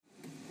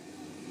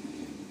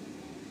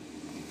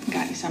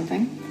you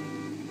something.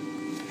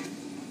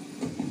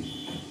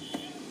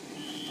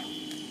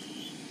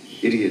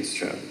 Idiot's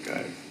traffic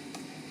guide.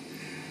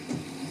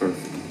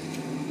 Perfect.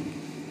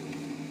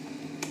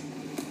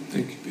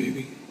 Thank you,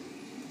 baby.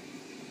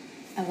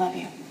 I love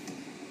you.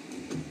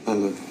 I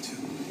love you too.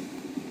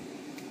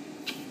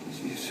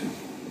 See you soon.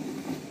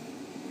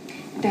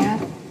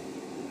 Dad,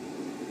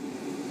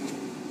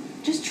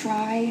 just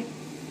try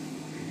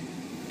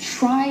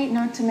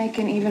not to make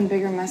an even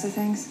bigger mess of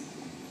things.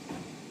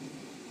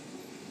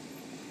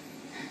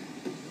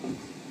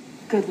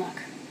 Good luck.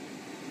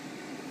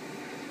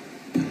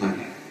 I love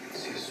you.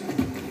 See you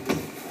soon.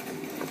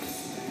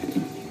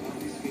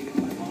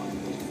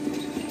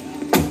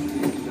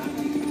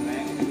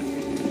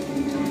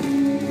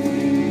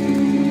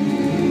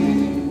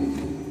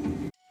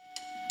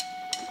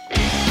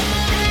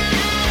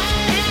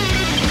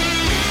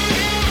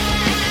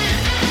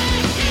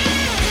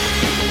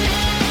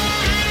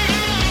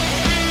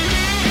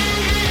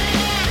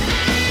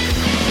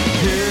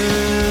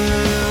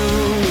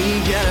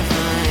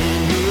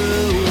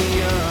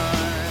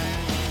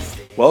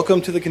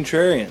 Welcome to The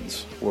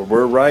Contrarians, where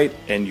we're right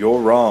and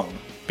you're wrong.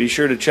 Be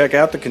sure to check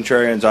out The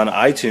Contrarians on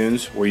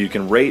iTunes, where you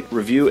can rate,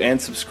 review,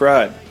 and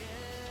subscribe.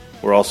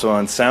 We're also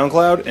on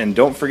SoundCloud, and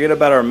don't forget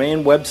about our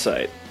main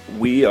website,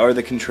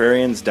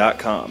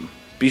 wearethecontrarians.com.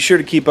 Be sure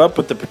to keep up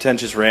with the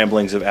pretentious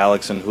ramblings of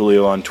Alex and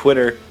Julio on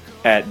Twitter,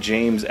 at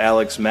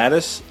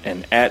JamesAlexMattis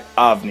and at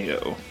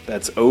Ovnio.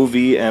 That's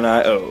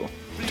OVNIO.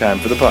 Time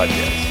for the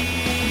podcast.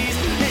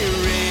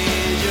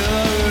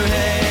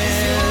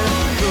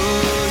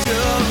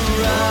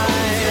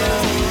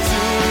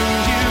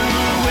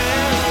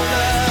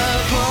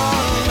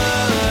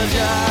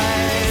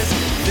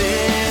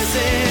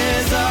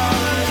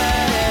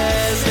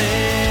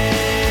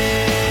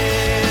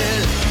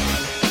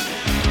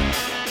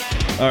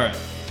 All right.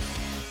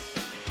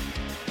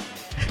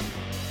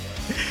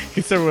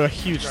 He started with a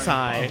huge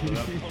sigh.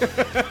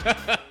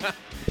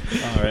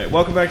 All right.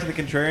 Welcome back to The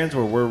Contrarians,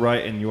 where we're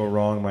right and you're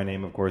wrong. My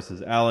name, of course,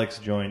 is Alex,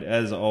 joined,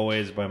 as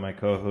always, by my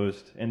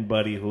co-host and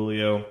buddy,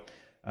 Julio.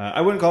 I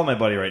wouldn't call him my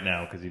buddy right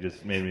now, because he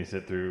just made me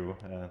sit through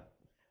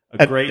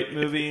a great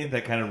movie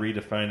that kind of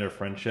redefined our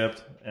friendship,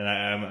 and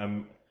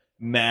I'm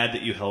mad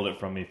that you held it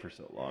from me for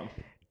so long.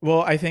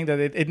 Well, I think that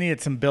it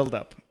needed some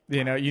build-up.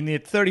 You know, you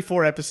need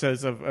 34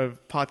 episodes of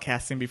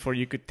podcasting before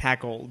you could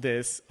tackle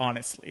this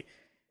honestly.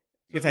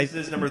 This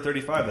is number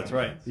 35, that's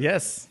right.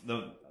 Yes.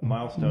 The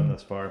milestone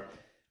thus far.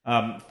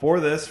 For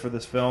this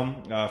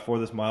film, for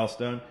this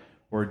milestone,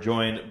 we're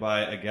joined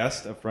by a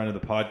guest, a friend of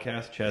the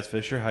podcast, Chaz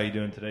Fisher. How are you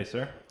doing today,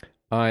 sir?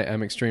 I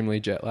am extremely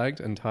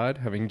jet-lagged and tired,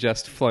 having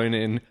just flown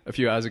in a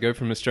few hours ago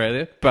from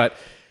Australia. But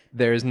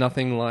there is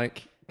nothing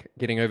like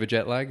getting over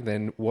jet lag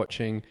than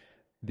watching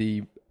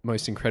the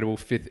most incredible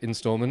fifth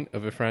installment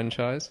of a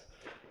franchise.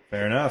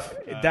 Fair enough.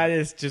 That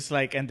is just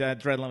like an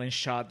adrenaline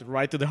shot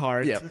right to the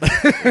heart. Yep.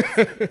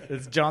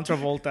 It's John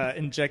Travolta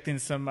injecting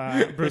some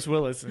Bruce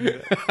Willis.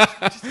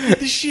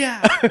 The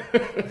shot.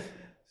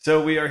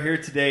 So we are here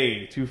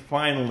today to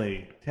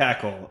finally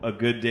tackle A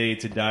Good Day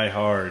to Die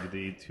Hard,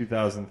 the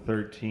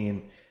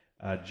 2013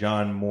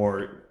 John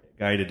Moore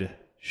guided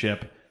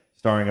ship,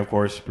 starring, of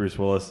course, Bruce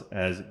Willis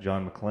as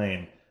John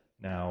McClane.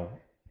 Now,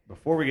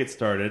 before we get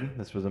started,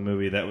 this was a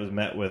movie that was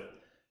met with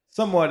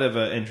somewhat of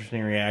an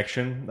interesting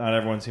reaction. Not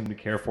everyone seemed to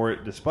care for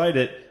it, despite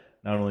it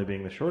not only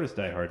being the shortest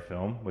Die Hard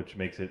film, which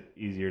makes it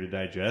easier to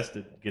digest,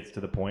 it gets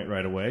to the point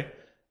right away,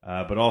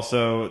 but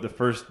also the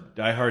first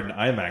Die Hard in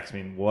IMAX. I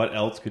mean, what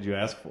else could you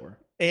ask for?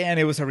 And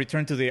it was a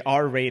return to the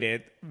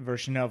R-rated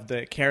version of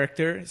the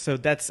character. So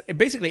that's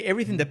basically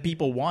everything that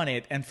people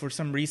wanted, and for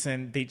some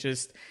reason, they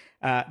just,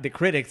 the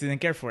critics didn't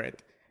care for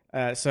it.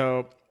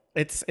 So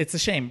it's a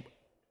shame.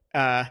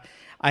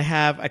 I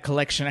have a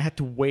collection. I had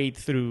to wade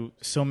through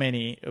so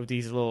many of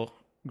these little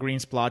green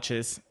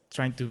splotches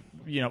trying to,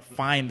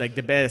 find like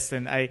the best.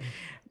 And a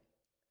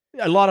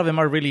lot of them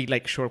are really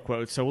like short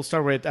quotes. So we'll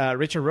start with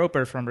Richard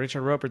Roper from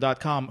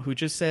richardroper.com, who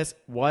just says,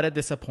 "What a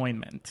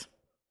disappointment."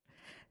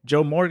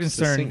 Joe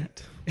Morgenstern.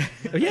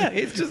 Yeah,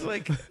 it's just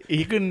like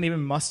he couldn't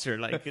even muster.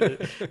 Like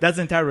that's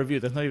the entire review.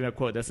 That's not even a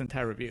quote. That's the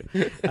entire review.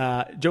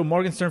 Joe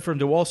Morgenstern from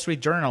the Wall Street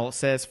Journal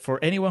says, "For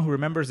anyone who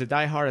remembers the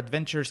Die Hard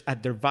adventures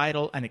at their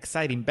vital and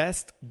exciting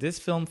best, this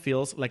film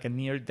feels like a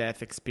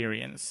near-death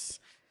experience."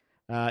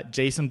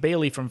 Jason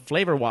Bailey from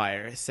Flavor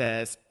Wire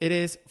says, "It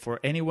is,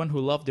 for anyone who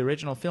loved the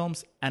original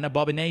films, an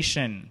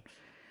abomination."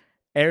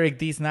 Eric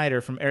D. Snyder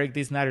from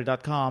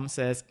ericdsnyder.com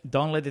says,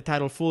 "Don't let the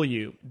title fool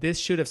you. This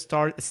should have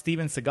starred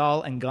Steven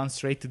Seagal and gone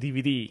straight to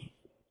DVD."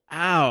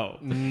 Ow.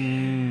 I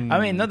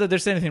mean, not that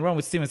there's anything wrong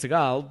with Steven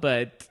Seagal,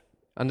 but...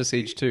 Under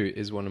Siege 2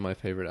 is one of my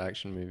favorite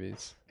action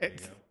movies.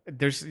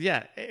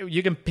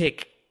 You can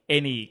pick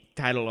any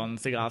title on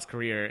Seagal's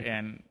career,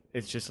 and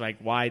it's just like,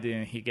 why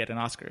didn't he get an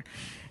Oscar?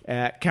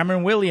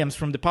 Cameron Williams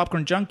from The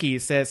Popcorn Junkie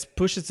says,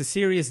 "Pushes the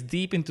series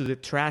deep into the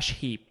trash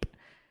heap."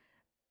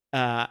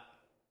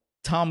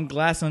 Tom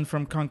Glasson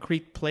from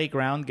Concrete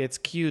Playground gets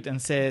cute and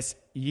says,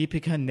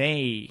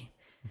 "Yippee-ki-nay."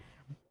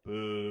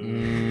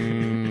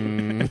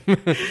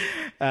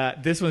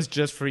 This one's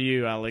just for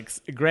you, Alex.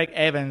 Greg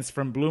Evans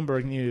from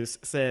Bloomberg News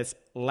says,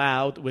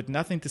 loud, with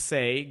nothing to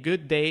say,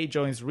 Good Day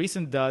joins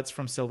recent duds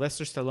from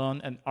Sylvester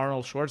Stallone and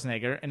Arnold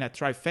Schwarzenegger in a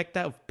trifecta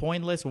of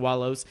pointless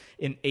wallows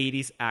in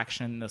 80s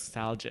action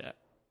nostalgia.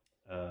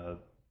 The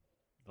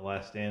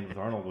Last Stand with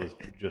Arnold was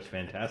just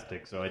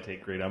fantastic, so I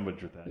take great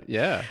umbrage with that.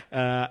 Yeah.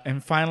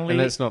 And finally...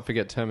 And let's not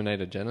forget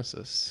Terminator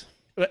Genesis.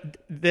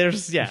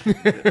 There's, yeah.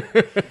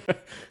 This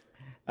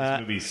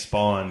movie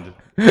spawned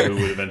who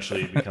would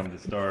eventually become the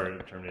star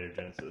of Terminator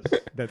Genesis.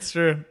 That's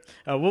true.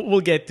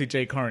 We'll get to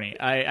Jay Carney.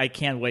 I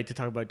can't wait to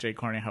talk about Jay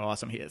Carney, how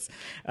awesome he is.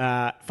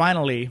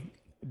 Finally,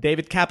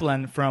 David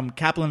Kaplan from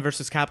Kaplan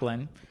vs.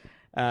 Kaplan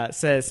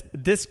says,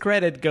 this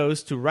credit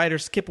goes to writer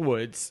Skip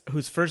Woods,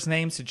 whose first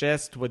name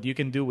suggests what you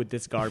can do with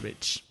this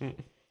garbage. They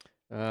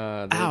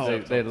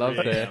love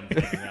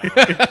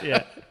that.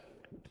 Yeah.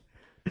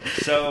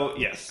 So,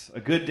 yes, A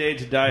Good Day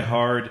to Die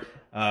Hard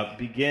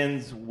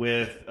begins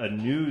with a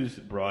news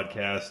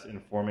broadcast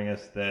informing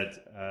us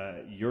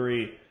that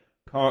Yuri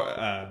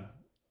Komarov,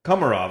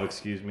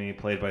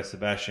 played by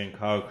Sebastian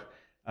Koch,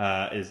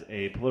 is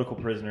a political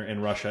prisoner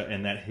in Russia,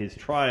 and that his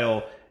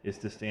trial is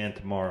to stand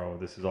tomorrow.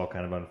 This is all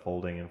kind of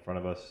unfolding in front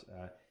of us.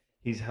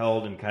 He's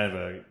held in kind of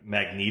a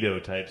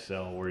Magneto-type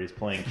cell where he's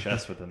playing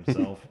chess with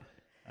himself.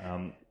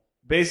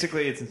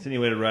 Basically, it's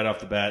insinuated right off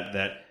the bat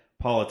that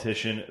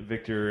politician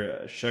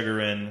Viktor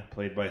Shugarin,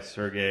 played by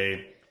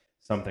Sergei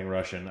something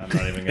Russian, I'm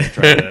not even going to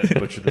try to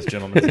butcher this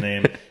gentleman's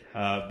name,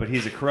 but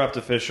he's a corrupt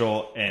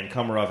official, and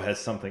Komarov has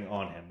something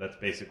on him. That's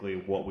basically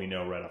what we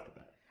know right off the bat.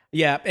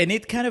 Yeah, and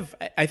it kind of,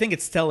 I think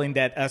it's telling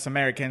that as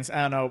Americans,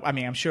 I don't know, I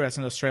mean, I'm sure as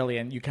an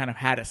Australian, you kind of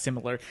had a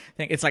similar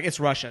thing. It's like, it's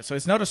Russia, so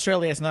it's not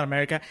Australia, it's not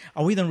America,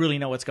 and we don't really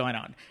know what's going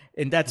on.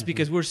 And that's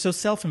because we're so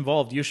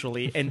self-involved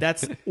usually, and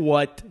that's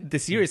what the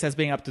series has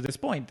been up to this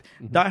point.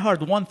 Die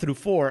Hard 1 through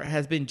 4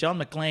 has been John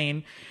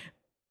McClane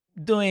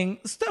doing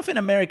stuff in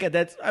America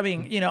that's, I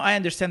mean, I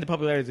understand the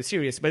popularity of the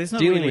series, but it's not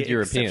dealing really with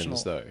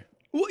Europeans, though.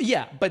 Well,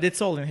 yeah, but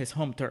it's all in his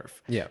home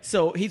turf. Yeah.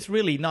 So he's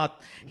really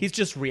not, he's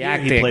just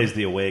reacting. He plays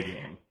the away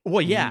game.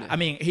 Well, yeah. I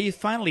mean, he's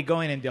finally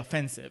going in the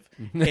offensive.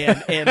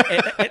 And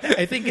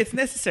I think it's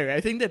necessary.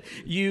 I think that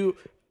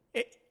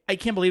I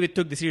can't believe it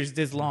took the series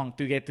this long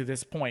to get to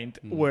this point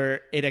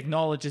where it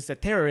acknowledges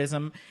that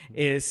terrorism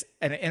is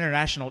an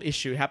international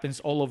issue,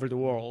 happens all over the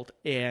world.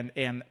 And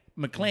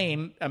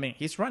McClane, I mean,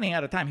 he's running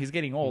out of time. He's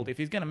getting old. If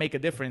he's going to make a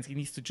difference, he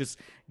needs to just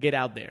get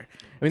out there.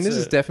 I mean,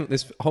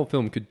 this whole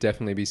film could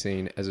definitely be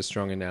seen as a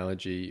strong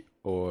analogy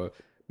or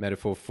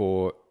metaphor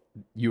for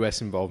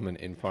U.S. involvement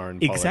in foreign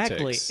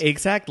politics.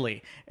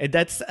 Exactly. And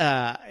that's just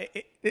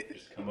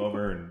come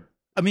over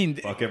and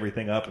fuck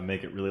everything up and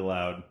make it really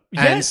loud.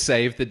 And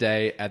save the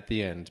day at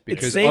the end.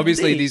 Because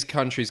obviously these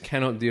countries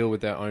cannot deal with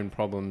their own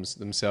problems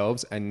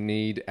themselves and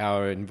need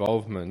our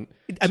involvement.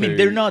 I mean,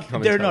 they're not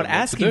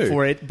asking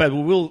for it, but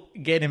we will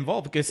get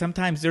involved because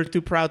sometimes they're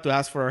too proud to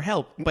ask for our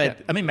help. But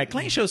I mean,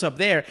 McClane shows up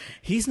there.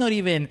 He's not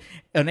even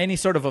on any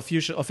sort of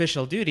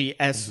official duty,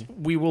 as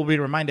we will be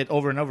reminded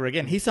over and over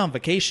again. He's on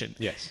vacation.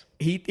 Yes.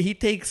 He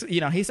takes,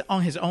 he's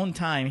on his own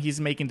time. He's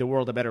making the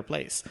world a better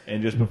place.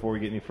 And just before we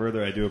get any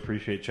further, I do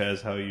appreciate,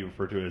 Chaz, how you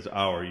refer to it as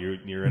our.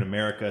 You're in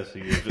America, so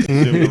you just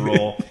assume the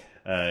role.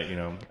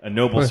 A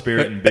noble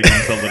spirit and big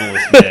the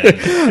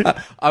littlest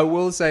man. I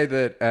will say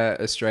that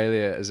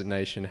Australia as a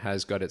nation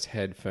has got its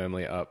head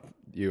firmly up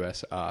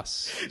US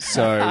ass.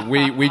 So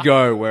we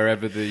go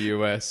wherever the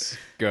US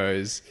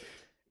goes.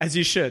 As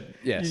you should.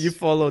 Yes. You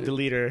follow the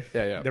leader,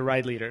 the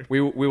right leader.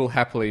 We will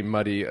happily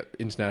muddy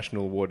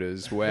international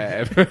waters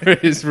wherever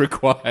it is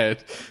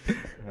required.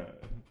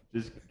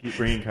 Just keep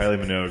bringing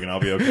Kylie Minogue and I'll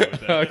be okay with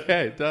that.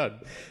 Okay,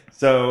 done.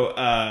 So,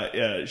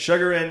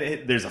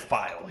 Shugarin, there's a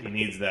file. He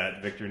needs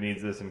that. Victor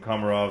needs this, and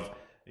Komarov,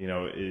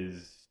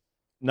 is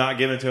not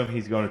given to him.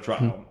 He's going to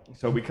trial.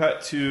 So we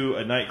cut to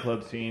a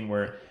nightclub scene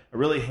where a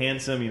really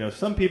handsome,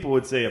 some people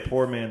would say a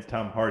poor man's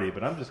Tom Hardy,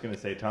 but I'm just going to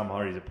say Tom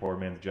Hardy's a poor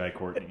man's Jai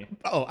Courtney.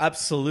 Oh,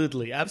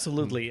 absolutely,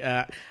 absolutely.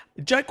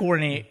 Jai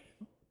Courtney,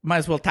 might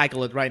as well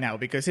tackle it right now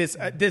because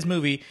this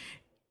movie.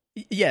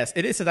 Yes,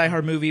 it is a Die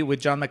Hard movie with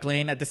John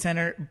McClane at the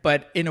center,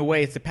 but in a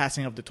way, it's the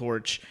passing of the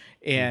torch.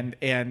 And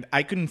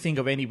I couldn't think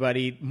of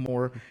anybody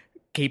more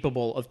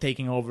capable of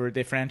taking over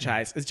the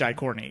franchise as Jai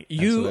Courtney.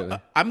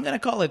 I'm going to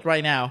call it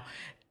right now.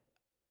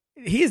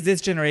 He is this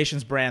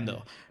generation's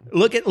Brando.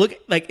 Look at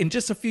like in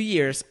just a few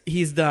years,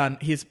 he's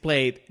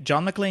played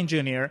John McClane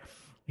Jr.,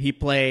 he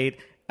played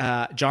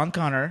John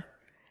Connor,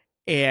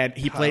 and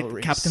he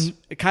played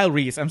Kyle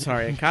Reese. I'm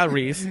sorry, Kyle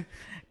Reese,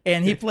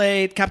 and he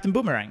played Captain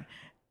Boomerang.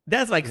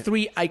 That's like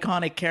three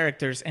iconic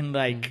characters in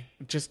like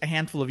just a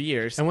handful of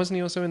years. And wasn't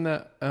he also in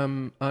that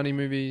Arnie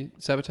movie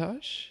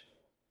Sabotage?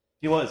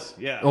 He was,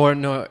 yeah. Or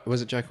no,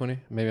 was it Jack Courtney?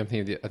 Maybe I'm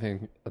thinking. I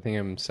think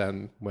I'm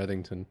Sam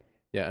Worthington.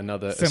 Yeah,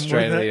 another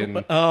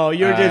Australian. Oh,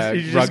 you're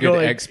just rugged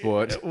going,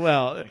 export.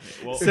 Well,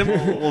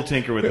 we'll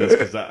tinker with this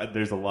because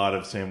there's a lot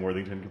of Sam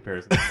Worthington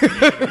comparisons.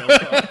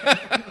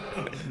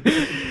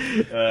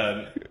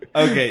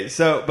 Okay,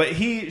 so but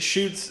he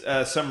shoots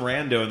some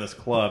rando in this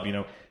club.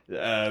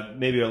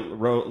 maybe a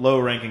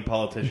low-ranking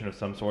politician of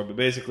some sort, but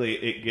basically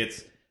it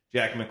gets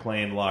Jack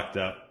McClane locked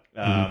up,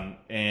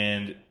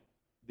 and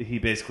he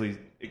basically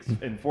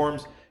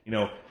informs,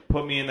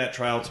 put me in that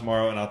trial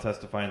tomorrow and I'll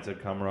testify, and said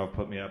Komarov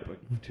put me up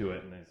to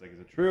it. And he's like, is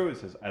it true? He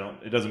says,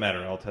 it doesn't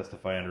matter. I'll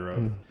testify under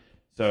oath.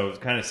 So it's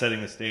kind of setting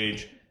the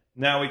stage.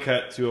 Now we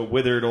cut to a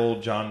withered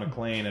old John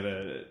McClane at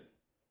a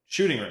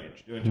shooting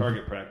range doing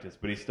target practice,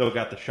 but he's still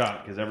got the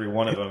shot because every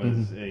one of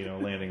them is,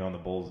 landing on the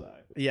bullseye.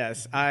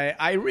 Yes,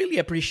 I really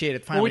appreciate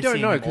it. Finally, Well, we don't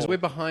seeing know them because all. we're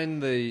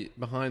behind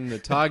the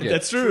target.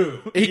 That's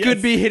true. He Yes.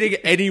 could be hitting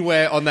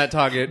anywhere on that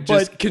target,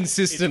 just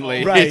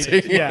consistently. Right.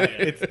 hitting. Yeah.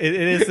 It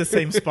is the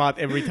same spot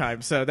every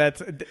time. So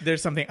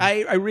there's something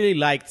I really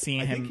liked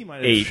seeing I him. think he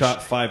might have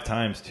shot 5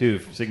 times too,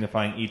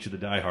 signifying each of the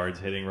diehards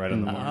hitting right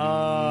on the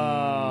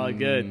mark. Oh,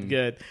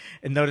 good.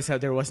 And notice how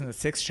there wasn't a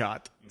 6th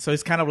shot. So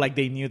it's kind of like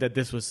they knew that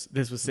this was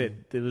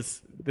it.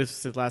 This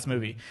was his last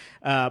movie.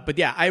 But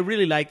yeah, I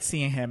really liked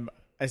seeing him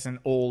as an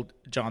old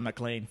John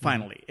McClane.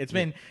 Finally, it's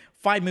been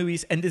 5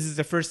 movies, and this is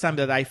the first time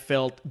that I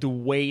felt the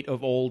weight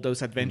of all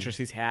those adventures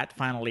he's had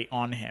finally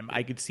on him.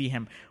 I could see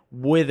him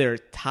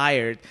withered,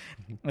 tired,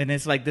 and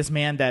it's like this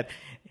man that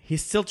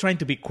he's still trying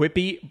to be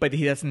quippy, but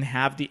he doesn't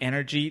have the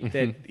energy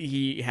that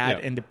he had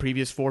in the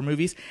previous 4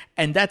 movies.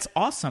 And that's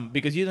awesome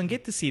because you don't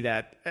get to see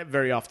that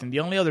very often. The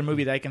only other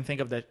movie that I can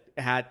think of that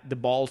had the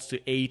balls to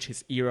age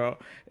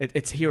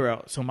its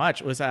hero so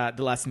much was the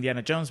last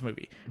Indiana Jones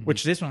movie,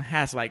 which this one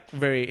has like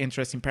very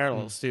interesting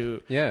parallels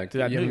to that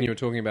when movie. you were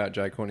talking about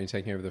Jai Courtney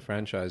taking over the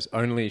franchise,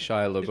 only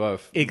Shia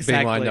LaBeouf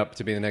Exactly. being lined up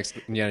to be the next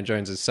Indiana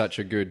Jones is such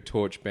a good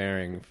torch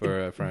bearing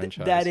for a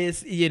franchise. That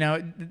is,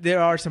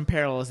 there are some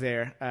parallels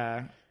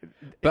there.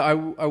 But I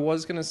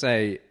was going to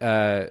say,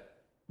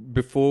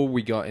 before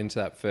we got into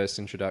that first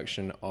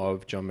introduction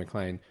of John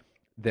McClane,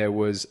 there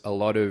was a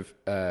lot of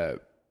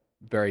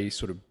very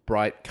sort of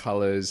bright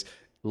colors,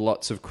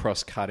 lots of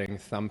cross-cutting,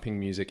 thumping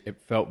music. It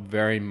felt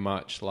very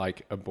much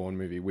like a Bourne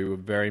movie. We were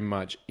very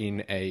much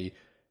in a,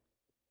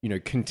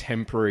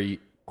 contemporary,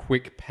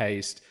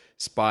 quick-paced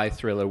spy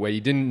thriller where you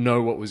didn't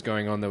know what was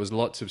going on. There was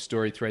lots of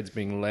story threads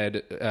being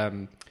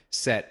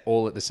set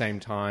all at the same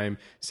time,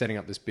 setting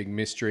up this big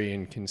mystery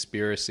and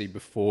conspiracy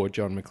before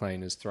John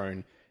McClane is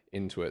thrown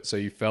into it. So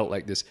you felt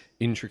like this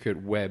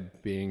intricate web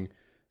being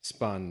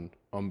spun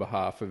on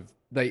behalf of...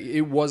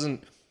 It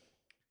wasn't...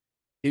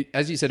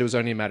 as you said, it was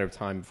only a matter of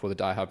time before the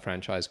Die Hard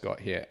franchise got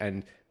here.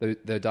 And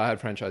the Die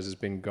Hard franchise has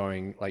been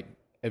going like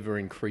ever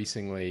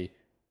increasingly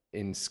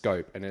in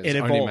scope. And it's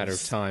only a matter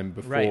of time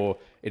before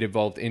it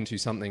evolved into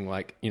something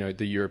like, the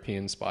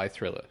European spy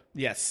thriller.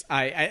 Yes,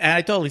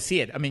 I totally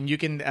see it. I mean, you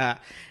can...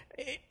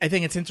 I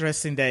think it's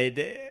interesting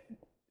that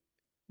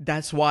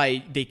that's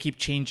why they keep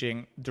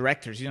changing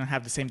directors. You don't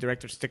have the same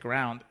director stick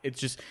around. It's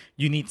just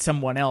you need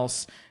someone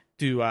else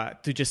to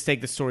just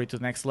take the story to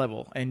the next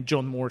level. And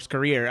John Moore's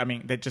career, I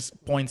mean, that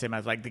just points him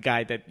as like the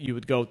guy that you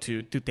would go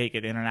to take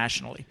it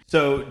internationally.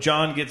 So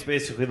John gets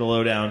basically the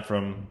lowdown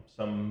from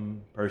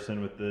some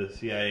person with the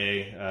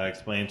CIA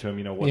explaining to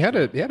him, what He had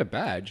a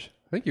badge.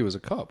 I think he was a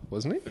cop,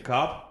 wasn't he? the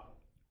cop.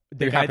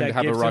 The Who guy happened that to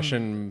have a gives him-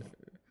 Russian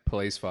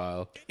police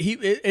file.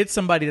 It's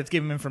somebody that's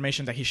giving him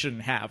information that he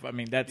shouldn't have. I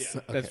mean, that's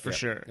for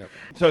sure. Yep.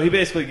 So he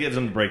basically gives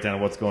him the breakdown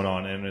of what's going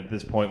on, and at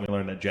this point we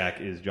learn that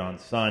Jack is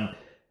John's son,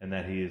 and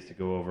that he is to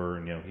go over,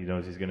 and he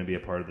knows he's going to be a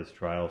part of this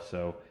trial.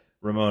 So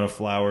Ramona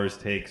Flowers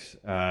takes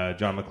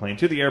John McClane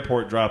to the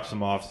airport, drops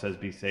him off, says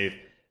be safe,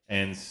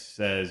 and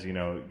says,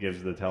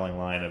 gives the telling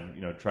line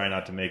of, try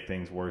not to make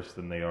things worse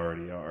than they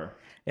already are.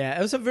 Yeah,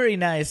 it was a very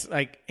nice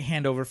like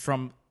handover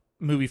from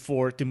movie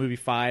 4 to movie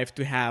 5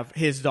 to have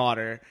his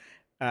daughter,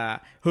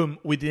 whom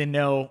we didn't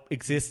know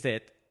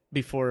existed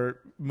before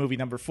movie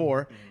number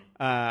 4.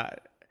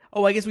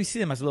 I guess we see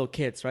them as little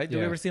kids, right? Do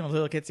we ever see them as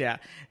little kids? Yeah.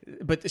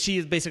 But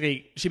she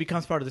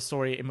becomes part of the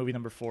story in movie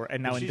number 4,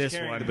 and now in this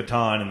carrying one. the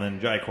baton, and then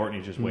Jai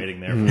Courtney's just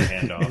waiting there for the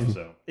handoff.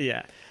 So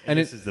Yeah. and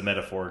this is the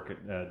metaphor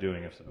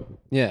doing it. So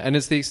Yeah, and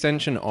it's the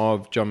extension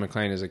of John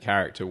McClane as a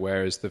character,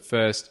 whereas the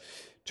first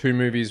 2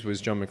 movies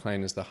was John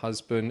McClane as the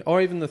husband,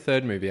 or even the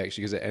third movie,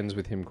 actually, because it ends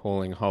with him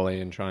calling Holly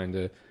and trying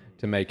to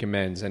make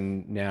amends.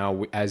 And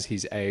now, as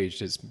he's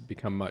aged, it's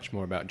become much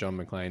more about John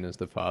McClane as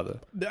the father.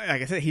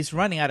 Like I said, he's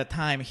running out of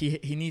time.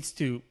 He needs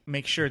to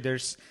make sure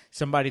there's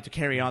somebody to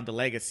carry on the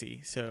legacy.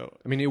 So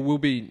I mean, it will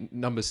be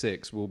number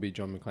 6 will be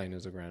John McClane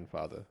as a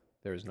grandfather.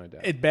 There is no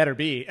doubt. it better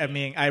be. I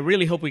mean, I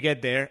really hope we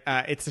get there.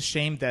 It's a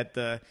shame that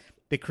the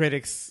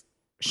critics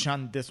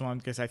shunned this one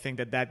because I think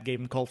that gave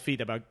him cold feet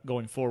about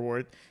going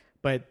forward.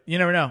 But you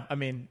never know. I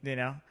mean,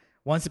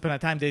 once upon a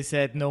time they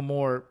said no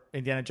more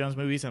Indiana Jones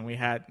movies, and we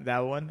had that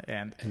one.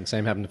 And And the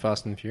same happened to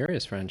Fast and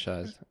Furious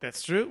franchise.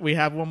 that's true. We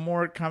have one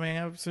more coming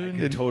up I soon.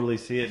 could totally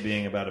see it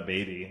being about a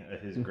baby,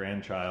 his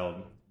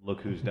grandchild.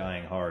 Look who's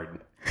dying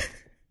hard.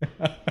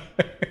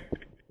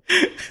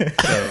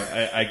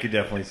 So I could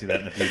definitely see that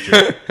in the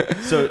future.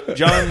 So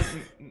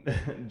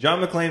John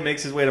McClane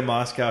makes his way to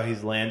Moscow.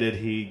 He's landed.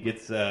 He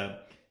gets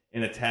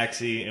in a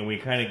taxi, and we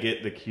kind of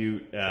get the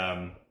cute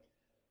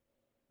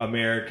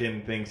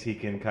American thinks he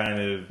can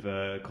kind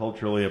of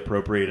culturally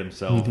appropriate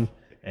himself,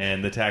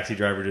 and the taxi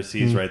driver just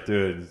sees right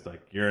through it. It's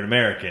like, you're an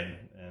American,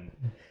 and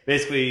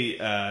basically,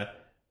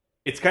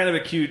 it's kind of a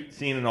cute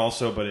scene, and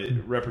also, but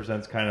it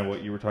represents kind of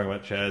what you were talking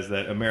about, Chaz,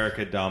 that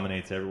America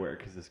dominates everywhere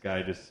because this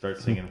guy just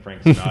starts singing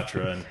Frank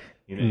Sinatra, and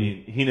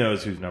he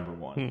knows who's number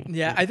one.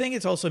 Yeah, I think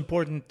it's also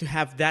important to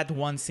have that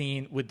one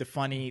scene with the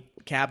funny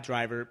cab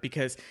driver,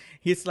 because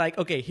he's like,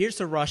 okay, here's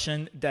a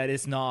Russian that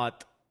is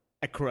not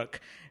a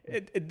crook.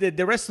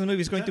 The rest of the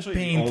movie is going to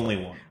paint the only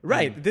one.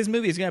 Right. This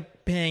movie is going to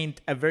paint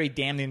a very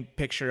damning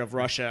picture of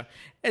Russia,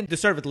 and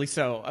deservedly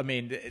so. I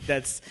mean,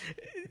 that's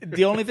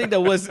the only thing that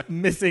was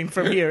missing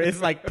from here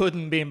is like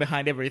Putin being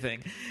behind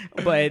everything.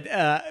 But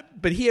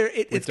here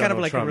it's kind of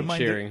like Trump a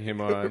reminder. cheering him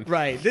on.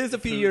 Right. This is a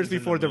few years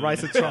before the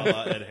rise of Trump.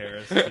 Ed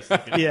Harris. Just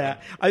looking Yeah,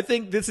 I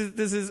think this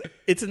is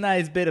it's a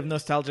nice bit of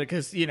nostalgia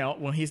because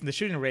when he's in the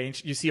shooting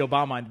range, you see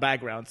Obama in the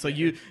background, so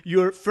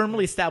you're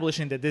firmly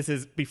establishing that this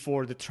is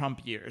before the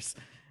Trump years,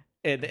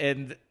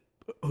 and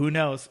who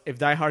knows if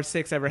Die Hard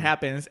 6 ever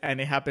happens,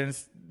 and it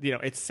happens,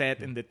 it's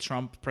set in the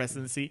Trump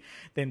presidency,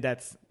 then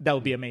that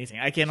would be amazing.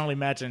 I can only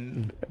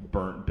imagine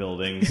burnt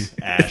buildings,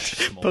 ash,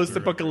 smolder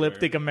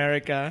post-apocalyptic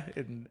America,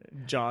 and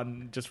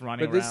John just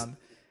running around.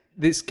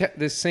 This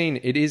scene,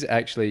 it is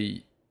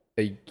actually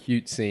a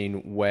cute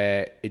scene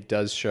where it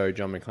does show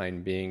John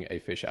McClane being a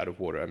fish out of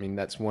water. I mean,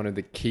 that's one of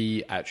the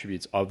key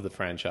attributes of the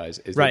franchise,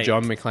 is that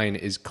John McClane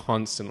is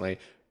constantly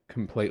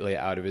completely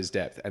out of his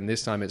depth. And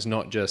this time it's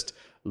not just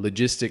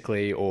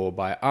logistically or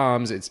by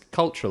arms, it's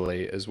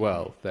culturally as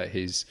well that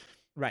he's...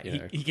 Right,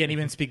 he can't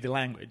even speak the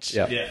language.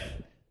 Yeah.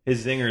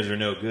 His zingers are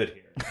no good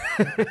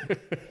here.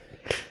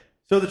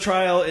 So the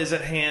trial is at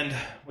hand.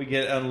 We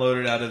get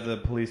unloaded out of the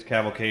police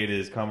cavalcade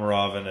is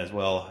Komarov, and as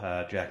well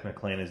Jack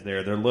McClane is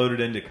there. They're loaded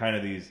into kind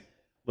of these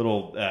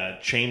little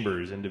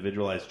chambers,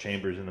 individualized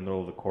chambers in the middle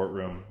of the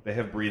courtroom. They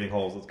have breathing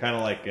holes. It's kind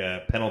of like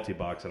a penalty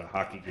box at a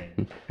hockey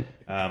game.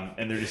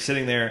 And they're just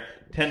sitting there.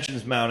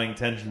 Tension's mounting,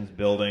 tension's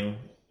building.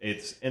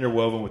 It's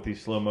interwoven with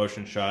these slow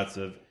motion shots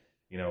of,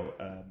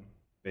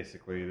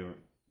 basically the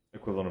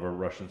equivalent of a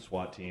Russian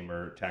SWAT team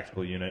or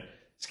tactical unit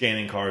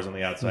scanning cars on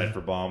the outside for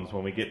bombs.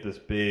 When we get this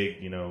big,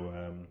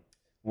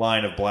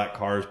 line of black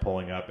cars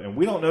pulling up, and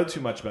we don't know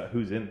too much about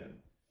who's in them,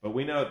 but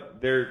we know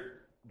they're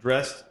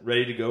dressed,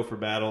 ready to go for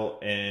battle,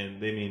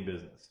 and they mean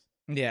business.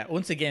 Yeah.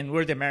 Once again,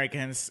 we're the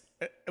Americans.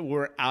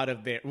 We're out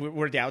of there.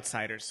 We're the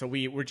outsiders, so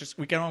we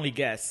can only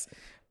guess.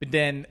 But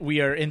then we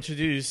are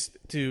introduced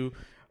to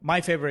my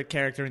favorite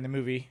character in the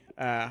movie,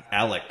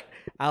 Alec,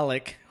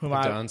 whom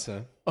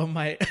dancer. On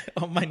my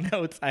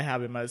notes I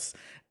have him as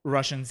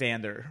Russian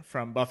Xander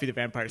from Buffy the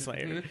Vampire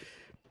Slayer.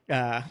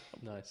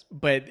 Nice.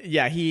 But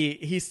yeah,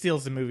 he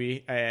steals the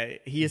movie.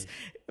 He is,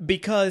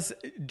 because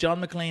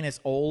John McClane is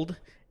old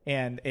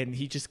and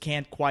he just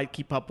can't quite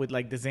keep up with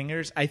like the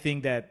zingers. I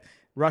think that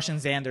Russian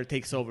Xander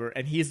takes over,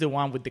 and he's the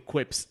one with the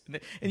quips.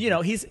 And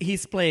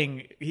he's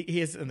playing. He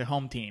is in the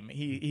home team.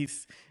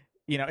 He's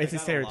it's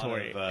his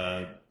territory.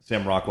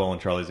 Sam Rockwell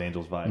and Charlie's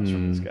Angels vibes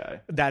from this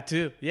guy. That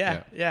too.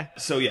 Yeah.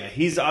 So yeah,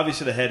 he's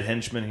obviously the head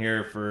henchman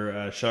here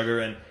for Sugar,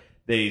 and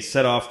they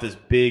set off this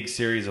big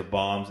series of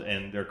bombs,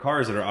 and their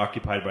cars that are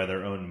occupied by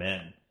their own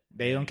men.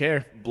 They don't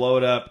care. Blow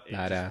it up.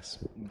 Badass.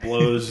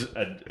 Blows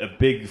a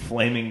big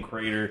flaming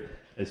crater,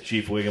 as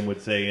Chief Wiggum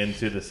would say,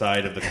 into the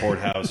side of the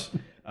courthouse.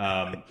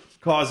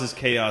 Causes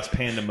chaos,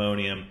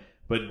 pandemonium.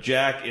 But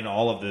Jack, in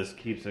all of this,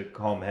 keeps a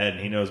calm head,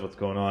 and he knows what's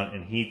going on,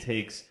 and he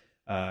takes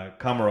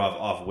Komarov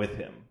off with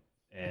him.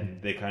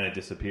 And they kind of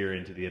disappear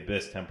into the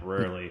abyss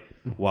temporarily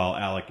while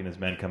Alec and his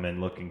men come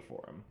in looking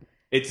for him.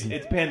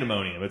 It's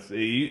pandemonium.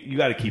 You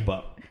got to keep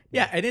up.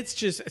 Yeah, and it's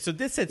just, so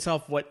this sets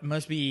off what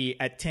must be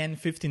a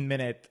 10-15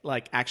 minute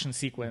like action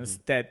sequence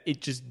that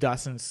it just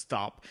doesn't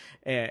stop.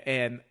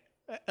 And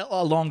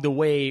along the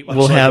way,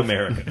 Much like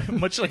America.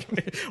 Much like,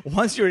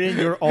 once you're in,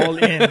 you're all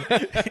in.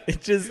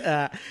 It's just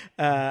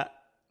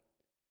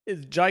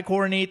it's Jai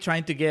Courtney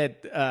trying to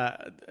get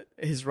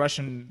his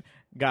Russian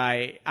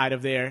guy out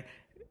of there,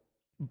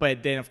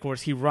 but then of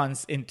course he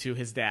runs into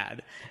his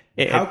dad.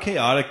 How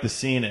chaotic the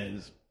scene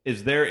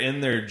is they're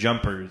in their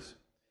jumpers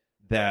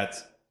that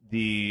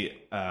the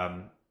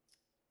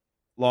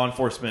law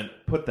enforcement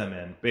put them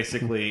in.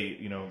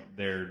 Basically,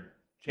 their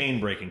chain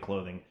breaking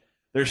clothing.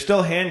 They're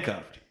still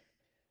handcuffed.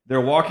 They're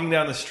walking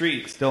down the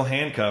street still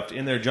handcuffed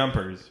in their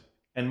jumpers,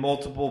 and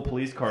multiple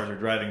police cars are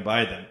driving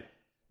by them.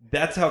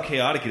 That's how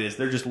chaotic it is.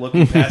 They're just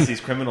looking past these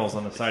criminals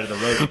on the side of the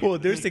road. Well,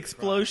 there's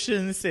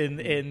explosions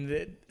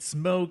and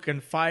smoke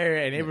and fire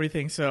and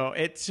everything. So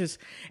it's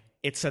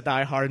a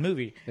Die Hard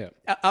movie. Yeah.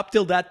 Up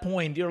till that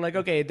point, you're like,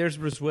 okay, there's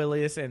Bruce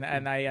Willis, and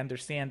I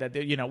understand that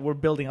we're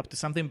building up to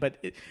something, but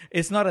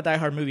it's not a Die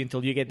Hard movie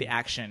until you get the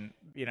action.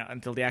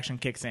 Until the action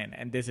kicks in,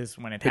 and this is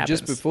when it happens.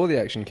 Just before the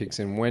action kicks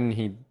in, when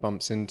he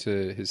bumps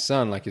into his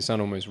son, like his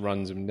son almost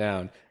runs him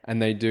down, and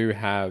they do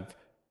have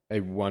a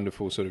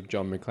wonderful sort of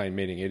John McClane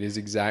meeting. It is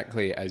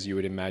exactly as you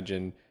would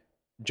imagine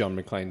John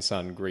McClane's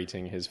son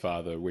greeting his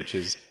father, which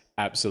is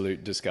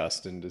absolute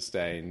disgust and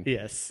disdain.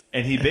 Yes.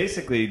 And he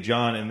basically,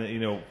 John,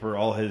 and for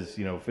all his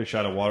fish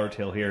out of water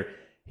tale here,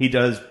 he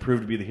does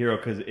prove to be the hero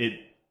because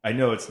I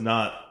know it's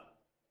not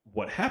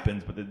what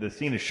happens, but the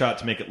scene is shot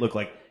to make it look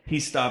like he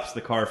stops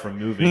the car from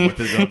moving with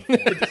his own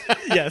force.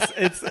 Yes,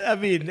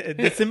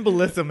 the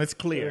symbolism is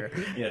clear.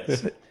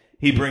 Yes.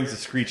 He brings a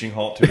screeching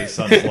halt to his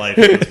son's life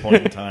at this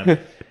point in time.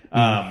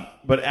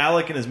 But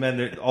Alec and his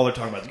men, all they're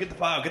talking about is get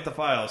the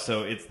file.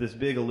 So it's this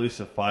big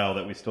elusive file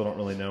that we still don't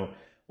really know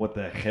what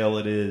the hell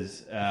it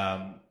is.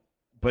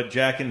 But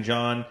Jack and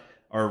John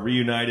are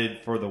reunited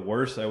for the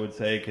worse, I would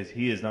say, because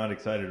he is not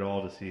excited at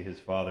all to see his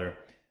father.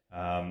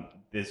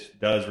 This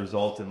does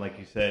result in, like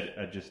you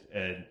said, just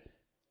an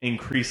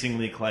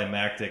increasingly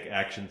climactic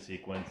action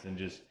sequence and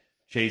just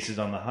chases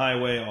on the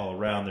highway all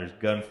around. There's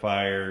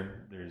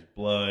gunfire, there's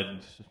blood,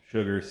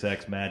 sugar,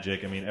 sex,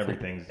 magic. I mean,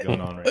 everything's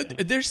going on right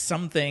now. There's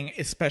something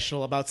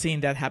special about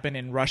seeing that happen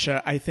in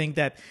Russia. I think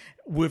that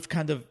we've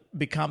kind of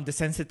become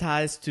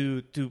desensitized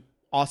to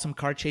awesome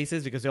car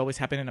chases because they always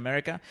happen in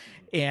America.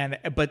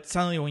 But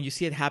suddenly when you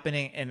see it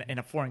happening in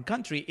a foreign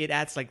country, it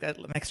adds like that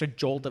an extra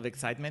jolt of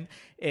excitement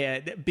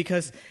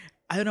because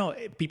I don't know,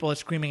 people are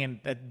screaming in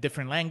a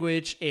different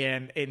language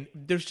and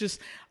there's just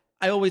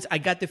I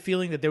got the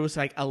feeling that there was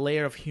like a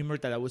layer of humor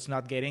that I was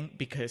not getting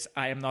because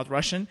I am not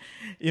Russian.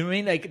 You know what I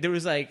mean? Like there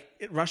was like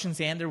Russian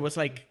Xander was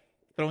like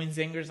throwing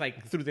zingers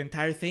like through the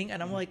entire thing,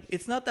 and I'm like,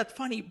 it's not that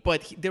funny,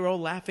 but they were all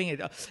laughing.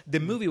 The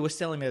movie was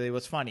telling me that it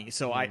was funny,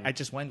 so I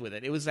just went with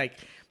it. It was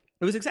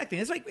exacting.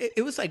 It's like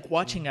it was like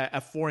watching a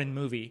foreign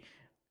movie,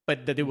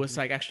 but that it was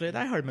like actually a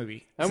Die Hard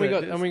movie. And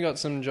So we got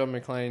some John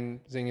McClane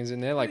zingers in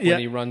there, like when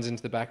he runs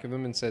into the back of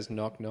him and says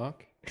knock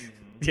knock.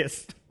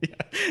 Yes. Yeah.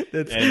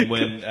 And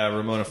when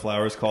Ramona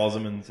Flowers calls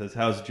him and says,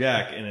 "How's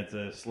Jack?" and it's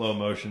a slow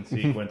motion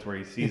sequence where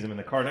he sees him in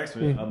the car next to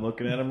him. I'm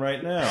looking at him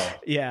right now.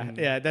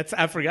 Yeah.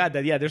 I forgot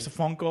that. Yeah, there's a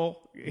phone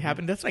call. It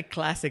happened. That's like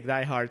classic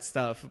Die Hard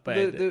stuff. But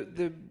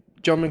The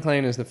John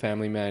McClane as the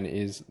family man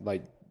is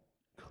like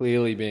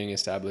clearly being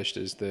established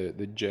as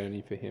the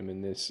journey for him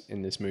in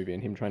this movie,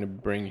 and him trying to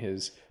bring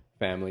his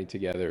family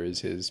together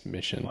is his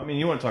mission. I mean,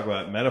 you want to talk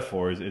about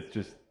metaphors? It's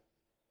just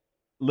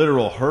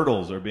literal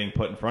hurdles are being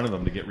put in front of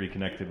him to get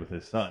reconnected with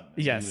his son.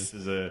 Yes. And this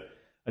is a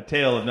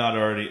tale of not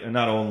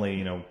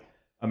only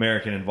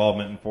American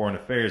involvement in foreign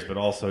affairs, but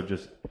also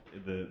just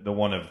the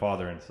one of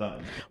father and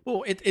son.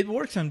 Well, it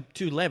works on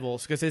two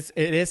levels because it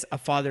is a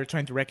father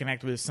trying to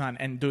reconnect with his son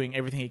and doing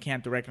everything he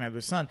can to reconnect with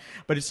his son,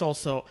 but it's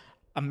also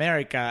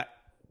America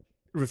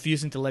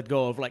refusing to let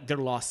go of like their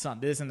lost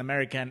son. This is an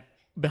American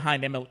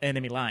behind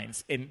enemy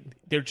lines, and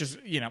they're just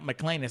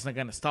McClane is not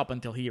going to stop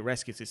until he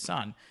rescues his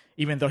son,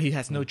 even though he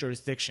has no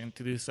jurisdiction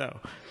to do so.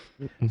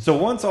 So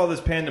once all this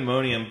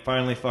pandemonium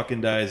finally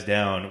fucking dies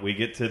down, we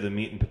get to the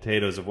meat and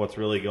potatoes of what's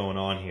really going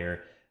on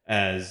here.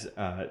 As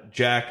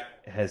Jack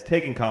has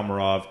taken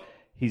Komarov,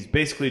 he's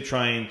basically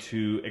trying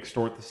to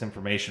extort this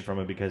information from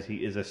him because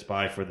he is a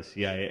spy for the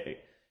CIA,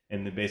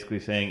 and they're basically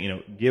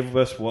saying, give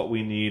us what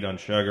we need on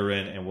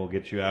Sugarin, and we'll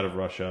get you out of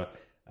Russia.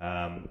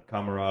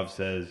 Komarov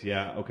says,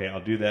 yeah, okay,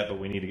 I'll do that, but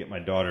we need to get my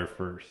daughter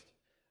first.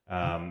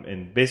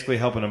 And basically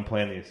helping him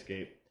plan the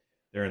escape.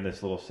 They're in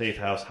this little safe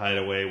house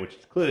hideaway, which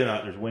is clearly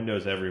not, there's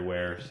windows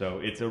everywhere. So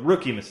it's a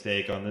rookie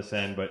mistake on this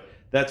end, but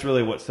that's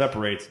really what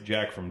separates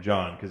Jack from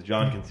John, because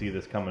John can see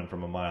this coming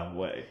from a mile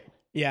away.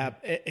 Yeah,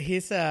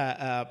 he's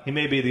he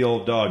may be the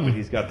old dog, but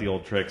he's got the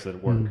old tricks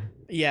that work.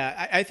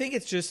 Yeah, I think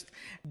it's just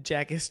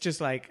Jack is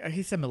just like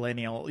he's a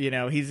millennial.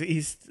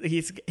 He's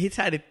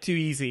had it too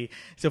easy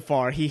so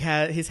far. He's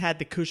had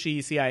the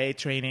cushy CIA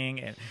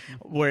training, and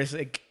whereas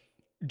like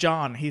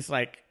John, he's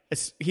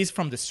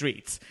from the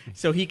streets,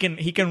 so he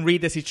can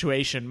read the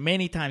situation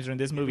many times during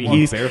this movie.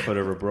 He's barefoot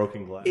over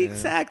broken glass.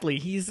 Exactly.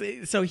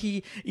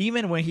 He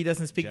even when he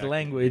doesn't speak Jack the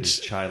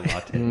language. chai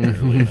latte.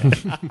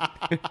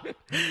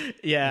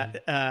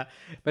 Yeah,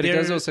 but it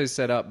does also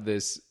set up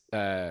this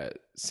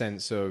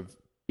sense of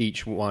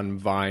each one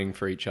vying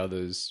for each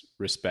other's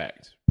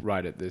respect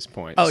right at this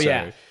point.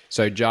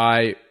 So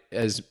Jai,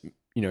 as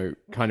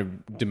kind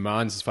of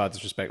demands his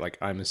father's respect, like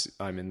I'm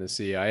in the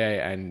CIA,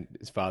 and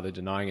his father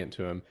denying it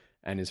to him,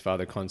 and his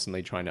father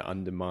constantly trying to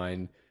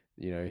undermine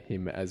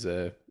him as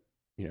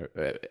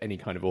any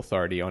kind of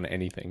authority on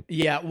anything.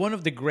 Yeah, one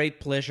of the great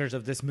pleasures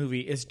of this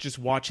movie is just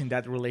watching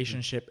that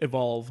relationship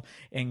evolve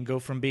and go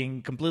from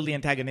being completely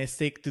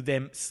antagonistic to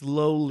them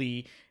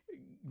slowly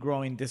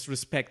growing this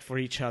respect for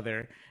each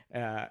other.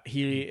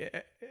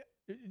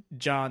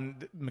 John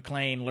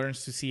McClane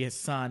learns to see his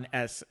son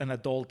as an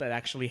adult that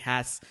actually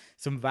has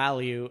some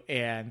value,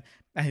 and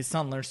his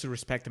son learns to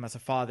respect him as a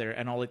father,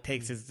 and all it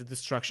takes is the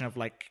destruction of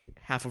like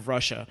half of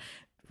Russia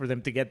for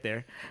them to get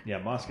there. Yeah,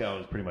 Moscow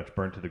is pretty much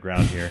burnt to the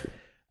ground here.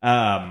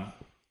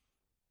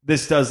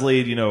 This does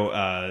lead,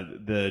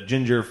 the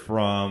ginger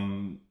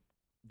from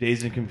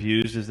Dazed and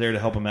Confused is there to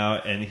help him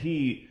out, and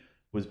he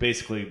was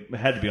basically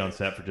had to be on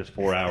set for just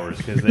 4 hours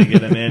because they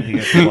get him in, he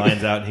gets the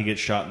lines out, and he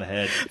gets shot in the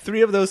head.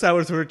 3 of those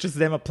hours were just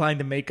them applying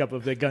the makeup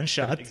of the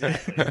gunshot.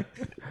 Exactly.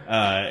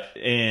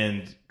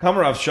 And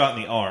Komarov's shot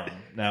in the arm,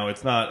 Now,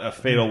 it's not a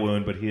fatal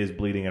wound, but he is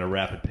bleeding at a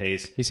rapid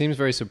pace. He seems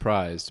very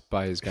surprised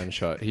by his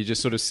gunshot. He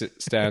just sort of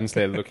stands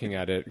there looking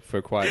at it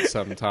for quite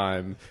some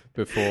time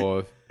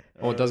before,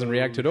 or doesn't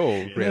react at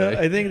all, really.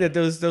 I think that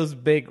those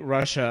big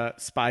Russia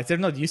spies, they're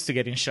not used to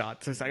getting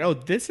shot. So it's like, oh,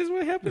 this is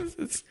what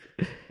happens?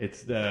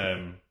 It's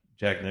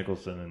Jack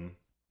Nicholson in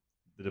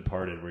The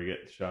Departed, where you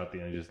get shot at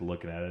the end, just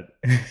looking at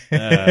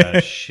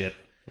it. Shit.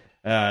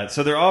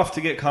 So they're off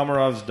to get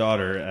Komarov's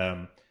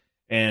daughter.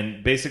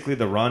 And basically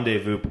the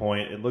rendezvous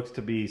point, it looks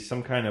to be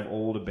some kind of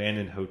old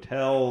abandoned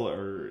hotel,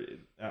 or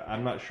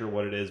I'm not sure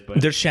what it is. But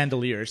they're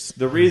chandeliers.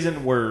 The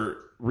reason we're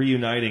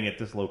reuniting at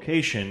this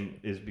location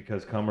is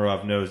because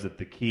Komarov knows that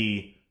the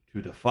key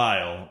to the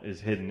file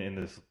is hidden in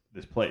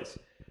this place.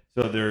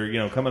 So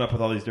they're coming up with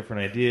all these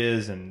different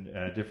ideas and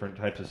different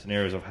types of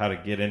scenarios of how to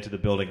get into the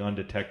building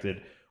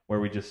undetected. Where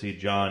we just see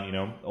John,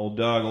 old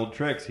dog, old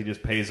tricks. He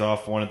just pays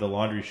off one of the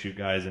laundry chute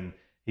guys and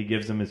he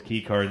gives them his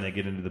key card and they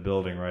get into the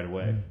building right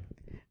away.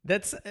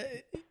 That's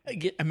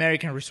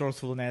American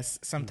resourcefulness.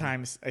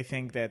 Sometimes I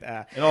think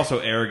that... and also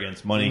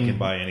arrogance. Money can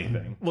buy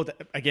anything. Well,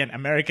 again,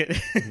 American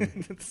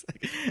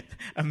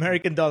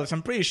American dollars.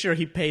 I'm pretty sure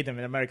he paid them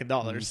in American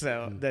dollars.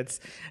 So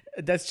that's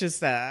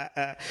just...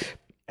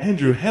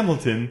 Andrew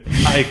Hamilton,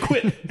 I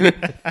quit.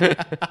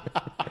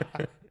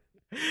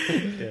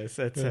 Yes,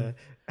 that's...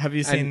 have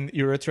you seen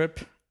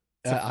Eurotrip?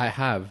 I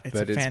have, It's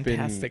but a it's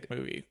fantastic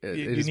movie.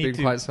 It's been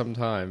quite some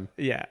time.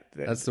 Yeah.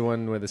 That's the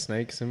one where the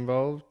snake's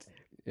involved.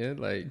 Yeah,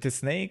 like the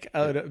snake.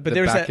 Oh, but the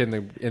there's back in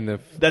the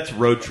That's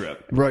Road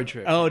Trip. Road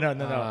Trip. Oh no.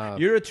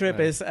 Eurotrip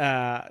is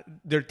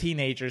they're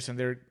teenagers and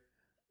they're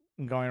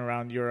going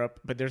around Europe.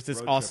 But there's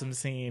this awesome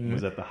scene. It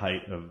was at the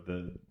height of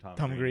the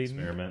Tom Green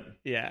experiment.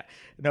 Yeah.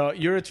 No,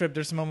 Eurotrip.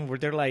 There's a moment where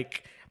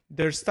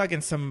they're stuck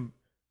in some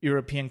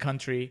European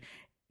country,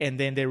 and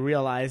then they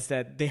realize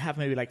that they have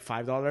maybe like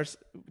 $5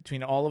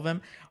 between all of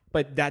them.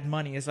 But that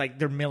money is like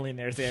they're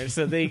millionaires there.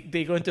 So they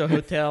go into a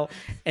hotel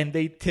and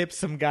they tip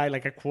some guy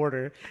like a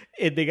quarter.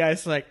 And the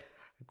guy's like,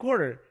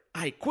 "Quarter,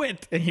 I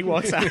quit." And he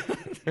walks out.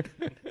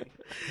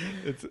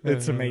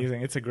 It's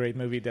amazing. It's a great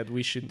movie that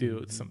we should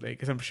do someday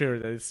because I'm sure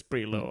that it's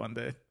pretty low on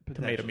the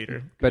tomato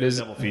meter. But as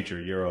double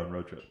feature, Euro and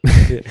Road Trip.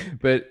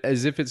 But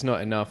as if it's not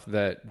enough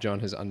that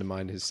John has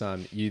undermined his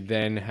son, you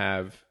then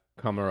have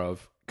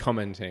Komarov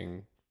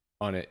commenting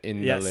on it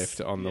in the lift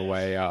on the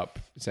way up,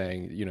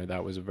 saying,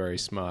 that was a very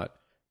smart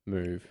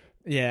move.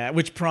 Yeah,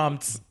 which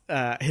prompts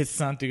his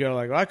son to go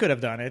like, "Well, I could have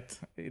done it."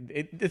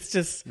 It's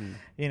just,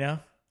 those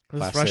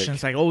Classic.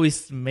 Russians like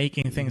always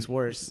making things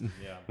worse.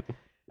 Yeah.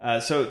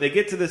 So they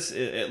get to this.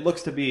 It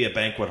looks to be a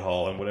banquet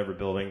hall in whatever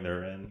building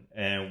they're in,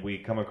 and we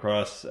come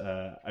across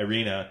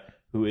Irina,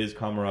 who is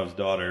Komarov's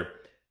daughter.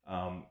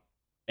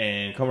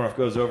 And Komarov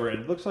goes over,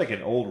 and it looks like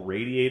an old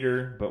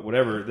radiator, but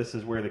whatever. This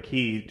is where the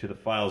key to the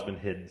file's been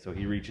hidden, so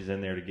he reaches in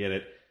there to get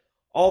it.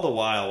 All the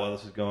while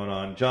this is going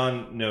on,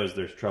 John knows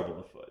there's trouble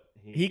afoot.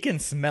 He can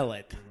smell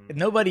it.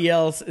 Nobody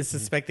else is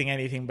suspecting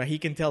anything, but he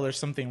can tell there's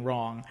something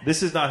wrong.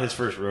 This is not his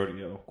first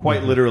rodeo.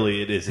 Quite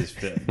literally, it is his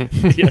fifth.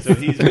 So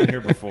he's been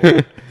here before.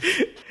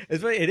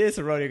 It is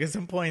a rodeo. Because at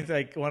some point,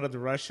 like one of the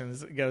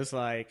Russians goes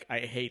like, "I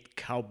hate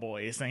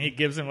cowboys," and he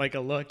gives him like a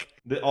look.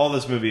 All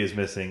this movie is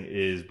missing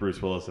is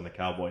Bruce Willis in a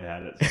cowboy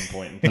hat at some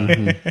point in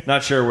time.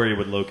 Not sure where he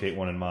would locate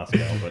one in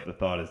Moscow, but the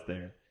thought is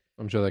there.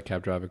 I'm sure that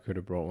cab driver could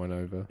have brought one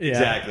over. Yeah.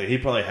 Exactly. He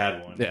probably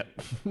had one. Yeah.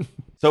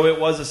 So it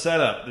was a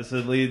setup. This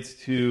leads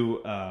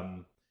to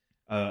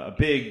a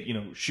big,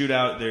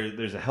 shootout.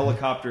 There's a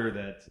helicopter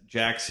that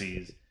Jack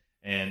sees,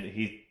 and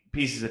he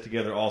pieces it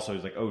together also.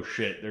 He's like, "Oh,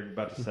 shit, they're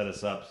about to set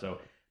us up." So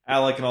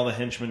Alec and all the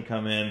henchmen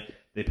come in.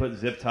 They put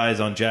zip ties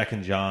on Jack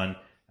and John.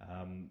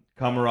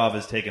 Komarov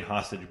is taken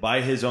hostage by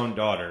his own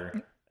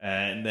daughter,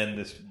 and then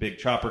this big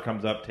chopper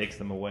comes up, takes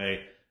them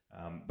away.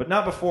 But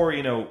not before,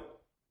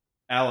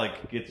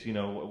 Alec gets,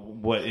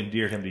 what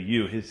endeared him to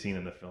you, his scene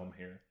in the film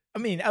here. I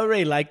mean, I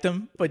already liked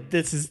him, but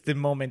this is the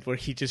moment where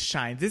he just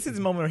shines. This is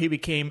the moment where he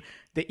became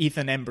the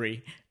Ethan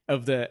Embry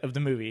of the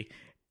movie.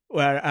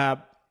 Where I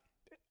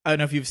don't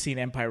know if you've seen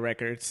Empire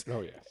Records.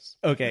 Oh yes.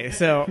 Okay,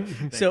 so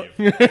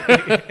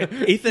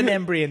Ethan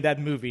Embry in that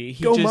movie,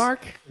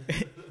 Mark.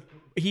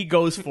 He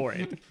goes for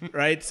it,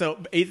 right? So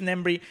Ethan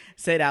Embry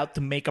set out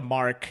to make a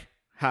mark.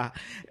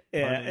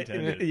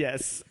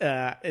 Yes,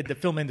 in the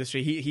film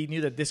industry, he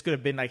knew that this could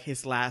have been like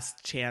his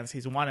last chance,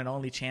 his one and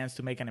only chance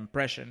to make an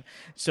impression.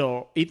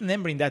 So Ethan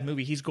Embry in that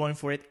movie, he's going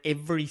for it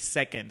every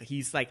second.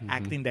 He's like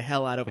acting the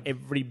hell out of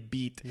every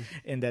beat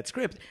in that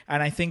script.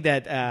 And I think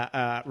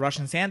that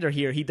Russian Sander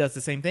here, he does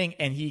the same thing,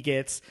 and he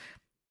gets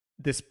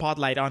the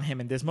spotlight on him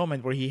in this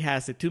moment where he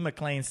has the two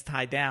McClanes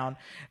tied down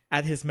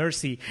at his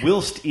mercy.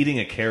 Whilst eating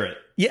a carrot.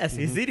 Yes,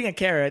 he's eating a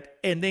carrot,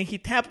 and then he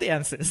tap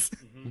dances.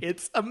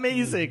 It's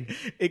amazing.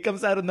 It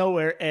comes out of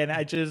nowhere, and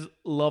I just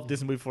love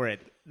this movie for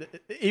it.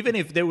 Even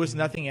if there was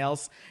nothing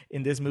else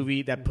in this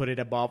movie that put it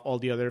above all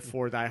the other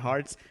four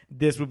diehards,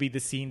 this would be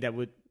the scene that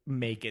would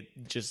make it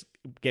just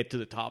get to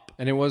the top.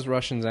 And it was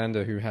Russian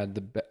Zander who had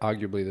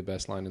arguably the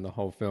best line in the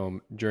whole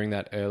film during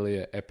that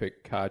earlier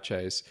epic car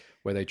chase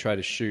where they try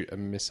to shoot a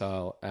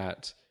missile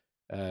at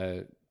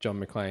John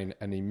McClane,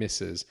 and he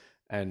misses.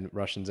 And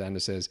Russian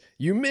Xander says,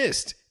 "You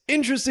missed.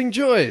 Interesting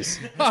choice."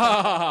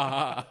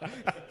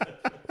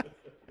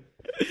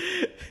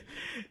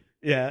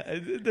 Yeah,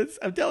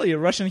 I'm telling you,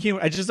 Russian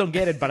humor. I just don't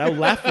get it, but I'll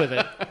laugh with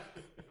it.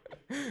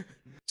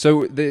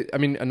 So,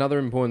 another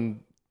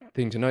important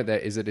thing to note there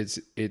is that it's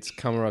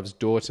Komarov's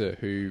daughter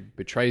who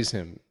betrays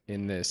him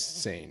in this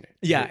scene.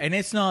 Yeah, and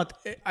it's not.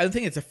 I don't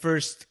think it's the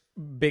first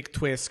big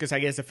twist, because I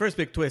guess the first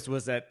big twist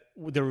was that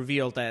the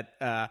reveal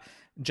that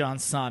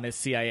John's son is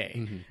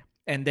CIA,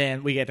 and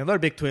then we get another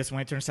big twist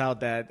when it turns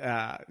out that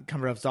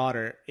Komarov's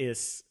daughter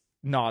is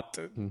not.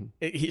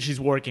 She's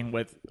working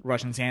with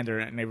Russian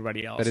Xander and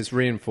everybody else. But it's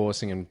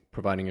reinforcing and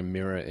providing a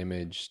mirror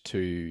image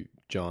to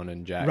John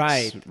and Jack's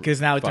right, because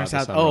now it turns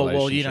out,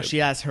 relationship. she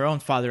has her own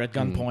father at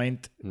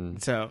gunpoint.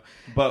 So,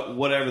 But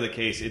whatever the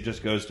case, it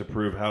just goes to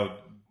prove how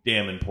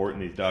damn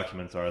important these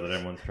documents are that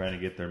everyone's trying to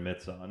get their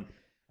mitts on.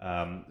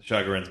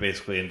 Chagarin's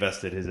basically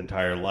invested his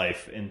entire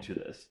life into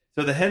this.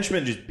 So the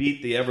henchmen just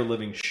beat the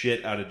ever-living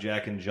shit out of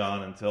Jack and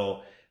John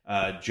until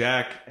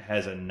Jack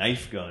has a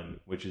knife gun,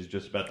 which is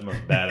just about the most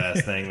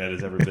badass thing that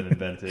has ever been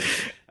invented.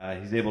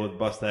 He's able to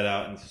bust that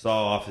out and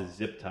saw off his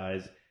zip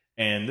ties.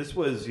 And this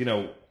was,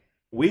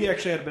 we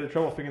actually had a bit of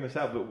trouble figuring this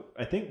out, but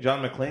I think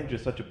John McClane's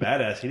just such a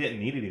badass. He didn't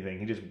need anything.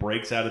 He just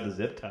breaks out of the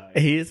zip tie.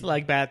 He's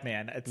like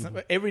Batman. It's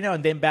every now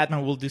and then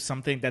Batman will do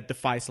something that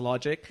defies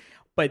logic,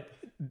 but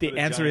the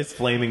answer is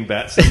flaming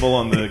bat symbol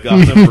on the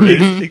Gotham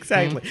Bridge.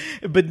 Exactly.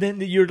 But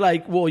then you're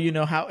like, well, you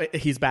know how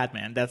he's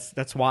Batman.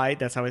 That's why.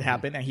 That's how it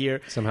happened. And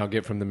here, somehow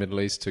get from the Middle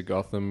East to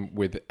Gotham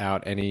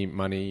without any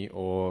money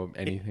or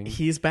anything.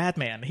 He's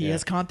Batman. He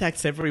has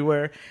contacts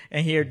everywhere.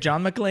 And here,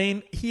 John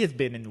McClane, he has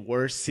been in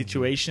worse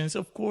situations.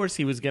 Of course,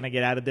 he was gonna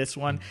get out of this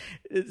one.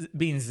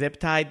 Being zip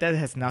tied, that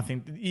has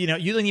nothing. You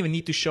don't even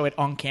need to show it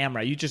on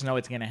camera. You just know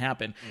it's gonna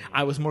happen.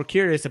 I was more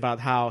curious about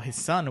how his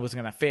son was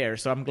gonna fare.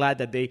 So I'm glad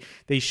that they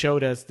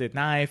showed us the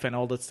knife and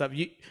all that stuff.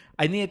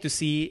 I needed to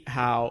see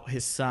how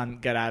his son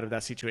got out of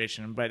that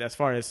situation. But as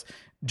far as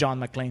John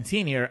McClane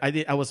Sr.,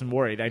 I wasn't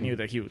worried. I knew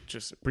that he would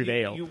just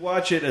prevail. You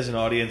watch it as an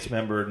audience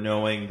member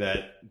knowing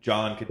that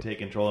John could take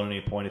control at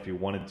any point if he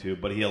wanted to,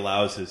 but he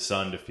allows his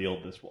son to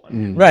field this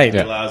one. Right. He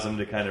allows him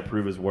to kind of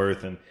prove his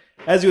worth. And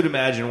as you would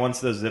imagine,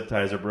 once those zip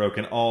ties are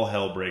broken, all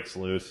hell breaks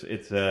loose.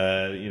 It's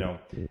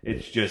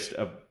it's just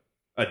a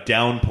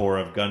downpour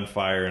of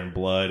gunfire and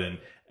blood and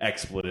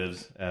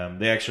expletives.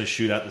 They actually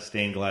shoot out the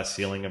stained glass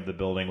ceiling of the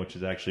building, which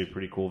is actually a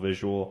pretty cool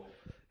visual.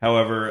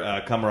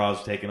 However,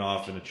 Komarov's taken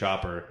off in a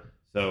chopper.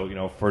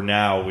 So, for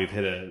now, we've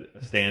hit a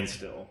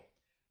standstill,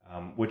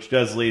 which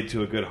does lead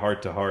to a good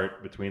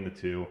heart-to-heart between the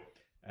two,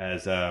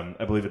 as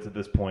I believe it's at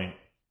this point,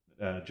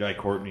 Jai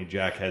Courtney,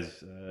 Jack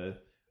has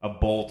a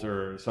bolt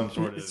or some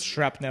sort of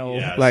shrapnel,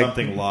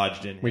 something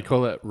lodged in him. We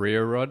call it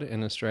rear rod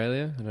in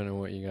Australia. I don't know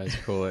what you guys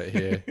call it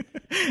here.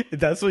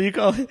 That's what you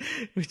call it?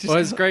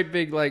 It's great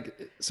big,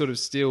 sort of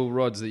steel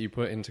rods that you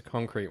put into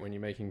concrete when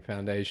you're making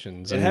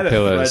foundations and had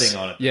pillars. A threading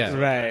on it. Yeah, so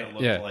right. It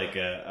looked like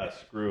a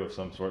screw of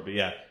some sort, but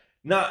yeah,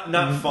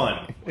 not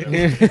fun.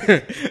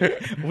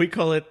 We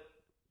call it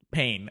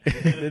pain.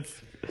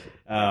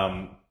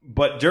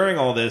 But during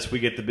all this, we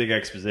get the big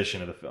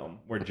exposition of the film,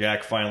 where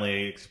Jack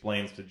finally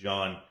explains to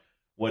John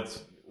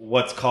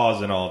what's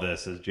causing all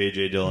this, as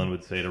J.J. Dillon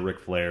would say to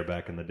Ric Flair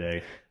back in the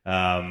day.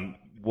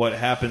 What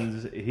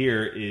happens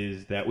here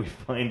is that we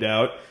find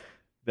out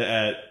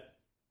that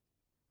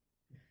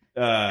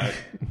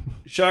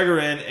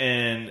Chagarin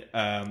and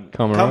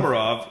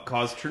Komarov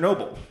caused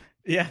Chernobyl.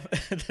 Yeah,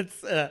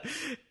 that's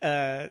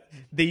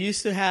they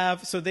used to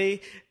have. So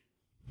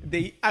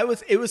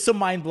it was so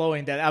mind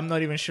blowing that I'm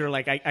not even sure.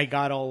 I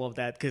got all of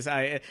that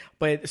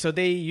so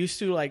they used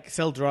to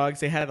sell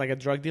drugs. They had a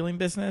drug dealing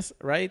business,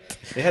 right?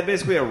 They had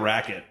basically a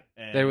racket.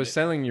 They were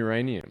selling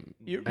uranium.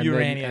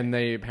 And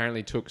they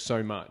apparently took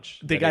so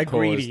much. They got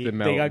greedy.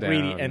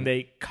 And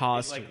they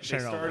caused They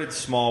Chernobyl. started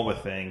small with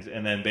things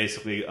and then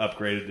basically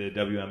upgraded to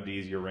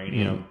WMD's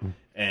uranium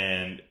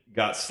and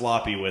got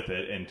sloppy with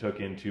it and took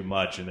in too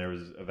much. And there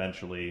was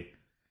eventually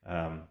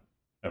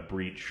a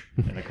breach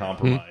and a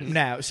compromise.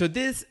 Now, so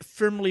this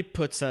firmly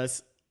puts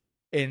us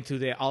into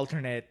the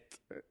alternate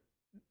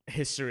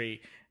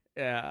history.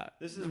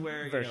 This is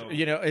where, version.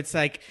 It's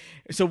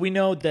so we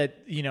know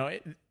that,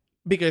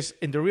 because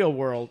in the real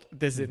world,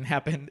 this didn't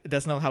happen.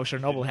 That's not how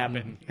Chernobyl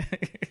happened.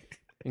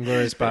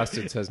 Inglourious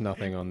Bastards has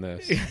nothing on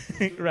this.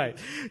 Right.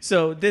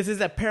 So this is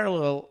a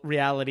parallel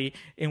reality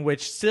in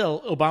which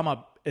still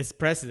Obama is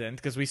president,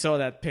 because we saw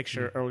that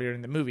picture earlier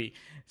in the movie.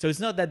 So it's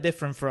not that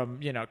different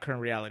from,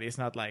 current reality. It's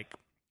not like,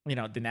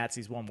 the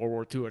Nazis won World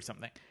War II or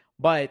something.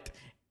 But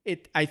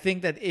I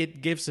think that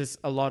it gives us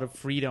a lot of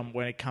freedom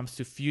when it comes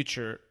to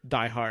future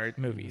Die Hard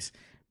movies.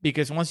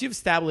 Because once you've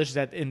established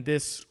that in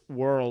this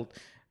world,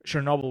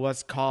 Chernobyl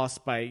was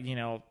caused by,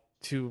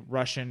 two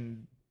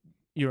Russian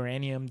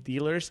uranium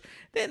dealers,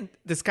 then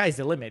the sky's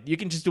the limit. You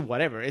can just do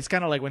whatever. It's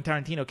kind of like when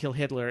Tarantino killed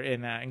Hitler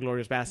in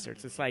Inglourious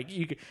Basterds. It's like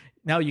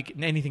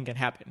anything can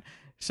happen.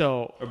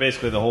 So, or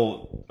basically the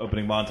whole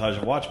opening montage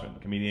of Watchmen.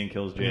 Comedian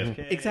kills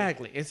JFK.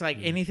 Exactly. It's like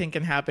anything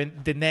can happen.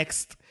 The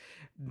next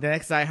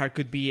Die Hard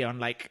could be on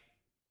like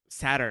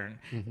Saturn,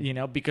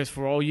 because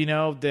for all you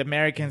know, the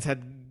Americans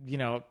had,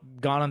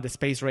 gone on the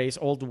space race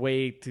all the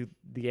way to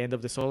the end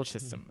of the solar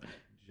system.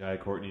 Jai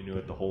Courtney knew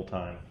it the whole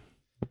time.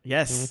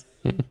 Yes.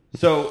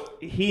 So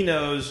he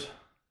knows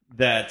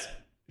that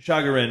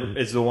Shagarin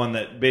is the one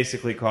that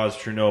basically caused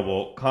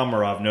Chernobyl.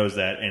 Komarov knows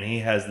that, and he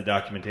has the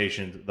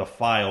documentation, the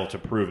file to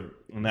prove it.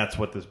 And that's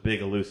what this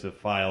big elusive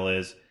file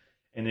is.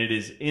 And it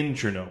is in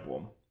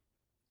Chernobyl.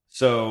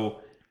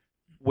 So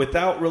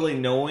without really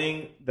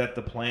knowing that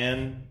the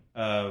plan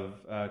of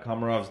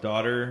Komarov's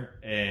daughter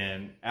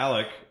and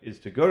Alec is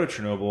to go to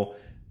Chernobyl,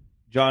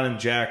 John and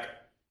Jack,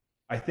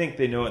 I think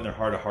they know it in their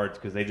heart of hearts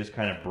because they just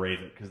kind of brave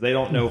it. Because they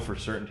don't know for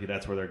certainty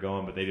that's where they're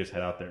going, but they just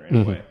head out there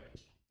anyway.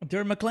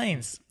 They're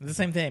McClanes. The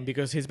same thing.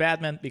 Because he's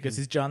Batman, because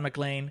he's John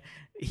McClane,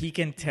 he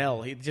can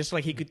tell. Just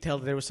like he could tell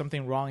that there was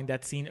something wrong in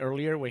that scene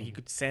earlier where he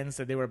could sense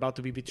that they were about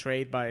to be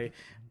betrayed by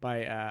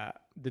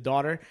the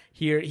daughter.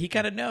 Here, he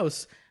kind of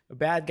knows.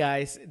 Bad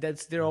guys,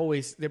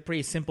 they're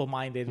pretty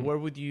simple-minded. Where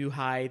would you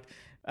hide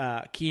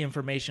key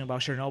information about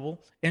Chernobyl?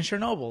 In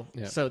Chernobyl.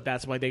 Yeah. So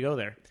that's why they go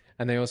there.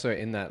 And they also,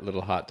 in that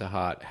little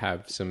heart-to-heart,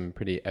 have some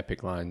pretty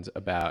epic lines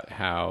about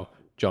how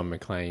John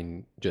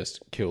McClane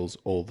just kills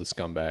all the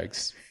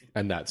scumbags,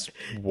 and that's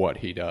what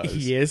he does.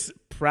 He is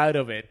proud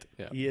of it.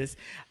 Yeah. He is.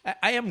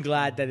 I am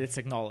glad that it's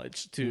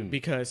acknowledged, too,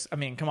 because, I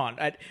mean, come on.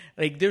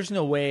 There's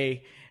no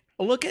way...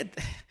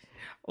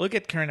 Look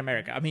at current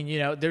America. I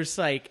mean, there's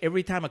like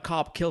every time a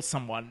cop kills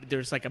someone,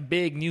 there's like a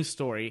big news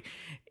story.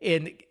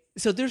 And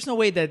so there's no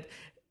way that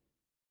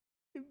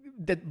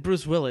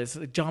Bruce Willis,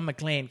 John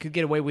McClane, could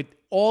get away with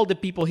all the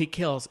people he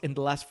kills in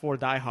the last 4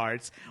 Die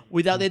Hards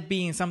without it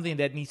being something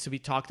that needs to be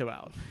talked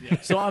about. Yeah.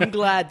 So I'm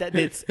glad that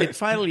it's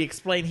finally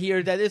explained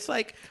here that it's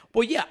like,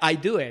 well, yeah, I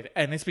do it.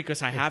 And it's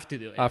because I have to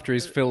do it. After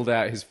he's filled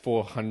out his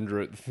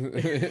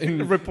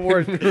 400th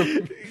report,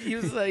 he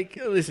was like,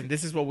 listen,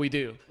 this is what we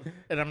do.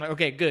 And I'm like,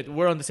 okay, good.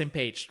 We're on the same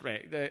page,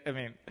 right? I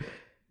mean...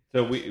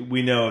 So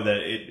we know that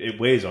it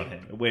weighs on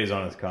him. It weighs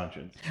on his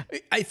conscience.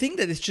 I think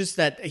that it's just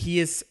that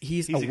he's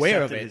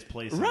aware of it. His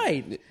place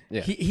right.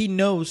 Yeah. He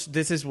knows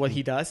this is what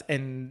he does,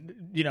 and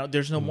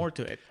there's no more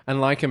to it.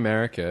 And like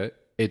America,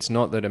 it's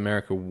not that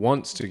America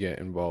wants to get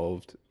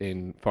involved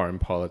in foreign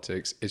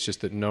politics. It's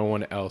just that no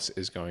one else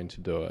is going to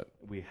do it.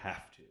 We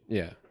have to.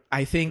 Yeah.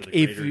 I think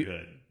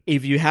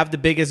if you have the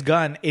biggest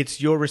gun,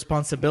 it's your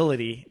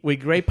responsibility.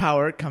 With great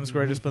power comes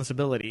great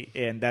responsibility,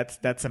 and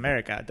that's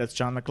America. That's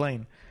John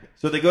McClane.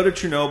 So they go to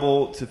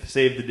Chernobyl to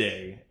save the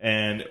day,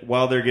 and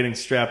while they're getting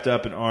strapped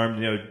up and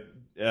armed,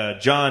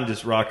 John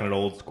just rocking it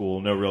old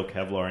school, no real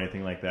Kevlar or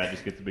anything like that,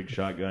 just gets a big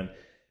shotgun.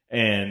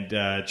 And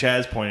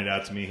Chaz pointed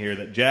out to me here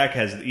that Jack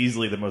has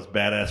easily the most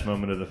badass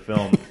moment of the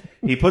film.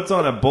 He puts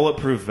on a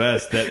bulletproof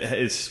vest that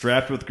is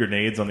strapped with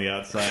grenades on the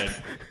outside,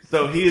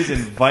 so he is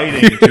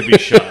inviting to be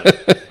shot.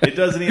 It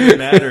doesn't even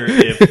matter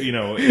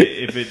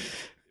if it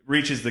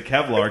reaches the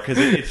Kevlar because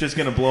it's just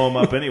going to blow him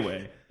up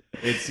anyway.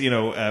 It's,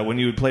 when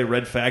you would play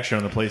Red Faction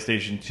on the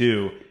PlayStation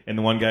 2, and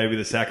the one guy would be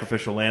the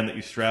sacrificial lamb that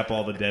you strap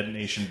all the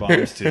detonation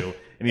bombs to,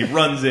 and he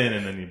runs in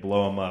and then you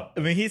blow him up.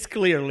 I mean, he's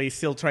clearly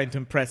still trying to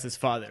impress his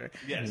father.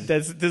 Yes.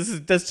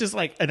 That's just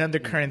like an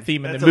undercurrent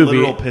theme in the movie.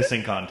 movie. That's a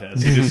literal pissing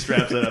contest. He just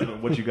straps it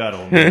up. What you got,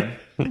 old man?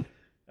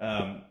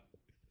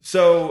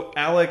 So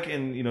Alec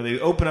and, they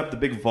open up the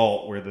big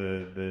vault where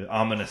the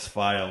ominous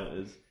file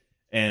is,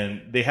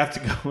 and they have to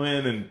go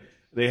in and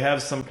they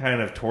have some kind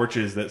of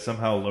torches that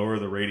somehow lower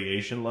the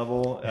radiation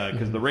level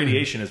because the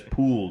radiation is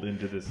pooled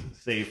into this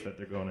safe that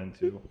they're going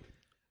into.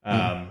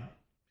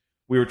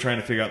 We were trying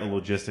to figure out the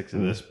logistics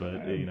of this, but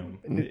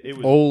it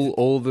was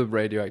all the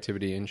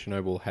radioactivity in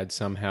Chernobyl had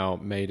somehow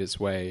made its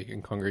way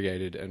and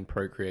congregated and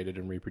procreated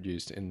and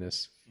reproduced in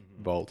this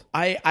vault.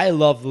 I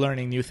love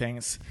learning new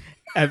things.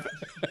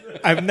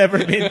 I've never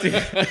been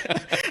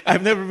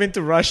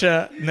to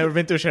Russia, never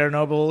been to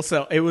Chernobyl,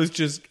 so it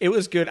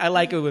was good. I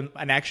like it when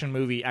an action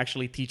movie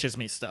actually teaches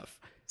me stuff.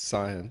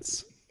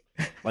 Science.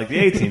 Like the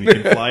A-Team, you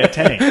can fly a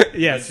tank.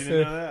 Yes. You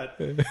didn't know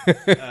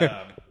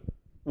that.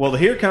 Well,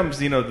 here comes,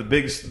 the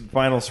big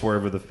final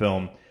swerve of the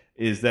film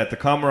is that the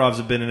Komarovs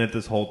have been in it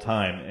this whole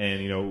time,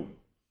 and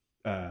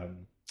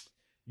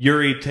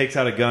Yuri takes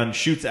out a gun,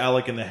 shoots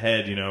Alec in the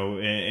head,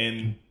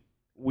 and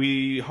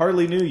we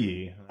hardly knew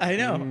ye. I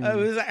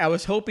know. I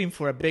was hoping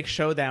for a big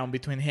showdown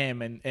between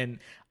him and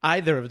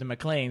either of the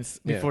McClanes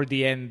before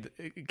the end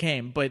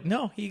came, but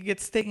no, he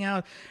gets taken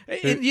out.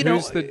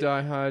 Who's the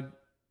diehard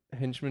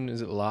henchman?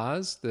 Is it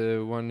Lars,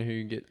 the one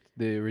who gets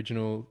the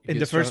original? In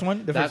the first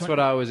one? That's what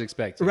I was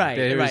expecting. Right.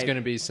 There was going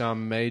to be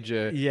some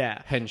major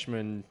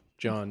henchman.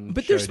 John,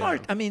 but they're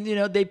smart. I mean,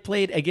 they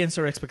played against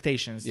our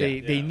expectations.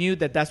 They knew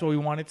that that's what we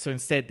wanted, so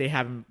instead they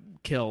have him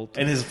killed.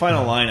 And his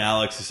final line,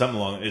 Alex, is something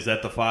along, is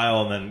that the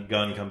file, and then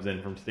gun comes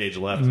in from stage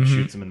left and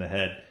shoots him in the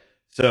head.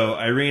 So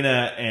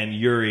Irina and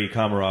Yuri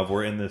Komarov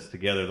were in this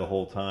together the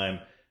whole time.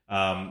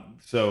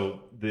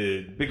 So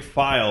the big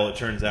file, it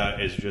turns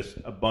out, is just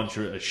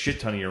a shit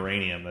ton of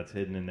uranium that's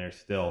hidden in there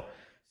still.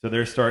 So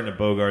they're starting to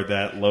bogart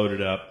that, load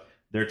it up.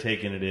 They're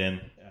taking it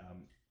in.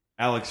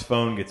 Alex's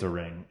phone gets a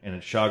ring, and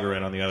it's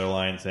Shagarin on the other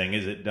line saying,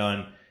 "Is it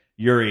done?"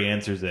 Yuri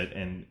answers it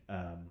and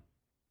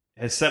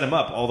has set him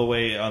up all the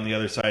way on the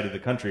other side of the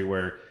country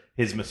where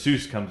his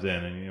masseuse comes in,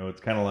 and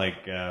it's kind of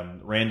like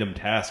Random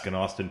Task in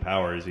Austin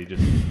Powers. He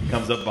just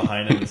comes up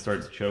behind him and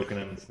starts choking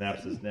him and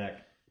snaps his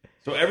neck.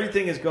 So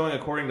everything is going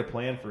according to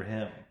plan for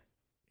him.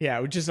 Yeah,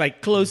 we're just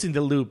like closing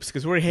the loops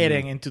because we're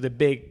heading into the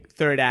big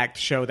third act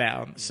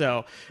showdown.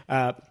 So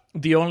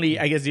the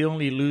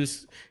only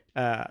loose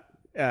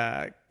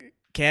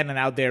cannon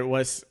out there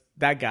was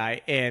that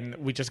guy, and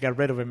we just got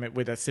rid of him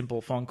with a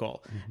simple phone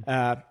call.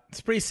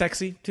 It's pretty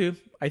sexy too,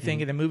 I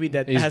think, in a movie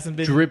that He's hasn't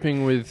been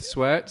dripping with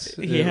sweat.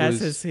 He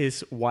has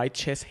his white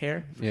chest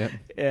hair. Yeah,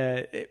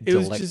 it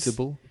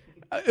delectable.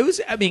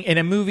 I mean, in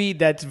a movie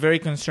that's very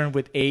concerned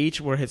with age,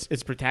 where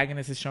its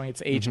protagonist is showing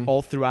its age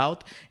all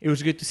throughout, it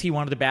was good to see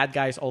one of the bad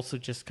guys also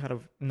just kind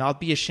of not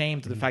be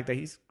ashamed of the fact that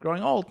he's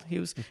growing old.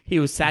 He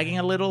was sagging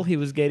a little. He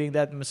was getting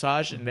that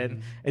massage, and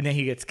then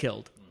he gets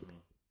killed.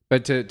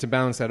 But to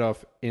balance that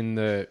off, in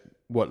the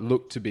what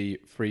looked to be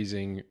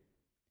freezing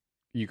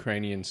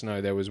Ukrainian snow,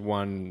 there was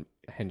one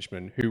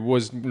henchman who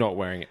was not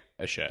wearing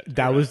a shirt.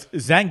 That was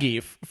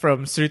Zangief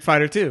from Street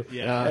Fighter 2.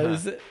 Yeah.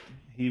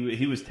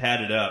 He was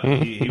tatted up.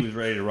 He was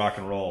ready to rock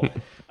and roll.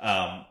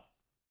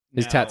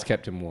 His tats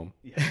kept him warm.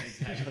 Yeah,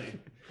 exactly.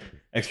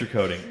 Extra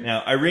coating.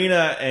 Now,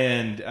 Irina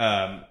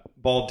and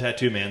bald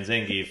tattoo man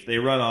Zangief, they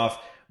run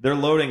off. They're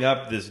loading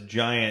up this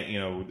giant,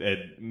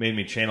 it made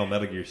me channel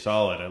Metal Gear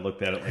Solid. I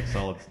looked at it like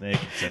Solid Snake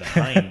and said,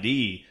 Hind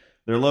D.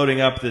 They're loading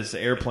up this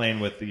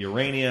airplane with the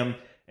uranium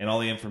and all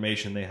the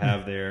information they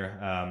have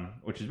there,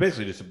 which is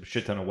basically just a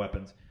shit ton of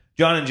weapons.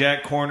 John and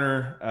Jack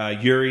corner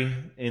Yuri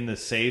in the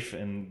safe,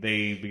 and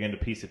they begin to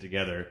piece it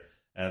together.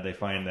 They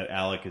find that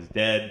Alec is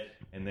dead,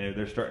 and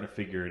they're starting to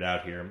figure it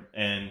out here.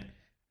 And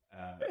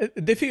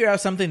they figure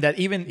out something that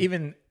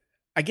even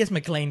I guess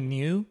McClane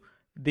knew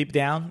deep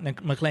down.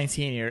 McClane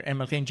Sr. and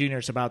McClane Jr.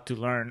 is about to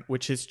learn,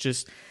 which is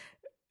just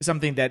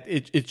something that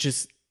it's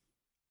just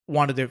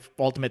one of the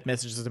ultimate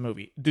messages of the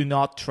movie. Do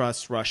not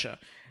trust Russia.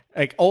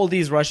 Like, all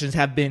these Russians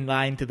have been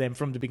lying to them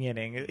from the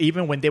beginning.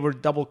 Even when they were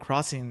double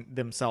crossing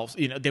themselves,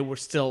 they were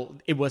still.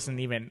 It wasn't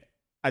even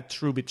a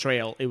true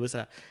betrayal. It was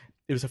a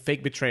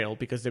fake betrayal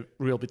because the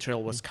real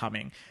betrayal was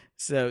coming.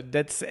 So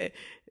that's.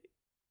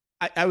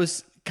 I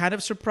was kind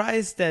of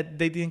surprised that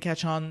they didn't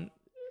catch on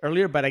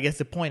earlier, but I guess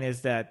the point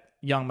is that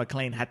young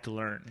McClane had to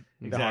learn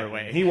the hard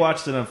way. He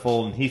watched it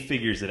unfold and he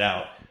figures it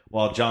out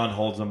while John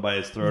holds him by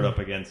his throat up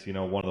against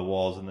one of the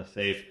walls in the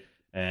safe.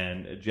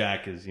 And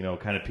Jack is,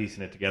 kind of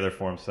piecing it together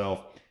for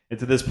himself. And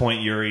to this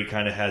point, Yuri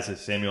kind of has his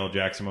Samuel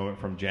Jackson moment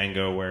from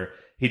Django where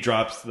he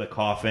drops the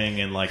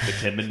coughing and, like, the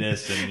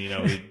timidness.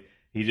 And,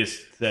 he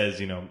just says,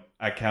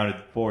 I counted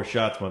 4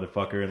 shots,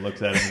 motherfucker, and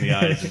looks at him in the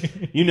eyes.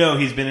 And,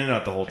 he's been in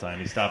it the whole time.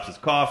 He stops his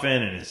coughing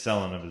and his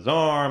selling of his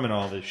arm and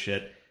all this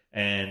shit.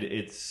 And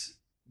it's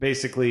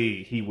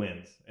basically he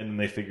wins. And then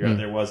they figure out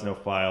there was no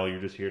file.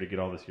 You're just here to get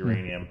all this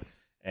uranium.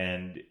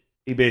 And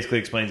he basically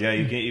explains, you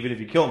can, even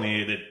if you kill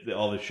me, that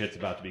all this shit's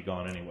about to be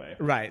gone anyway.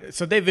 Right.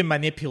 So they've been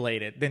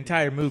manipulated. The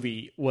entire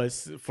movie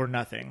was for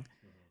nothing,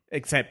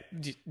 except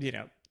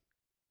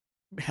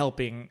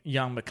helping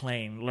young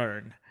McClane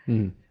learn.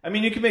 I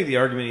mean, you can make the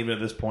argument even at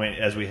this point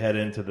as we head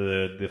into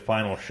the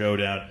final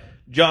showdown.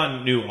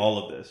 John knew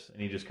all of this, and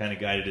he just kind of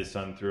guided his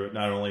son through it,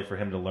 not only for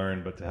him to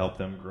learn, but to help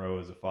them grow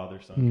as a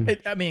father-son.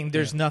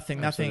 There's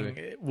nothing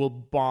will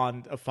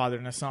bond a father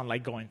and a son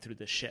like going through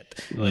this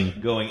shit.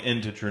 Like going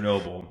into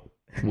Chernobyl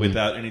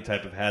without any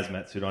type of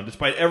hazmat suit on,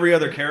 despite every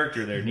other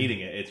character there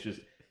needing it. It's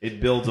just, it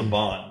builds a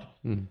bond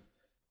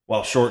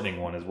while shortening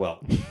one as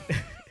well.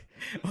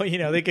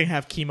 Well, they can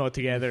have chemo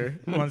together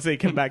once they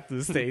come back to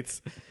the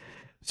States.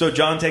 So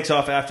John takes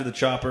off after the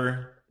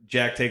chopper.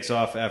 Jack takes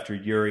off after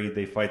Yuri.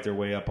 They fight their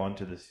way up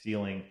onto the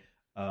ceiling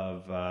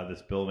of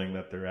this building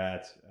that they're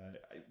at.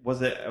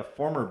 Was it a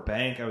former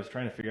bank? I was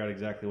trying to figure out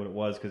exactly what it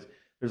was because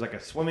there's like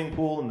a swimming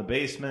pool in the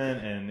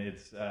basement, and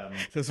it's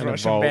those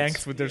Russian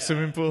banks with their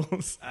swimming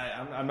pools.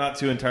 I'm not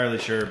too entirely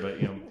sure, but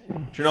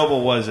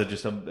Chernobyl was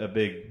just a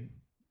big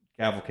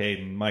cavalcade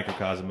and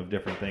microcosm of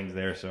different things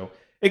there. So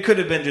it could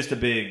have been just a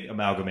big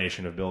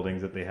amalgamation of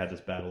buildings that they had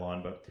this battle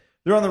on. But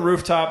they're on the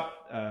rooftop.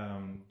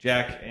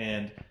 Jack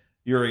and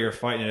Yuri are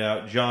fighting it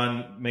out.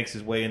 John makes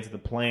his way into the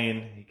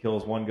plane. He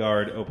kills one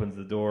guard, opens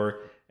the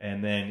door,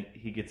 and then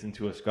he gets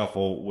into a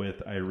scuffle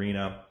with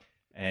Irina.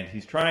 And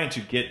he's trying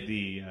to get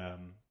the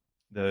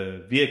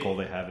vehicle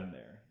they have in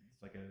there.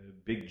 It's like a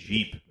big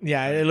Jeep.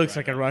 Yeah, it looks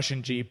like a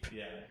Russian Jeep.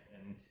 Yeah,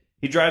 and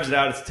he drives it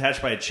out. It's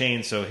attached by a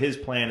chain, so his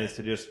plan is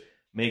to just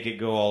make it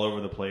go all over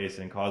the place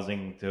and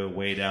causing to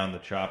weigh down the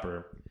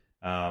chopper.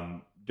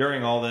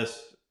 During all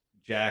this,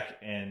 Jack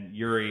and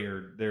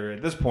Yuri they're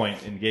at this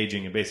point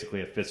engaging in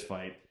basically a fist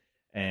fight.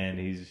 And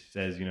he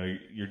says,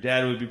 your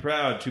dad would be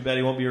proud. Too bad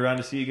he won't be around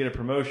to see you get a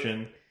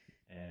promotion.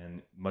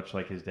 And much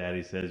like his dad,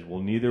 he says,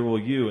 well, neither will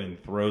you,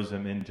 and throws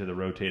him into the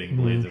rotating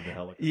blades of the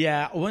helicopter.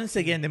 Yeah, once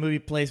again, the movie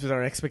plays with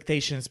our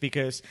expectations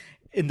because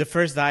in the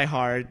first Die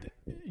Hard,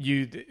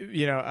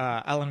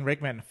 Alan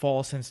Rickman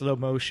falls in slow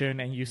motion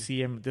and you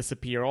see him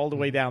disappear all the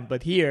way down.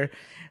 But here,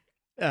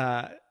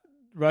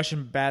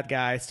 Russian bad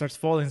guy starts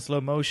falling in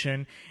slow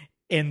motion,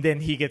 and then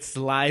he gets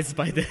sliced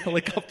by the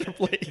helicopter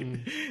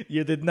blade.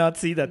 You did not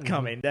see that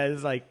coming. That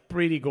is like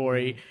pretty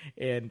gory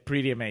and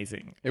pretty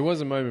amazing. It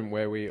was a moment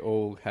where we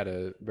all had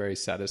a very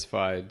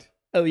satisfied.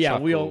 Oh yeah,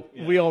 chuckle.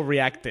 we all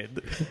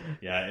reacted.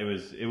 Yeah, it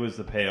was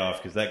the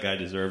payoff because that guy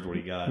deserved what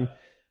he got.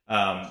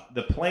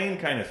 The plane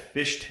kind of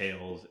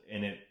fishtails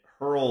and it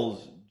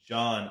hurls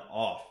John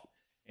off,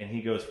 and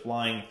he goes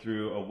flying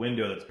through a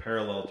window that's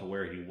parallel to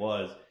where he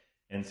was.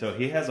 And so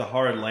he has a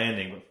hard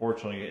landing, but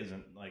fortunately it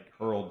isn't like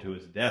hurled to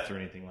his death or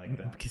anything like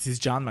that. Because he's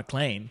John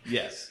McClane.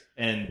 Yes.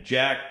 And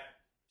Jack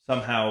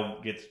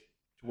somehow gets to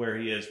where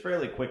he is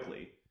fairly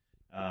quickly.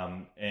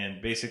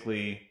 And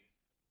basically,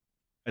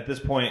 at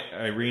this point,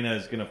 Irina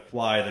is going to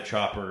fly the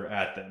chopper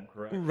at them,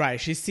 correct? Right.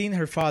 She's seen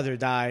her father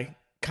die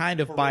kind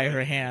of by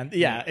her hand.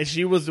 Yeah. And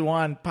she was the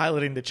one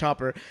piloting the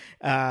chopper.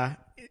 And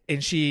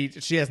she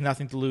has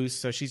nothing to lose,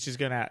 so she's just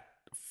going to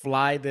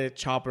fly the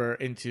chopper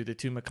into the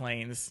two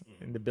McClanes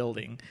in the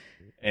building.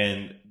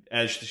 And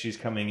as she's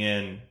coming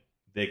in,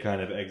 they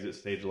kind of exit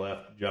stage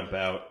left, jump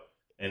out,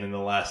 and in the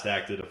last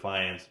act of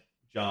Defiance,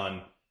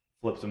 John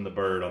flips him the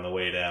bird on the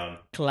way down.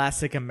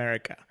 Classic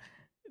America.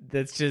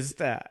 That's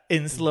just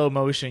in slow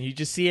motion. You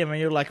just see him and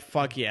you're like,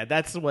 fuck yeah,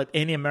 that's what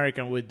any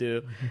American would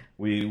do.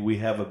 We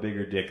have a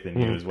bigger dick than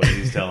you is what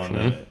he's telling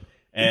them.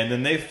 And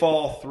then they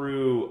fall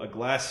through a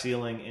glass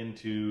ceiling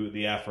into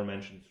the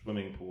aforementioned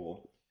swimming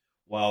pool,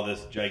 while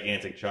this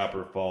gigantic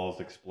chopper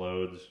falls,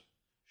 explodes,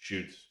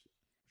 shoots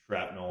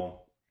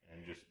shrapnel,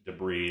 and just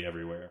debris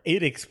everywhere.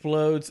 It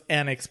explodes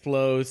and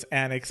explodes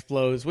and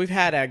explodes. We've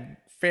had a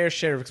fair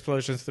share of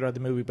explosions throughout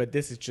the movie, but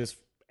this is just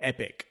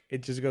epic.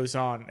 It just goes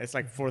on. It's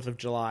like 4th of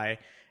July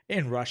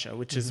in Russia,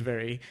 which is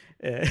very...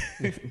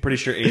 I'm pretty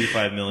sure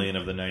 $85 million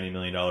of the $90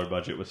 million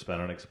budget was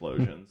spent on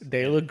explosions.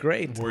 They look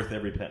great. Worth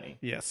every penny.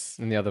 Yes.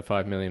 And the other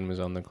 $5 million was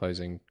on the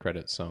closing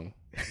credits song.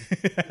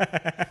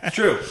 It's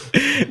true.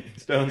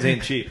 Stones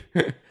ain't cheap.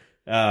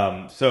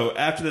 So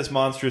after this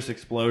monstrous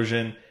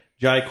explosion,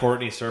 Jai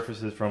Courtney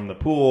surfaces from the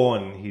pool,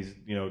 and he's,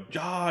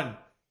 John,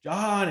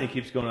 and he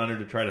keeps going under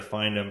to try to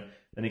find him.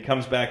 Then he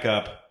comes back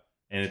up,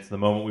 and it's the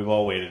moment we've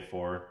all waited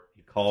for.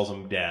 He calls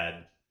him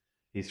Dad.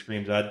 He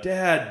screams out,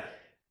 Dad!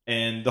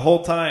 And the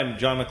whole time,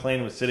 John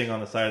McClane was sitting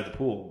on the side of the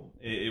pool.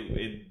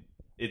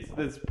 It's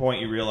this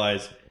point you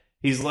realize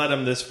he's led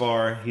him this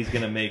far. He's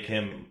going to make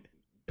him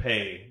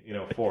pay,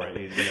 for it.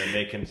 He's going to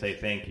make him say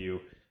thank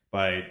you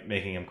by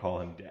making him call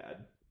him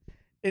Dad.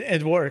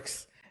 It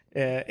works.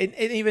 And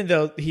even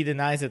though he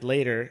denies it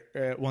later,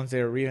 once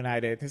they're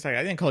reunited, he's like,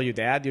 I didn't call you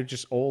Dad. You're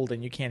just old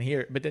and you can't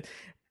hear it. But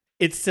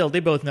it's still, they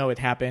both know it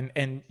happened.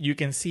 And you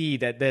can see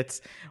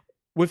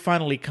we've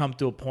finally come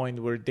to a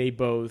point where they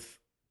both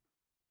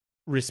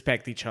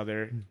respect each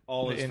other.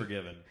 All is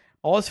forgiven.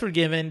 All is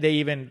forgiven. They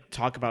even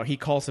talk about, he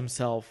calls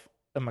himself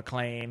a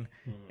McClane,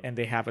 and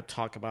they have a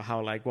talk about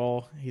how,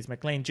 he's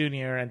McClane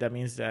Jr., and that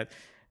means that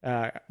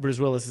Bruce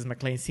Willis is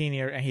McClane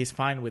Sr., and he's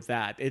fine with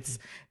that. This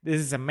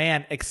is a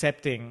man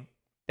accepting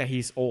that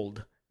he's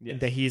old,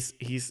 that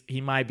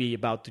he might be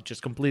about to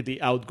just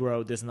completely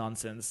outgrow this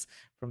nonsense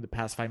from the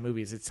past 5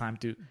 movies. It's time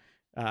to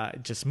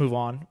just move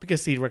on,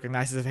 because he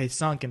recognizes that his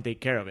son can take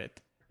care of it.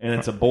 And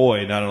it's a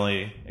boy not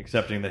only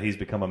accepting that he's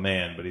become a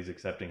man, but he's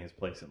accepting his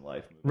place in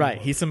life.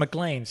 Right, he's a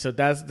McClane, so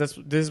this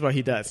is what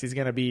he does. He's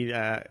gonna be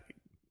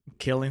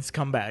killing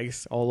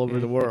scumbags all over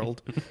the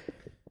world.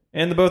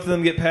 And the both of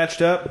them get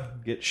patched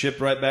up, get shipped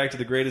right back to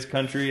the greatest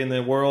country in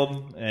the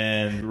world,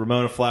 and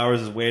Ramona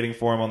Flowers is waiting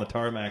for him on the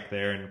tarmac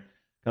there and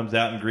comes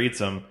out and greets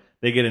him.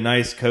 They get a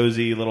nice,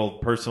 cozy little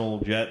personal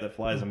jet that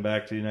flies them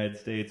back to the United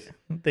States.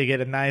 They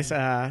get a nice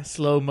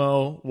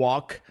slow-mo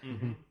walk.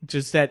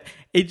 Just that,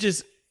 it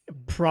just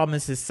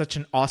promises such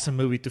an awesome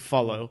movie to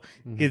follow.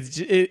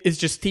 It's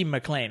just Team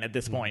McClane at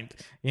this point.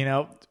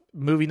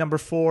 Movie number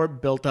 4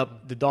 built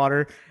up the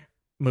daughter.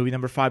 Movie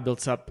number 5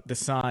 builds up the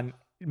son.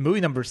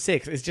 Movie number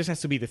 6, it just has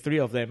to be the 3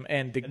 of them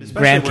and the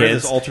grandkids. We're in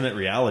this alternate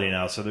reality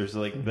now, so there's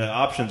the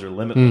options are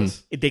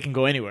limitless. They can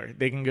go anywhere.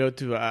 They can go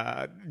to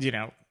I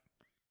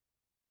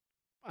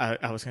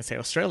was going to say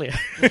Australia.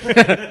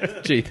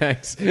 Gee,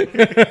 thanks. You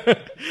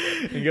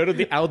go to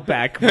the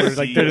outback where there's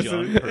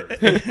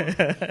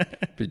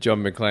Be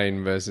John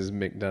McClane versus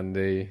Mick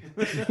Dundee.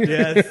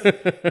 Yes.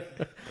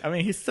 I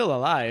mean, he's still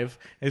alive.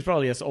 He's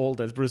probably as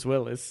old as Bruce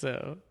Willis,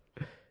 so.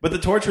 But the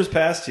torch was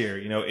passed here.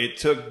 It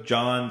took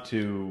John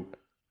to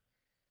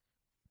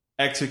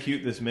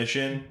execute this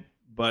mission,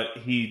 but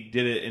he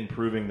did it in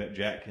proving that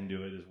Jack can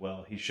do it as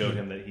well. He showed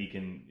him that he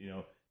can,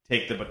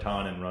 take the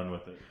baton and run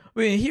with it. I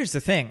mean, here's the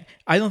thing.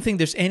 I don't think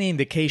there's any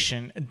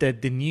indication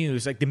that the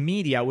news, the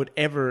media, would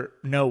ever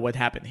know what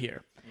happened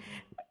here.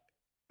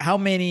 How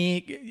many,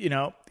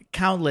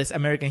 countless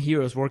American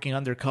heroes working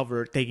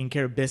undercover, taking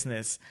care of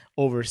business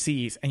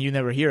overseas, and you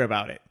never hear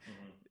about it.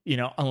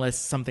 Unless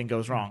something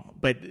goes wrong.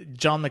 But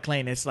John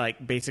McClane is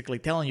like basically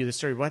telling you the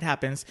story of what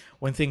happens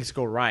when things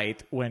go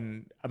right,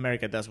 when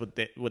America does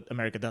what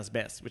America does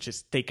best, which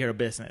is take care of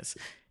business.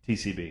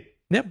 TCB.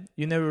 Yep,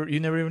 you never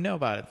even know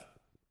about it.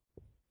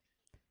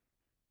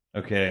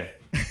 Okay.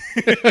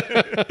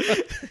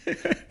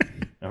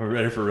 Are we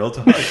ready for real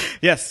talk?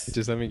 Yes.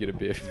 Just let me get a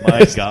beer.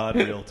 My God,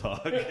 real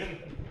talk.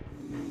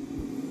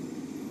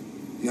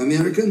 You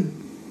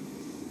American?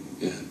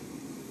 Yeah,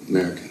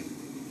 American.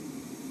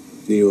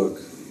 New York.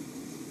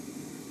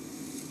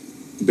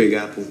 Big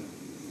Apple.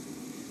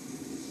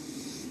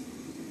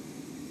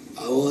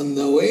 I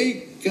wanna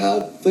wake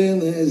up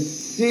in a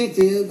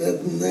city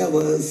that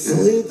never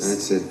sleeps.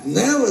 That's it.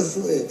 Never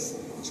sleeps.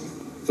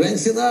 Frank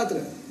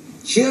Sinatra,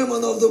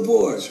 chairman of the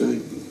board. That's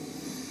right.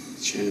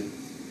 Champ.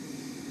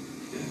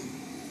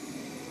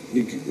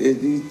 Yeah.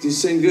 You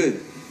sing good.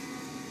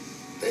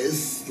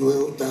 This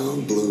little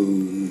town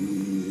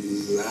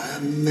blues,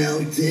 I'm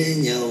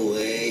melting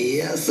away.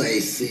 Yes, I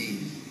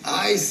sing.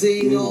 I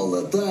sing all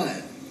the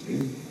time.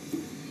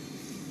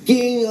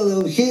 King of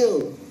the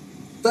hill,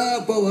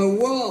 top of the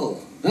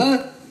world,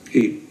 huh?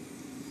 Heat.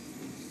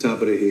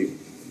 Top of the heap.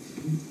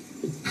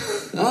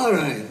 All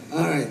right.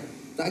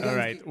 All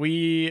right,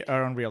 we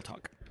are on Real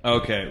Talk.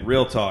 Okay,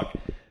 real talk.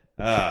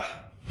 Good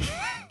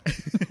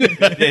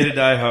Day to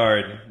Die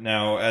Hard.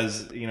 Now,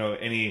 as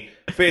any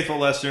faithful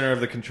listener of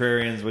the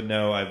Contrarians would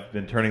know, I've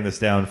been turning this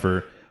down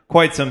for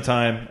quite some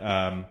time.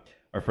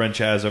 Our friend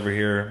Chaz over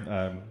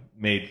here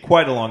made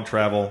quite a long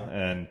travel,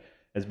 and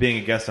as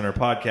being a guest on our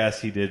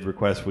podcast, he did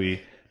request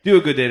we do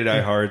a Good Day to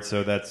Die Hard,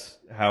 so that's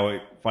how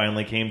it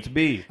finally came to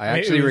be. I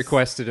actually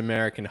requested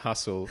American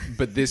Hustle,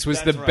 but this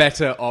was the right.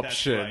 better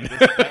option.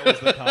 That's right. That was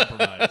the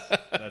compromise.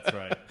 That's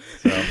right.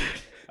 So,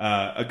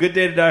 A Good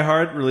Day to Die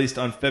Hard, released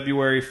on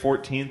February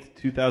 14th,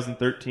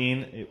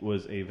 2013. It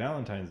was a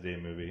Valentine's Day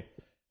movie.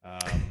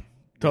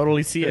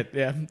 Totally see it.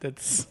 Yeah,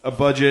 that's a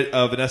budget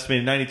of an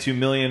estimated $92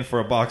 million for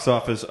a box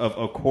office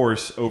of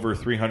course, over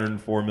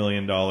 $304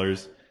 million.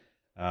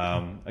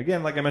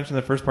 Again, like I mentioned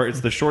in the first part,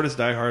 it's the shortest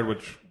Die Hard,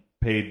 which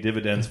paid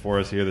dividends for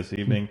us here this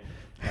evening.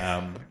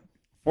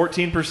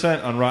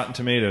 14% on Rotten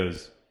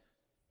Tomatoes.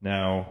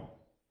 Now,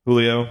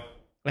 Julio,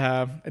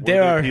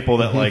 there are people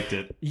that liked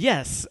it.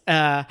 Yes,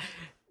 I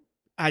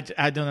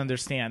don't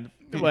understand,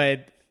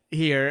 but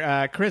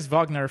here, Chris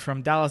Wagner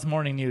from Dallas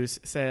Morning News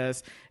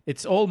says,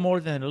 it's all more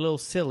than a little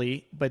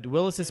silly, but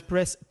Willis's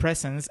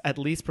presence at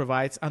least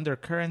provides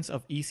undercurrents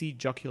of easy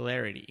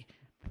jocularity.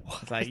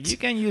 Like, you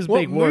can use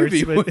big words.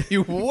 What movie were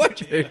you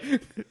watching?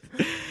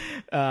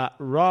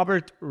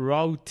 Robert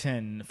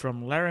Roughton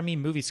from Laramie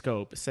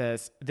Moviescope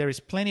says, there is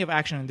plenty of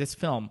action in this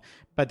film,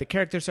 but the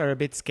characters are a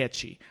bit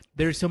sketchy.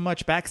 There is so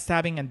much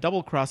backstabbing and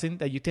double-crossing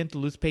that you tend to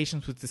lose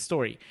patience with the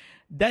story.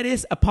 That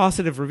is a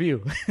positive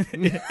review.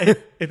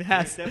 It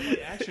has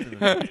definitely action in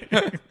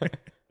the movie.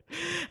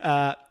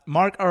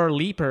 Mark R.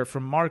 Leeper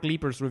from Mark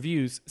Leeper's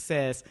Reviews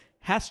says,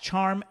 has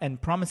charm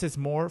and promises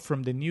more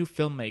from the new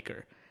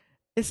filmmaker.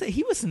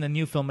 He wasn't a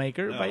new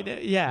filmmaker. No. By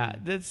the, yeah,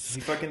 that's...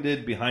 He fucking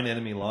did Behind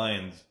Enemy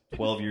Lines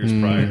 12 years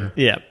prior.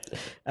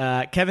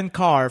 Yeah. Kevin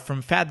Carr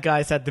from Fat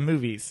Guys at the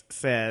Movies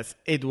says,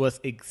 it was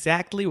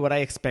exactly what I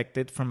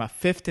expected from a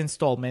fifth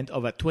installment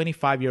of a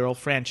 25-year-old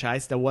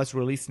franchise that was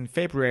released in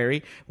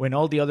February when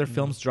all the other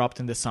films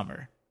dropped in the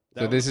summer.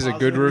 So this is a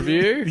good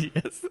review?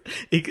 Yes.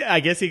 I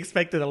guess he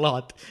expected a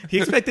lot. He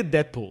expected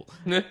Deadpool.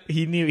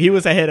 He knew he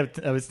was ahead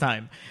of his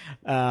time.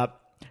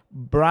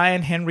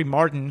 Brian Henry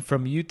Martin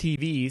from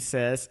UTV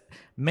says,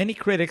 many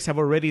critics have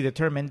already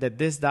determined that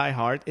this Die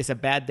Hard is a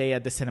bad day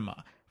at the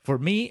cinema. For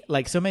me,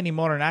 like so many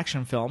modern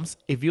action films,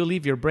 if you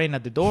leave your brain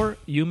at the door,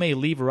 you may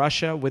leave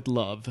Russia with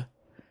love. Do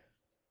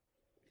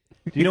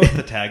you know what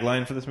the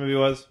tagline for this movie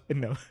was?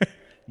 No.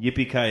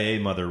 Yippee-ki-yay,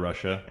 Mother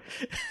Russia.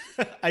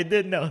 I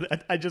did know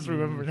that. I just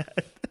remember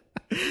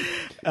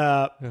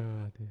that.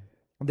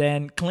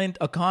 Then Clint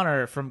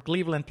O'Connor from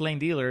Cleveland Plain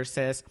Dealer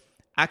says,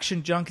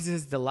 Action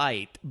Junkies'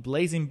 delight,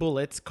 blazing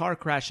bullets, car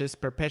crashes,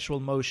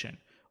 perpetual motion.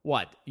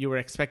 What? You were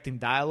expecting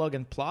dialogue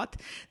and plot?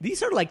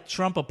 These are like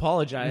Trump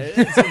apologizes.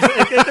 They're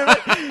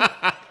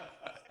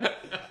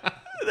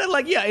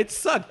like, yeah, it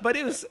sucked, but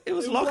it was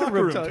locker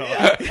room talk.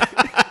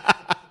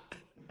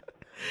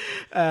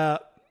 Yeah.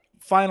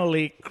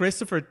 Finally,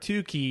 Christopher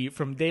Tukey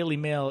from Daily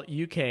Mail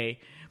UK.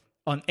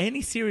 On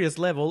any serious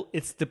level,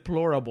 it's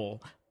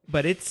deplorable.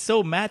 But it's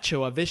so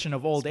macho a vision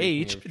of old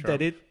age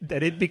that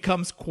it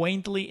becomes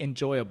quaintly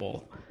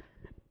enjoyable.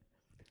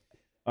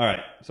 All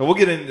right, so we'll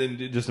get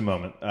in just a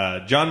moment.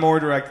 John Moore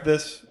directed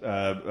this,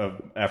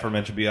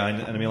 aforementioned Behind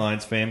Enemy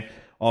Lines fame.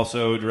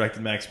 Also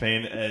directed Max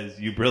Payne, as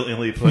you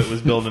brilliantly put,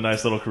 was building a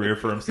nice little career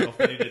for himself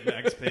when he did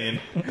Max Payne.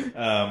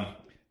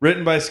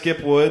 Written by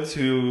Skip Woods,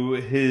 who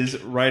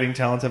his writing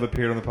talents have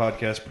appeared on the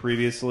podcast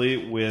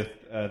previously with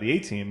the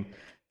A-Team.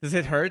 Does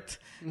it hurt?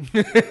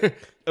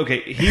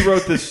 Okay, he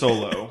wrote this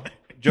solo.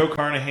 Joe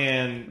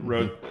Carnahan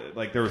wrote,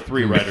 there were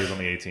 3 writers on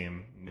the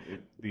A-Team.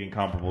 the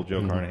incomparable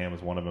Joe Carnahan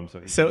was one of them.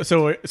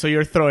 So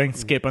you're throwing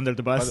Skip under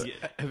the bus?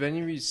 Have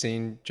any of you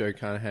seen Joe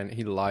Carnahan?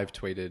 He live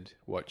tweeted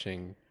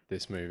watching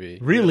this movie.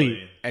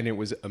 Really? And it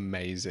was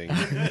amazing.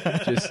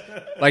 Just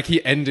like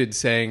he ended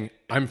saying,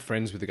 I'm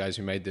friends with the guys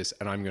who made this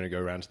and I'm going to go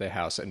around to their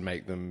house and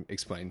make them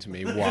explain to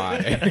me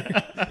why.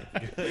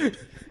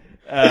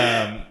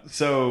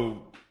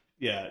 So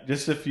yeah,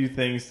 just a few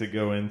things to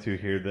go into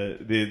here.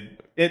 The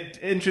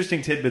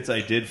interesting tidbits I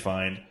did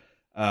find.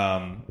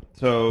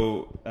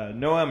 So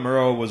Noah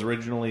Murrow was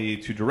originally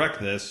to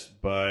direct this,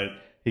 but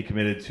he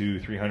committed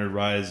to 300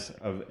 Rise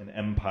of an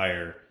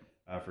Empire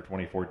for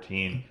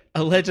 2014.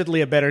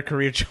 Allegedly a better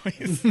career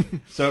choice.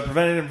 So it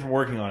prevented him from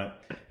working on it.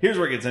 Here's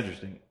where it gets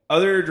interesting.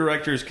 Other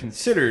directors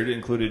considered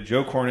included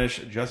Joe Cornish,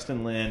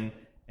 Justin Lin,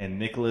 and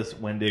Nicholas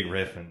Winding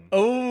Refn.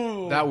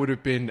 Oh, That would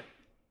have been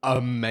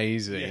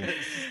amazing. Yes.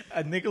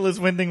 a Nicholas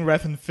Winding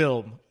Refn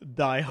film,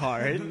 Die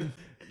Hard.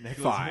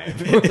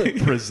 5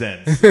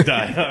 presents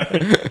Die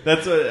Hard.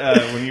 That's what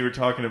when you were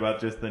talking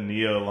about just the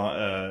neon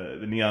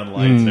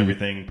lights and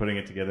everything, putting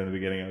it together in the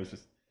beginning. I was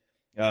just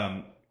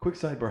quick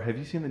sidebar. Have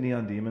you seen the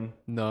Neon Demon?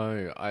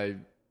 No,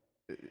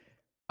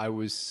 I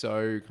was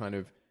so kind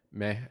of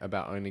meh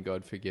about Only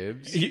God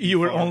Forgives. You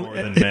were Far only more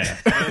than meh.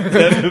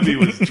 That movie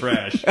was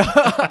trash.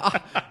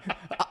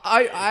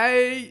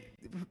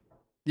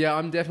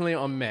 I'm definitely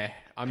on meh.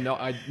 I'm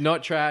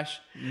not trash,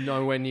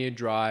 nowhere near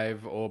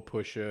Drive or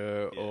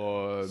Pusher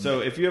or... So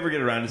if you ever get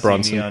around to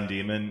Bronson. seeing Neon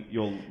Demon,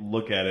 you'll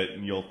look at it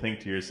and you'll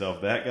think to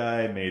yourself, that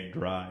guy made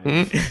Drive,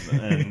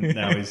 and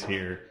now he's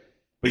here.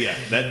 But yeah,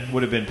 that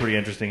would have been pretty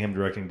interesting, him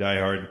directing Die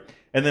Hard.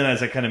 And then,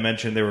 as I kind of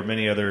mentioned, there were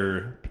many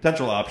other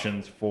potential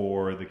options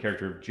for the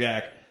character of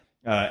Jack.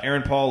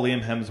 Aaron Paul,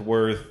 Liam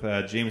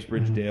Hemsworth, James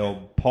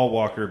Bridgedale, Paul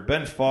Walker,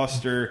 Ben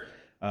Foster.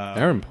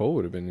 Aaron Paul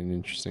would have been an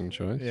interesting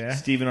choice. Yeah.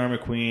 Stephen R.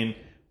 McQueen,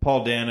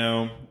 Paul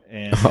Dano,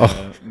 and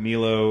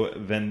Milo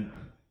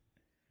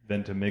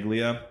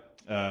Ventimiglia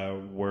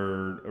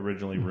were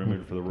originally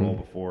rumored for the role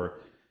before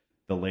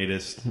the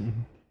latest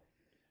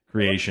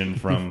creation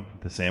from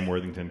the Sam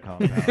Worthington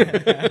compound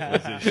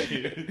was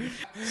issued.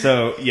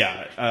 So,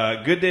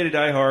 yeah, Good Day to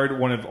Die Hard,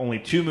 one of only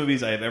 2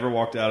 movies I have ever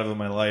walked out of in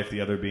my life,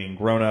 the other being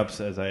Grown Ups,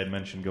 as I had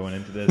mentioned going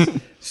into this.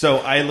 So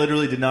I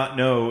literally did not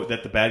know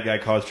that the bad guy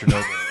caused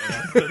Chernobyl. And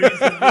that's the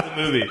reason for the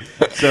movie.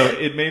 So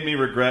it made me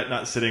regret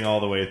not sitting all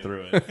the way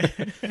through it.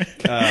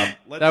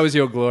 That was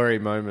your glory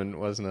moment,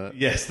 wasn't it?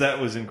 Yes,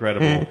 that was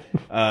incredible.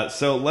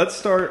 So let's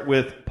start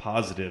with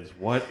positives.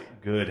 What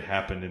good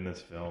happened in this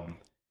film?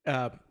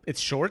 It's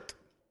short.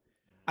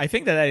 I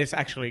think that is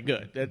actually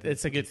good.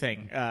 It's a good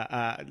thing.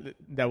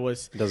 That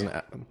was...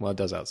 It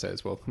does outstay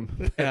as well.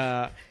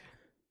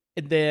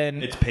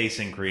 Then Its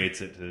pacing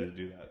creates it to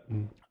do that.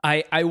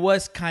 I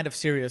was kind of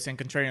serious in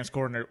Contrarian's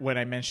Corner when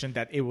I mentioned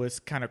that it was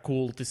kind of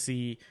cool to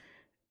see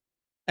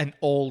an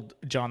old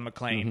John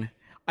McClane.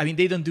 I mean,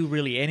 they don't do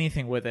really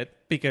anything with it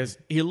because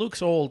he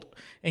looks old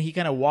and he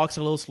kind of walks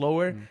a little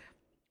slower.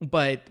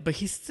 But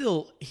he's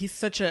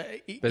such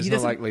a... But it's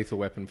not like Lethal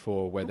Weapon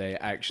 4 where they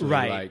actually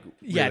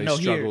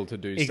struggle to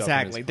do stuff.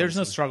 Exactly. There's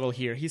no struggle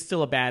here. He's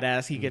still a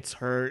badass. He gets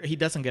hurt. He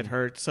doesn't get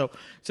hurt. So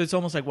it's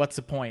almost like, what's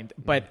the point?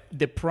 But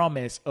the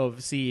promise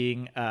of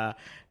seeing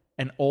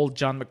an old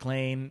John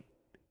McClane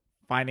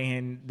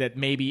finding that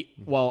maybe,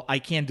 well, I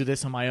can't do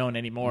this on my own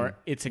anymore.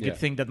 It's a good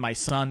thing that my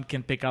son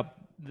can pick up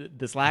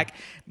the slack.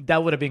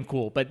 That would have been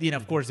cool. But,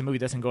 of course, the movie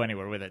doesn't go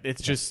anywhere with it.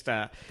 It's just,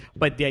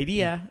 but the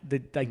idea, the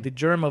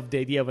germ of the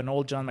idea of an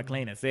old John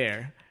McClane is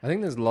there. I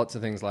think there's lots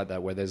of things like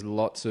that where there's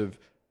lots of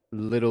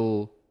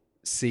little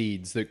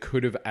seeds that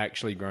could have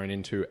actually grown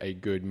into a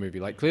good movie.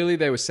 Like, clearly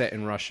they were set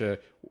in Russia,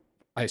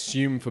 I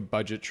assume for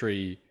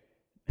budgetary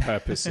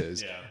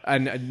purposes.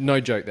 And no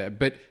joke there.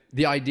 But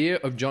the idea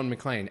of John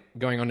McClane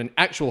going on an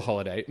actual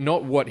holiday,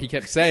 not what he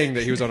kept saying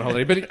that he was on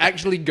holiday, but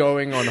actually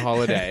going on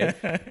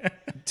holiday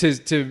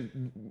to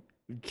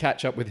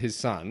catch up with his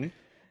son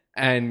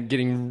and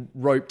getting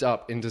roped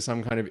up into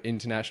some kind of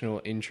international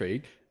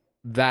intrigue,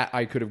 that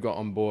I could have got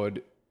on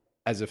board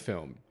as a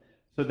film.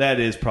 So that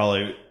is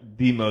probably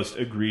the most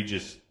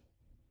egregious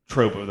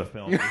trope of the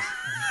film, is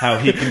how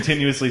he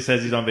continuously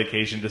says he's on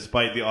vacation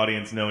despite the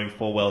audience knowing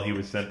full well he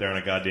was sent there on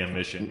a goddamn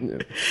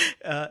mission.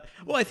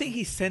 Well, I think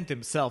he sent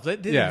himself. They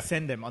didn't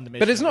send him on the mission.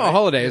 But it's not a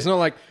holiday. It's not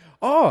like,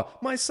 oh,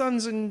 my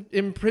son's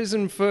in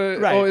prison for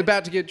or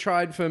about to get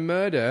tried for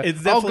murder.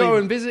 I'll go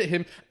and visit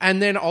him,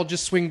 and then I'll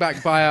just swing back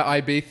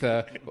via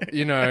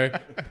Ibiza,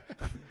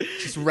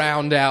 just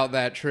round out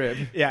that trip.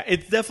 Yeah,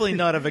 it's definitely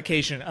not a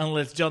vacation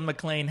unless John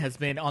McClane has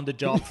been on the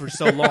job for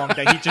so long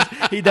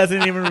that he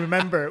doesn't even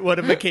remember what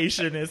a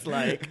vacation is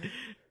like.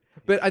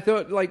 But I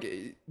thought,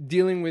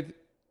 dealing with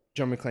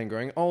John McClane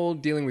growing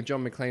old, dealing with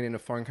John McClane in a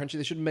foreign country,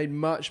 they should have made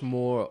much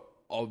more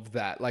of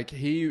that. Like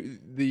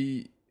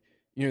the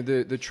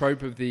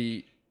trope of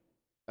the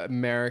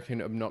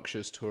American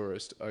obnoxious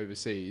tourist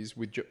overseas,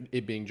 with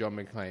it being John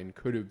McClane,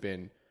 could have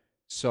been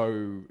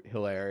so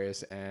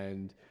hilarious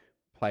and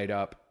played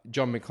up.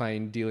 John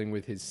McClane dealing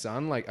with his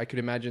son, I could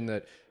imagine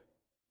that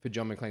for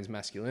John McClane's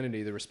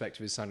masculinity, the respect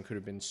of his son could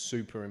have been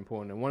super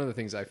important. And one of the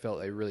things I felt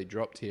they really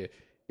dropped here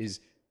is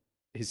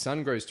his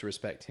son grows to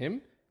respect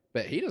him,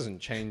 but he doesn't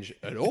change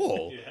at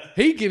all.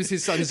 He gives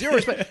his son zero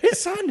respect. His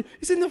son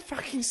is in the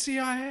fucking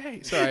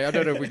CIA. Sorry, I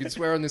don't know if we can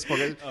swear on this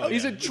podcast.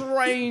 He's a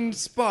trained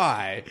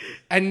spy,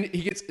 and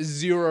he gets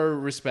zero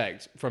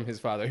respect from his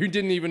father, who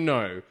didn't even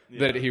know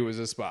that he was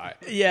a spy.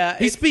 Yeah,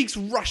 He speaks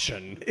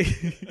Russian.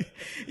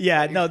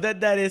 yeah, no,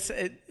 that is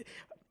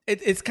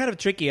it's kind of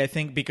tricky, I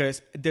think,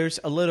 because there's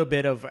a little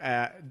bit of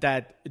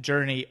that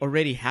journey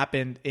already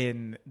happened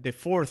in the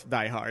fourth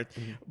Die Hard,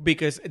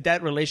 because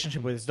that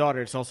relationship with his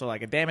daughter is also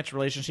like a damaged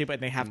relationship,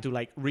 and they have to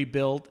like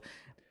rebuild.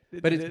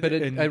 But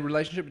a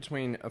relationship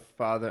between a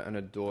father and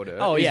a daughter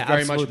Oh, is yeah,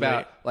 very absolutely. much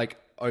about like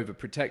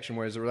overprotection,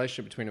 whereas a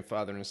relationship between a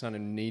father and a son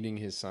and needing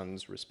his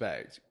son's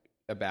respect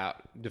about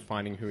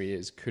defining who he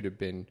is could have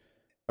been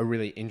a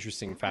really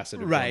interesting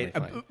facet of Right,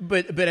 John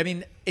McClane. but I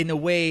mean, in a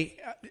way,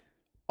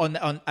 on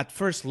at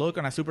first look,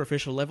 on a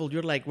superficial level,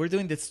 you're like, we're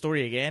doing this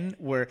story again,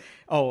 where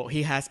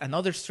he has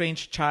another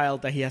strange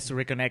child that he has to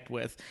reconnect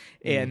with,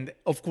 and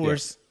of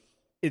course,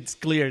 it's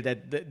clear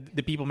that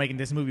the people making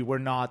this movie were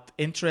not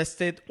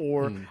interested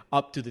or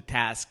up to the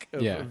task.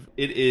 Of,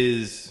 It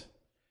is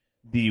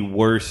the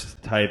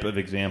worst type of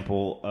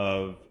example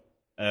of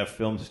a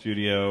film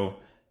studio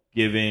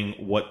giving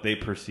what they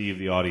perceive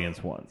the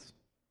audience wants,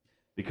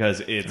 because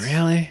it's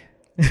Really?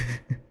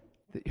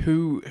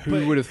 Who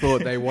would have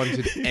thought they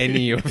wanted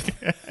any of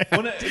that?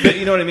 But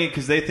you know what I mean?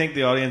 Because they think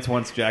the audience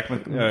wants John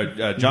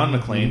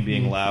McClane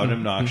being loud,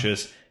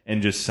 obnoxious,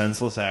 and just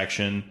senseless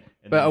action.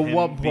 And But then at him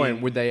what point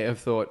being- would they have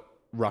thought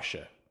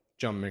Russia,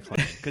 John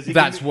McClane? 'Cause he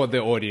That's can be- what the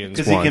audience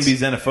Because wants. he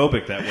can be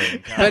xenophobic that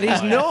way. But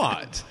he's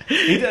not.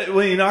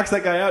 When he knocks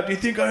that guy out, do you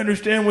think I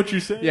understand what you're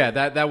saying? Yeah,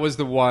 that was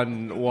the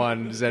one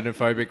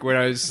xenophobic where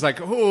I was just like,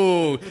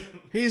 oh,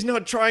 he's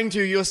not trying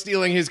to. You're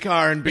stealing his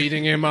car and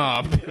beating him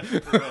up,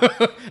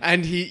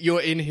 and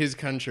you're in his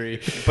country.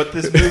 But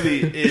this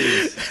movie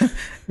is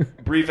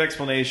brief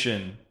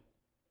explanation,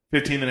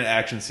 15-minute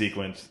action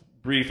sequence,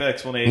 brief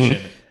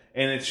explanation.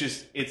 And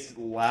it's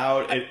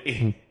loud.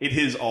 It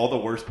is all the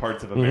worst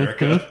parts of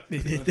America.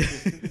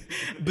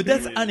 but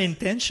that's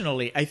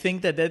unintentionally. I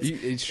think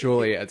that's.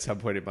 Surely at some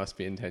point it must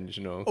be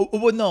intentional.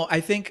 Well, no,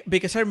 I think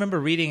because I remember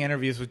reading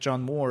interviews with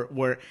John Moore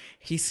where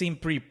he seemed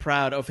pretty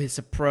proud of his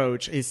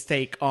approach, his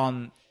take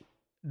on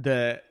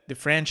the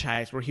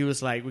franchise, where he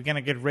was like, we're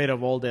gonna get rid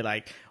of all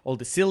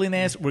the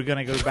silliness, we're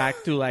gonna go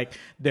back to like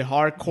the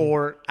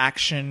hardcore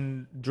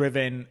action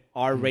driven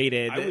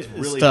R-rated I was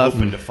really stuff.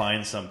 hoping to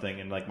find something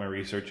in like my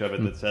research of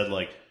it that said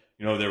like,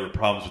 you know, there were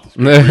problems with the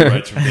script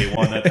rewrites from day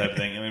one, that type of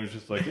thing. And it was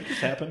just like, it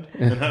just happened.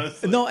 And I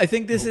was like, No, I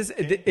think this is.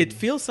 It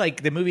feels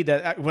like the movie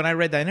that when I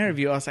read that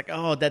interview, I was like,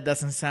 "Oh, that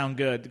doesn't sound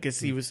good," because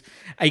he was.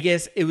 I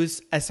guess it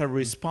was as a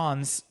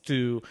response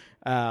to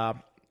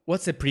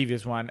what's the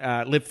previous one?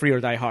 Live Free or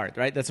Die Hard,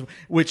 right? That's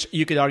which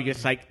you could argue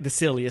is like the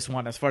silliest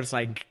one as far as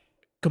like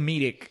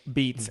comedic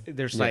beats.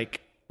 There's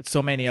like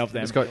so many of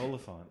them. It's got,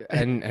 Oliphant.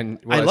 and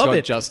I it's love got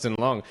it. Justin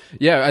Long.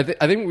 Yeah,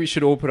 I think we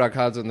should all put our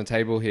cards on the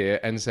table here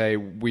and say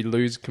we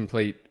lose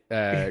complete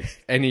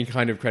any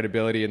kind of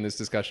credibility in this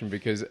discussion,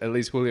 because at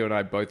least Julio and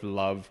I both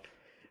love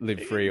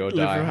Live Free or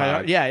Die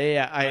Hard. Yeah.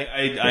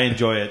 I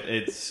enjoy it.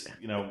 It's,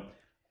 you know,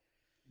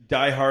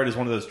 Die Hard is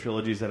one of those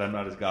trilogies that I'm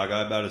not as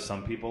gaga about as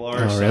some people are.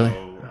 Oh, really?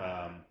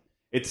 So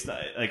it's not,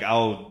 like,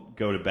 I'll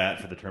go to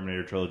bat for the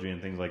Terminator trilogy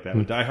and things like that.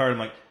 But Die Hard, I'm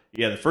like,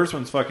 yeah, the first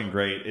one's fucking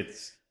great.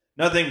 It's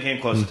nothing came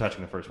close to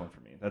touching the first one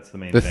for me. That's the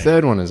main The thing.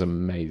 third one is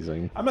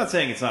amazing. I'm not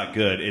saying it's not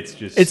good. It's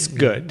just It's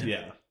good.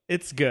 Yeah.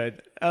 It's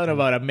good. I don't know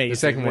about amazing. The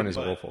second one but- is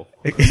awful.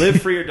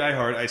 Live Free or Die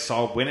Hard, I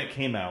saw when it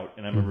came out,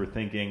 and I remember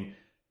thinking,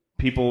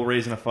 people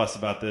raising a fuss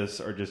about this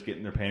are just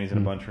getting their panties in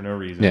a bunch for no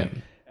reason. Yeah.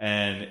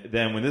 And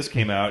then when this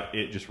came out,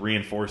 it just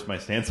reinforced my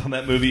stance on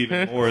that movie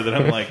even more. That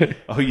I'm like,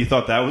 oh, you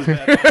thought that was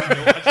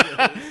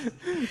bad?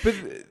 But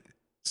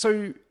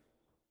so,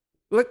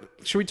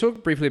 should we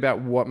talk briefly about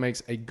what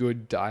makes a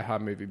good Die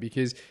Hard movie?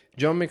 Because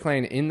John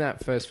McClane in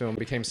that first film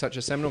became such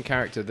a seminal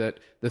character that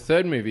the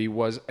third movie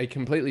was a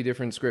completely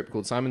different script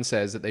called Simon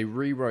Says that they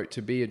rewrote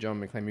to be a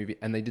John McClane movie,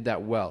 and they did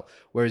that well.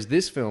 Whereas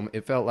this film,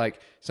 it felt like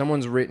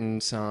someone's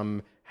written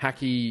some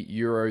hacky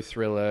Euro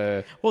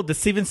thriller. Well, the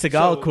Steven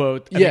Seagal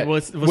quote, I mean,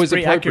 was pretty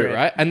appropriate, accurate,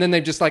 right? And then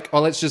they've just like,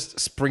 let's just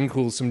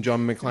sprinkle some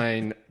John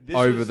McClane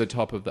over the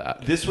top of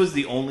that. This was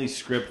the only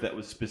script that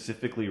was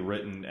specifically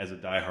written as a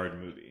Die Hard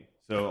movie.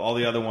 So all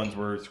the other ones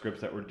were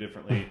scripts that were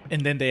differently.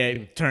 And then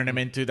they turned them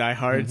into Die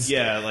Hards.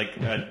 Yeah, like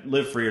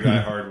Live Free or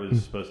Die Hard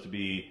was supposed to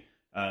be.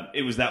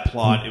 It was that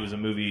plot. It was a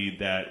movie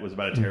that was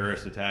about a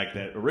terrorist attack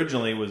that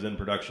originally was in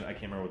production. I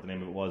can't remember what the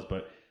name of it was,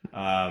 but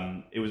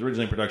it was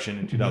originally in production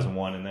in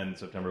 2001, and then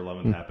September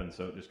 11th happened,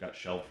 so it just got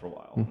shelved for a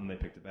while, and they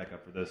picked it back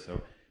up for this.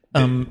 So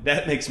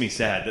that makes me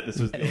sad that this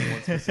was the only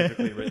one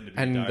specifically written to be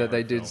And a Die that they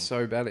Hard did film.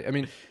 so badly. I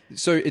mean,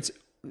 so it's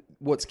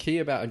what's key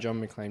about a John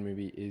McClane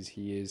movie is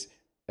he is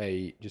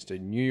just a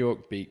New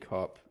York beat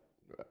cop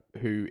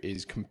who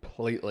is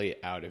completely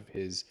out of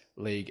his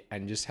league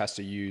and just has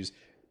to use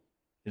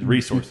his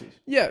resources.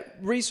 Yeah,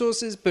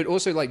 resources, but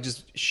also like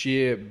just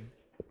sheer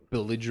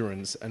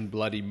belligerence and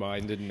bloody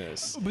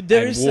mindedness. But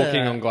there and is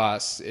walking on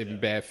glass in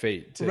bare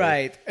feet. Too.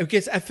 Right.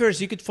 Because at first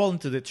you could fall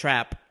into the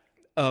trap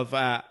of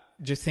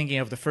just thinking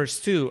of the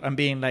first two and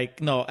being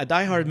like, no, a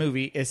Die Hard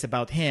movie is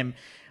about him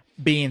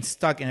being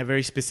stuck in a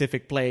very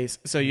specific place.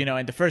 So,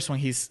 in the first one,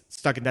 he's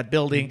stuck in that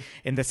building.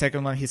 In the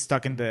second one, he's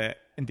stuck in the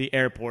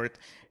airport.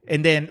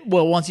 And then,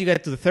 once you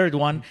get to the third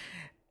one,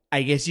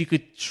 I guess you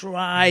could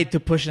try to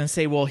push and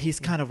say, well, he's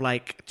kind of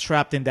like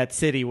trapped in that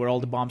city where all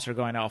the bombs are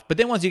going off. But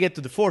then once you get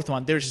to the fourth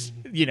one, there's,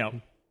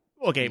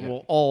 okay,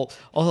 well, all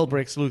hell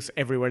breaks loose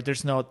everywhere.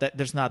 There's not But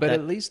that.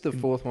 at least the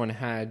fourth one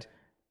had,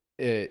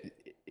 it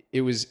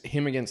was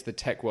him against the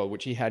tech world,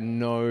 which he had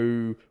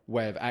no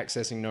way of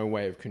accessing, no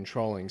way of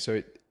controlling.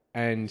 So,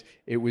 and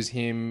it was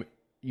him,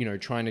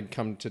 trying to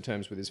come to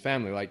terms with his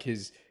family. Like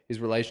his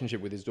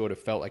relationship with his daughter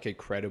felt like a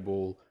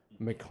credible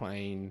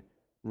McClane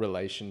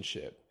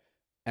relationship.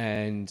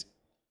 And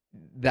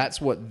that's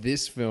what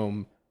this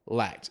film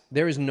lacked.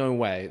 There is no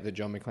way that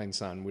John McClane's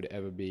son would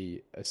ever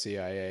be a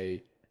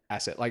CIA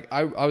asset. Like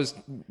I was,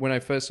 when I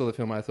first saw the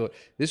film, I thought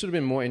this would have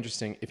been more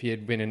interesting if he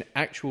had been an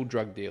actual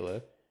drug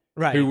dealer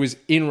who was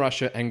in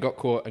Russia and got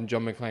caught, and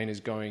John McClane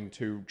is going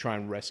to try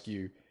and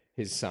rescue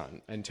his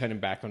son and turn him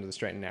back onto the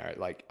straight and narrow.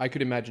 Like I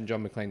could imagine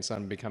John McClane's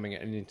son becoming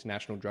an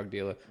international drug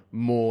dealer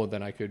more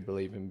than I could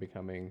believe him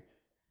becoming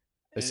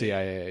a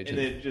CIA agent.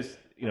 And it just,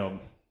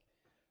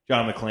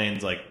 John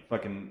McClane's like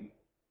fucking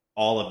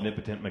all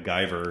omnipotent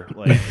MacGyver,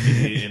 like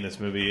in this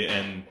movie.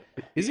 And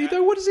is he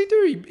though? What does he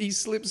do? He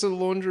slips a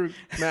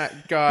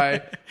laundromat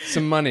guy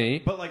some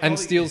money and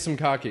steals some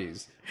car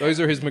keys. Those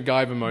are his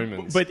MacGyver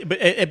moments.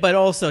 But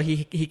also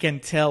he can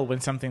tell when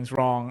something's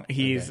wrong.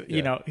 He's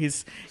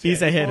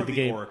he's ahead of the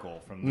game.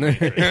 Oracle from the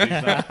Matrix.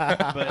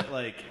 But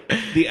like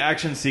the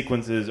action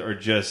sequences are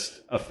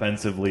just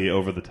offensively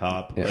over the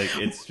top. Yeah. Like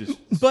it's just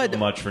so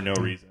much for no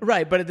reason.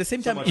 Right, but at the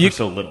same time,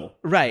 so little.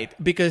 Right,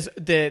 because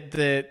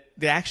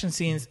the action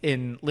scenes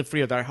in Live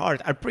Free or Die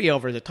Hard are pretty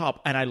over the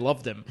top, and I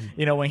love them.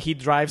 When he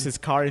drives his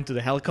car into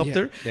the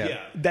helicopter,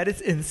 that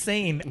is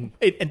insane.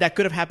 And that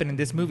could have happened in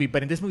this movie,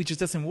 but in this movie it just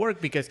doesn't work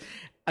because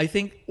I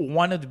think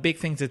one of the big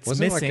things that's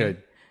Wasn't missing... it like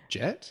a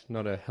jet,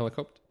 not a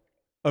helicopter?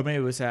 Or maybe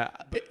it was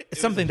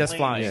something that's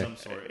flying. Of some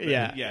sort.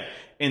 Yeah.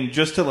 And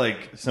just to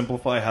like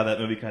simplify how that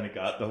movie kind of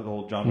got the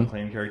whole John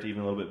McClane character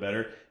even a little bit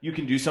better, you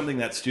can do something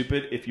that's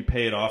stupid if you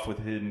pay it off with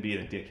him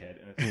being a dickhead.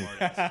 And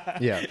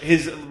it's Yeah.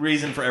 His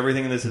reason for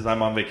everything in this is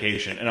I'm on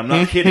vacation. And I'm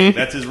not kidding.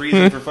 That's his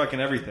reason for fucking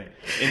everything.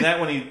 In that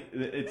one,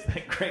 it's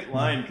that great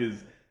line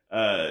because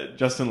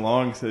Justin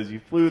Long says, "You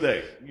flew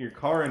your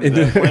car into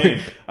that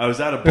plane. I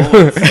was out of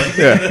bullets." Like,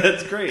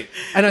 that's great.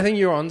 And I think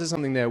you're onto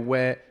something there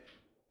where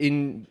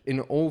in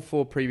all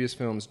four previous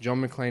films,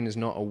 John McClane is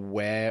not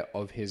aware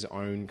of his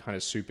own kind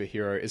of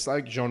superhero. It's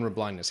like genre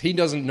blindness. He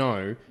doesn't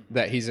know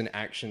that he's an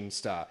action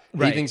star.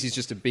 Right. He thinks he's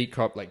just a beat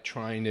cop, like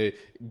trying to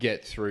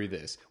get through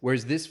this.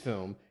 Whereas this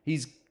film,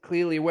 he's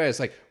clearly aware.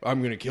 It's like, I'm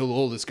going to kill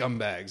all the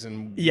scumbags,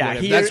 and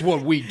that's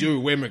what we do.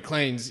 We're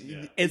McClane's.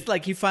 It's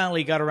like he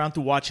finally got around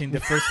to watching the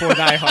first four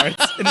Die Hards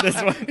in this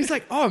one. He's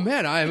like, oh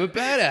man, I am a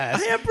badass.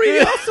 I am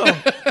pretty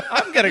awesome.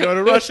 I'm gonna go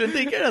to Russia and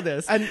take care of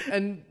this.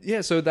 And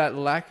yeah, so that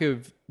lack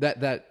of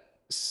that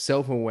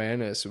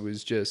self-awareness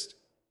was just,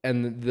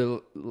 and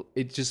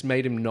it just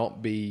made him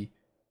not be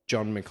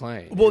John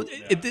McClane. Well,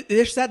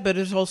 there's that, but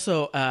there's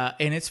also,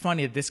 and it's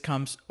funny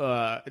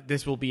that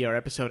this will be our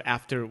episode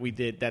after we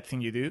did That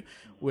Thing You Do,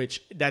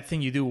 which That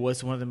Thing You Do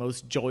was one of the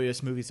most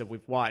joyous movies that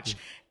we've watched,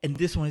 and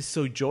this one is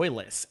so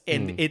joyless,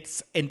 and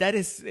that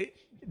doesn't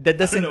I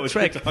don't know what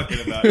track. you're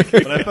talking about.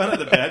 When I found out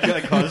the bad guy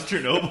caused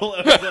Chernobyl,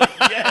 I was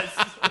like,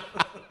 yes.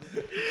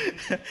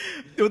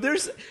 Well,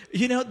 there's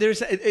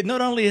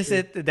not only is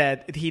it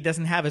that he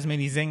doesn't have as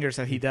many zingers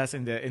as he does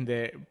in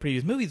the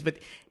previous movies, but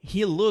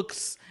he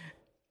looks.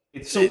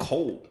 It's so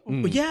cold.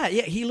 Yeah,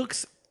 he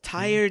looks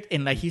tired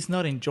and like he's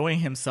not enjoying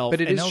himself.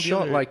 But it is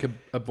shot like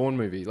a Bourne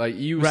movie. Like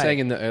you were saying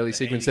in the early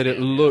sequence that it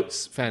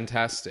looks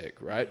fantastic,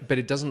 right? But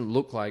it doesn't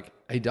look like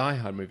a Die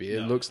Hard movie.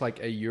 It looks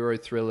like a Euro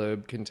thriller,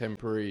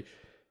 contemporary,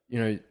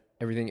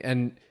 everything.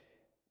 And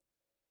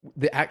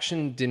the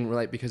action didn't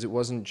relate because it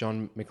wasn't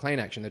John McClane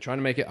action. They're trying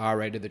to make it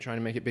R-rated. They're trying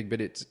to make it big,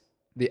 but it's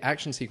the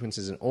action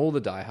sequences in all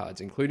the Die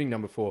Hards, including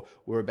number 4,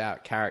 were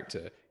about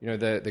character.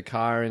 The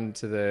car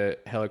into the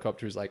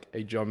helicopter is like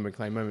a John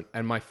McClane moment.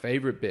 And my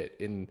favorite bit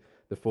in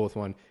the fourth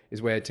one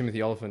is where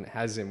Timothy Olyphant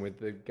has him with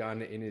the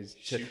gun in his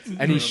chest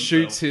and he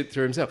shoots it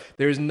through himself.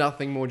 There is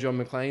nothing more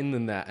John McClane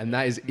than that, and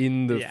that is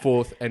in the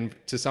fourth, and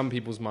to some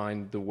people's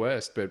mind, the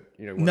worst. But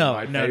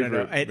No.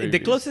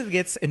 The closest it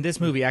gets in this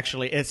movie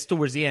actually is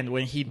towards the end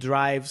when he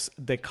drives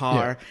the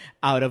car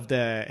out of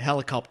the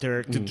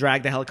helicopter to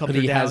drag the helicopter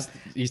down.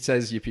 He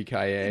says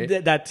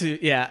 "Yippee-ki-yay." That too,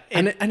 yeah.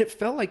 And it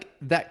felt like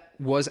that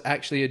was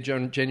actually a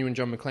genuine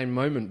John McClane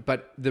moment,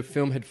 but the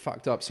film had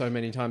fucked up so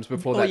many times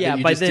before that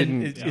you just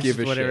didn't give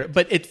a shit.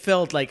 But it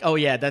felt like,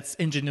 that's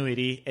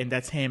ingenuity and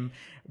that's him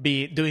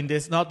doing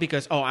this, not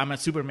because, I'm a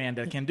Superman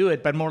that can do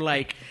it, but more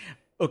like,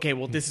 okay,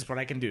 well, this is what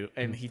I can do,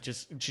 and he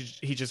just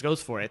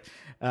goes for it.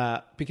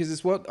 Because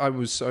it's what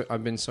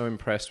I've been so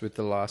impressed with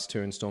the last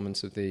two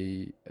installments of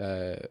the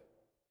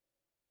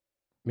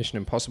Mission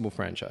Impossible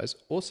franchise.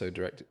 Also,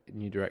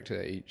 new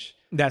director each.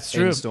 That's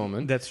true.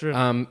 Installment. That's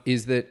true.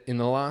 Is that in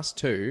the last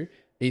two,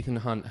 Ethan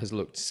Hunt has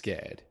looked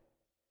scared.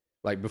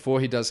 Like before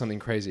he does something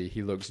crazy,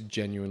 he looks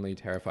genuinely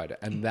terrified,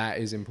 and that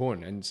is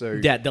important. And so,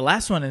 yeah, the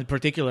last one in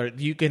particular,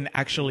 you can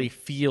actually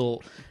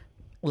feel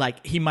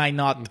like he might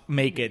not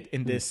make it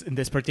in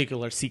this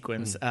particular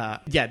sequence.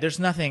 Yeah, there's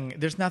nothing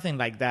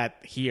like that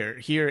here.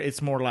 Here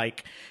it's more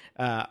like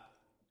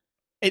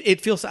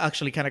it feels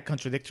actually kind of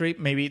contradictory.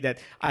 Maybe that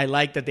I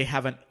like that they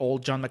have an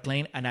old John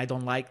McClane, and I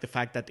don't like the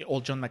fact that the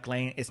old John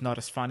McClane is not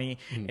as funny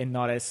and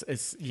not as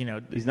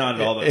he's not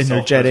at all about energetic.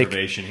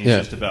 self-preservation. He's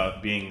just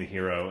about being the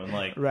hero and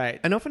like right.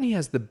 And often he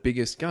has the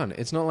biggest gun.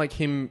 It's not like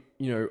him.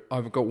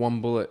 I've got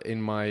one bullet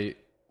in my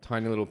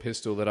tiny little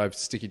pistol that I've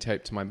sticky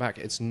taped to my back.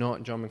 It's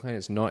not John McClane.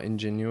 It's not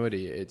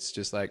ingenuity. It's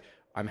just like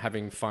I'm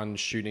having fun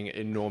shooting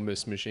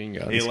enormous machine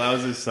guns. He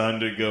allows his son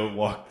to go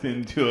walk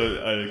into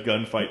a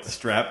gunfight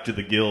strapped to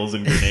the gills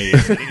and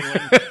grenades. Anyone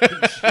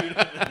can shoot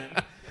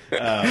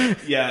him.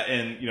 Yeah,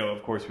 and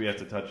of course we have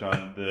to touch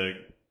on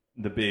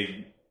the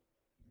big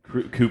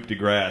coup de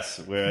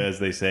grace, where, as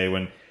they say,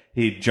 when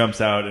he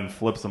jumps out and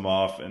flips them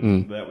off,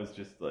 and that was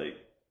just like.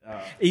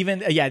 Even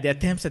the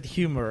attempts at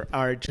humor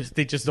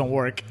they just don't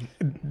work.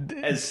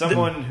 As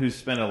someone who's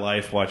spent a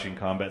life watching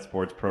combat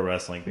sports, pro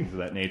wrestling, things of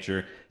that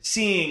nature,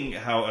 seeing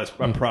how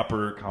a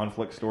proper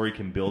conflict story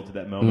can build to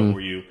that moment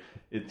where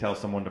it tells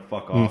someone to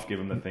fuck off, give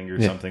them the finger,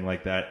 something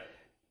like that.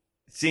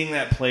 Seeing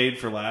that played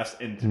for laughs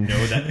and to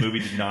know that movie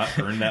did not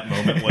earn that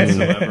moment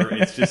whatsoever,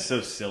 it's just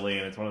so silly,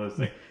 and it's one of those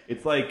things.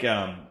 It's like,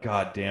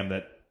 God damn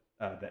that.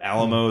 The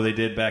Alamo they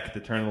did back at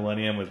the turn of the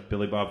millennium with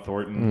Billy Bob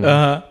Thornton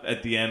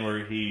at the end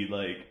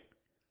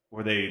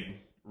where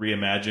they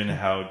reimagine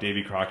how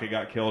Davy Crockett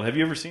got killed. Have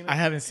you ever seen it? I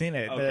haven't seen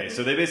it. Okay,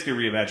 so they basically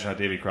reimagine how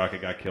Davy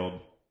Crockett got killed,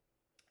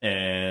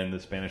 and the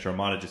Spanish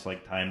Armada just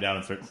like tie him down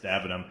and start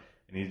stabbing him,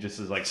 and he just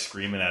is like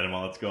screaming at him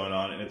while it's going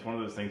on, and it's one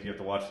of those things you have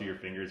to watch through your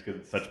fingers because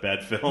it's such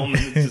bad film,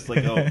 and it's just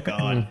like, oh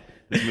god,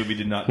 this movie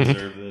did not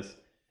deserve this.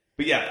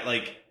 But yeah,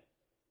 like.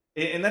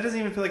 And that doesn't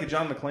even feel like a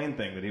John McClane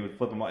thing that he would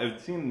flip him off. It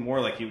seemed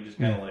more like he would just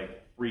kind of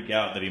like freak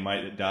out that he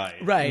might die.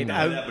 Right.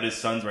 But his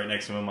son's right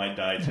next to him might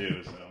die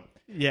too. So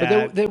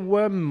yeah. But there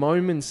were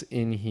moments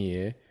in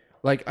here.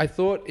 Like I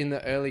thought in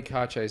the early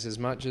car chase, as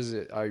much as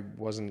I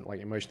wasn't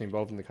like emotionally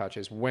involved in the car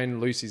chase, when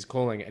Lucy's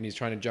calling and he's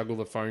trying to juggle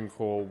the phone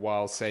call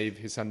while save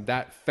his son,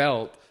 that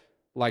felt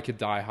like a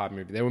Die Hard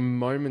movie. There were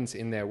moments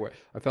in there where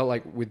I felt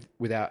like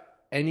without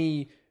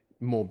any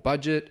more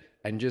budget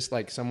and just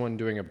like someone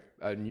doing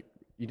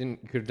you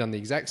could have done the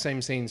exact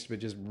same scenes, but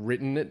just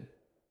written it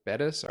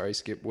better. Sorry,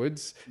 Skip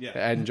Woods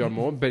and John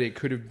Moore, but it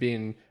could have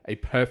been a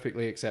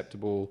perfectly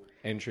acceptable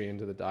entry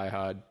into the Die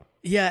Hard.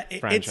 Yeah,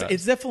 franchise.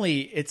 it's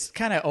definitely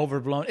kind of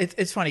overblown.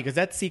 It's funny because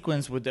that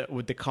sequence with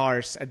the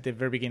cars at the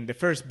very beginning, the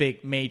first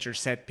big major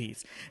set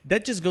piece,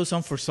 that just goes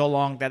on for so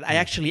long that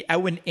I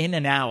went in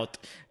and out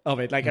of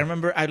it. Like I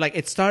remember,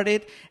 it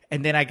started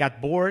and then I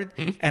got bored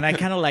and I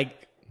kind of like.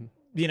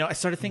 I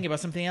started thinking about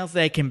something else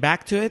that I came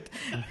back to it.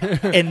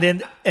 and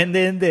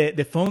then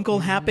the phone call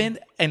happened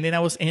and then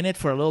I was in it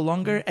for a little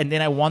longer and then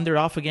I wandered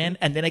off again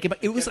and then I came back.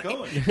 It was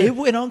it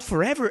went on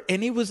forever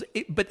and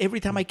but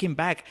every time I came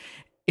back,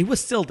 it was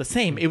still the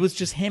same. It was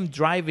just him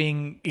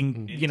driving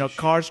in,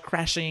 cars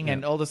crashing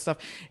and all this stuff.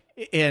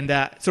 And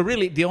so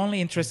really the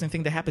only interesting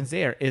thing that happens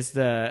there is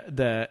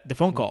the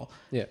phone call.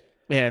 Yeah.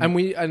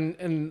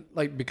 And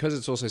like because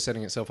it's also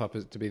setting itself up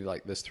to be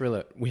like this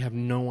thriller, we have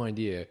no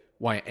idea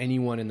why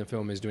anyone in the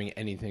film is doing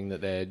anything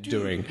that they're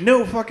doing.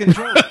 No fucking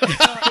joke.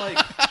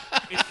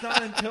 It's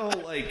not until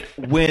like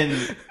when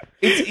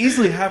it's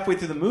easily halfway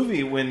through the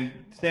movie when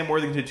Sam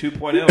Worthington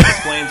 2.0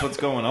 explains what's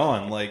going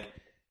on. Like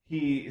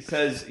he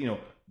says,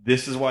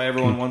 this is why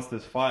everyone wants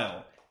this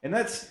file, and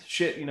that's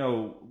shit.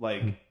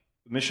 Like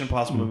Mission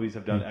Impossible movies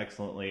have done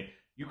excellently.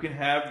 You can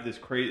have this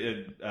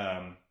crazy.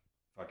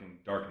 Fucking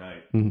Dark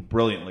Knight,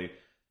 brilliantly.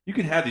 You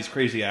can have these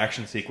crazy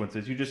action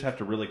sequences. You just have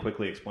to really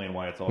quickly explain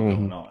why it's all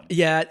going on.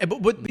 Yeah,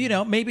 but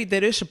maybe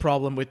there is a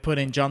problem with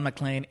putting John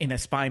McClane in a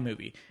spy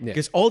movie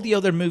because all the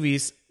other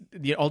movies,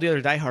 all the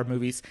other Die Hard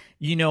movies,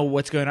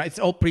 what's going on. It's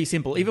all pretty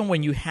simple. Even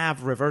when you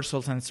have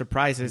reversals and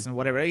surprises and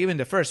whatever, even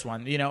the first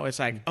one, it's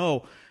like,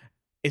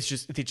 it's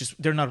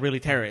just they're not really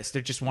terrorists.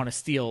 They just want to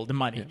steal the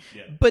money.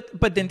 Yeah. But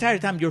the entire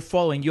time you're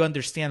following, you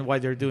understand why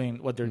they're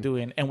doing what they're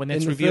doing, and when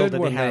it's revealed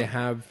that they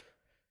have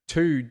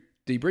two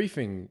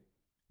debriefing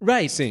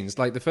scenes.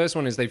 Like the first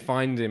one is they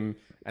find him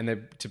and they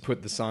to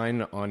put the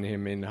sign on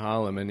him in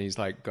Harlem, and he's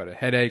like got a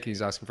headache.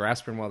 He's asking for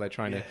aspirin while they're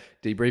trying to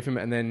debrief him.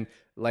 And then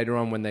later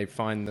on, when they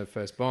find the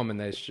first bomb and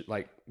they're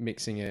like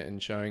mixing it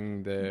and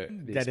showing the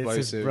that explosive,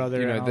 it's his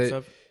brother, and all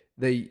stuff.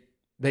 They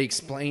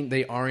explain,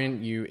 they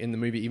orient you in the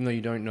movie, even though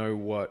you don't know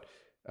what.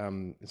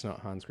 It's not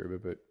Hans Gruber,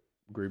 but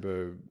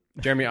Gruber,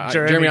 Jeremy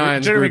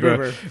Irons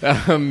Gruber.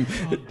 Damn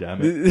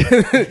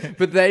it!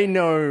 But they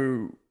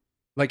know.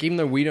 like, even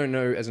though we don't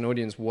know as an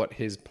audience what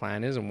his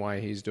plan is and why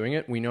he's doing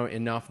it, we know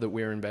enough that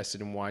we're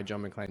invested in why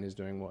John McClane is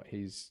doing what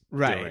he's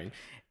doing.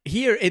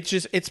 Here,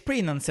 it's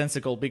pretty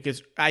nonsensical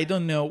because I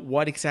don't know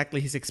what exactly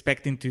he's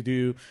expecting to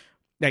do.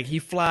 Like, he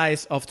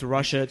flies off to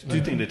Russia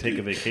to take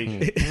a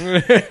vacation.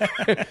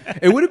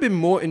 It would have been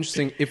more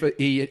interesting if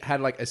he had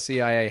like a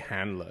CIA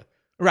handler.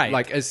 Right.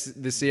 Like, as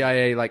the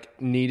CIA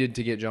needed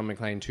to get John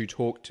McClane to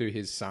talk to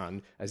his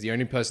son as the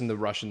only person the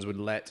Russians would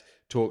let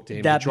talk to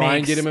him, That to try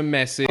and makes get him a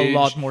message. a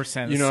lot more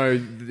sense. You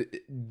know,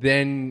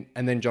 then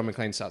John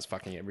McClane starts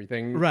fucking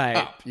everything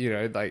up. You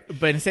know, like.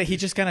 But instead, he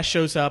just kind of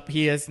shows up.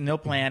 He has no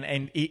plan,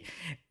 and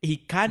he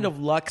kind of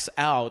lucks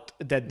out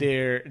that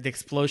the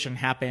explosion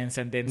happens,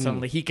 and then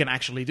suddenly he can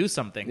actually do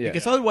something. Yeah.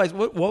 Because otherwise,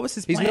 what was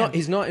his plan?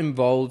 He's not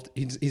involved.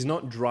 He's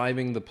not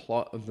driving the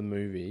plot of the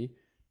movie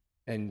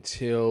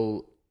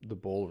until the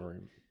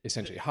ballroom.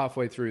 Essentially,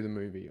 halfway through the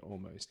movie,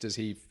 almost does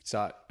he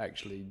start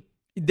actually.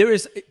 There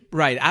is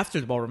right after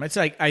the ballroom. It's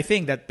like, I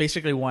think that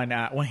basically when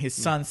his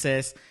son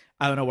says,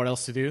 "I don't know what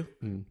else to do,"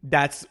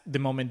 that's the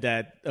moment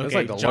that That's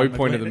like the John low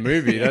point of the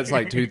movie. That's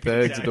like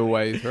 2/3 of the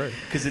way through.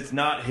 Because it's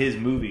not his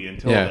movie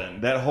until then.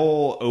 That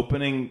whole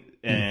opening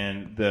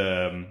and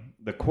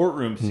the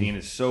courtroom scene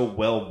is so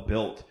well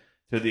built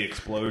to the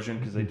explosion,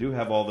 because they do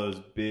have all those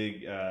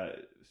big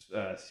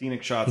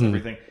scenic shots,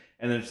 everything,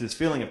 and then it's this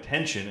feeling of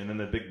tension, and then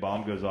the big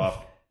bomb goes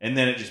off, and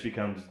then it just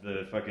becomes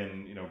the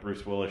fucking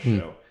Bruce Willis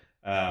show.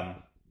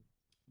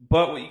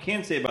 But what you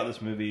can say about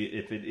this movie,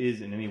 if it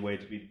is in any way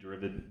to be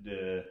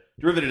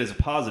derivative as a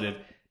positive,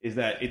 is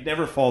that it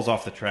never falls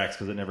off the tracks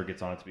because it never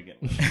gets on it to begin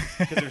with.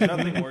 Because there's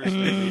nothing worse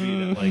than a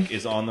movie that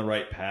is on the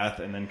right path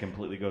and then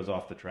completely goes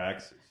off the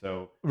tracks.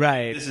 So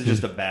this is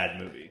just a bad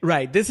movie.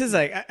 Right. This is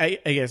like I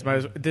guess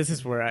this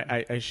is where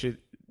I should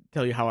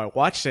tell you how I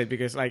watched it,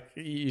 because like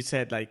you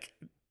said,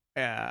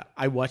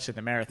 I watched it in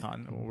the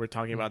marathon. We were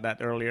talking about that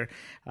earlier.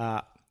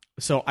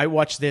 So I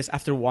watched this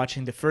after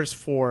watching the first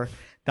 4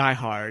 Die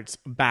Hards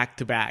back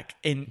to back,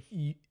 and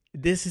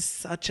this is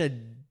such a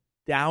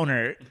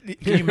downer.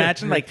 Can you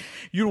imagine?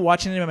 You're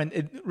watching them,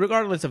 and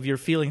regardless of your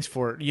feelings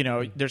for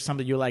there's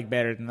something you like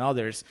better than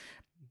others,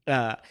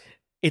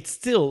 it's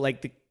still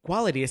like the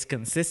quality is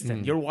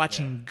consistent. You're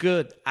watching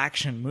good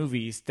action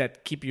movies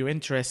that keep you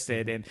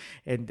interested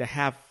and they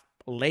have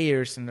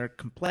layers and they're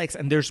complex,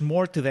 and there's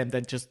more to them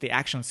than just the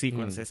action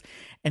sequences.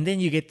 And then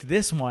you get to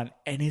this one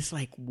and it's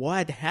like,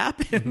 what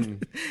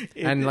happened?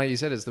 And like you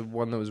said, it's the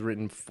one that was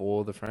written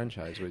for the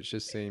franchise, which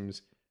just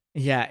seems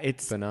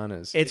it's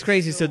bananas. It's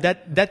crazy. So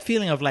that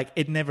feeling of like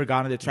it never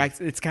got on the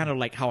tracks, it's kind of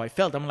like how I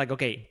felt. I'm like,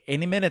 okay,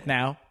 any minute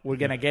now we're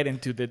gonna get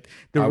into the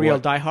real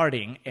Die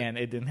Harding, and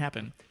it didn't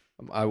happen.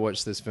 I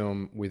watched this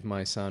film with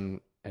my son,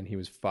 and he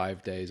was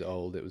 5 days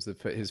old. It was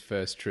his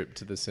first trip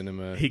to the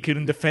cinema. He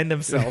couldn't defend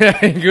himself.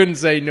 He couldn't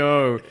say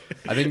no.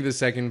 I think the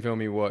second film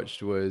he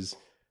watched was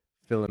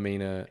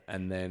Philomena,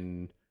 and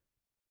then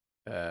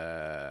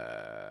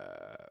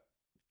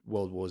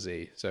World War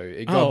Z. So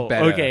it got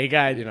better. Okay,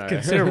 got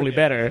considerably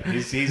better.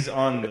 He's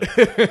on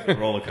the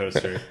roller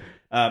coaster.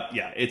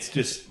 It's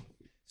just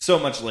so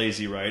much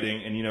lazy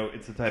writing, and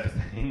it's the type of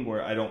thing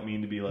where I don't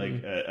mean to be like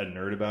a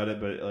nerd about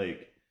it, but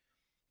like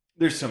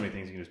there's so many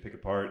things you can just pick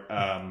apart.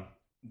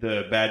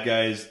 The bad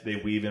guys, they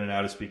weave in and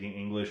out of speaking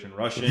English and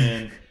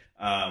Russian.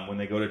 When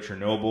they go to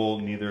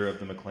Chernobyl, neither of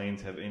the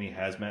McClanes have any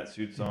hazmat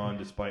suits on,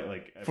 despite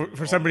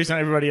for some reason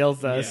everybody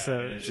else does. Yeah, so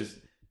it's just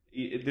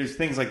there's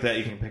things like that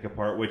you can pick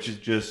apart, which is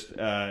just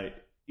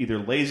either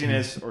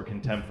laziness or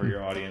contempt for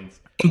your audience,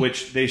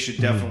 which they should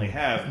definitely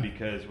have,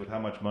 because with how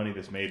much money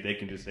this made, they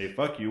can just say,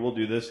 "Fuck you, we'll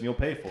do this and you'll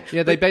pay for it."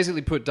 Yeah, they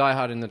basically put Die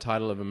Hard in the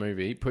title of a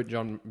movie, put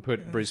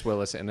Bruce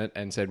Willis in it,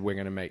 and said, "We're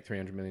going to make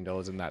 $300 million,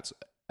 and that's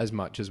as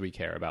much as we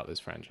care about this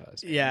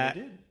franchise." Yeah,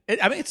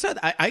 it's not.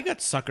 I got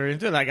suckered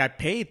into it. Like, I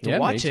paid to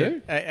watch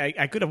it.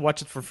 I could have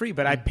watched it for free,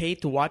 but I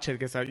paid to watch it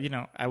because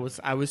I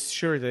was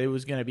sure that it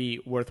was going to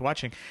be worth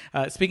watching.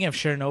 Speaking of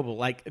Chernobyl,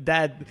 like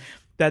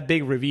that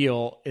big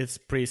reveal is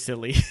pretty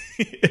silly.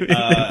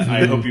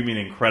 I hope you mean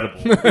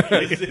incredible.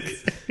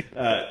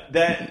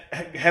 That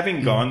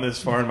having gone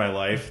this far in my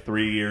life,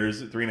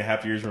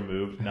 3.5 years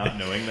removed, not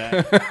knowing that,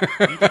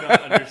 you do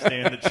not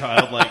understand the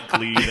childlike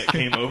glee that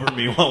came over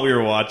me while we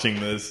were watching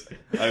this.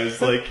 I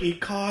was like, he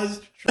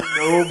caused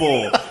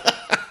Chernobyl.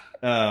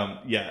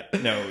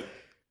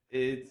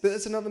 But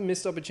that's another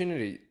missed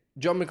opportunity.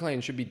 John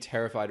McClane should be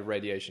terrified of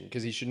radiation,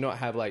 because he should not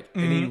have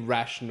any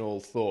rational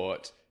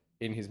thought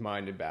in his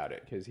mind about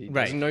it, because he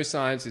doesn't know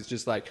science. It's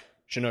just like,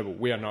 Chernobyl,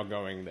 we are not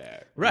going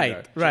there.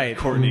 Right.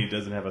 Courtney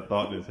doesn't have a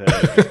thought in his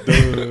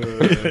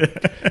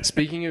head.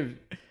 Speaking of,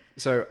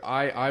 so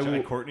I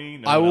will.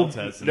 Courtney, I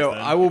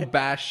will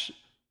bash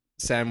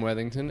Sam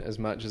Worthington as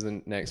much as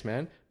the next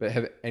man. But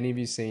have any of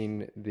you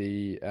seen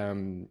the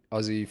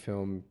Aussie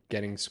film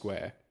Getting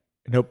Square?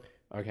 Nope.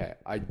 Okay,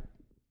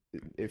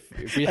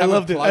 if we have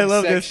a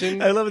plug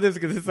section, I love this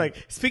because it's like,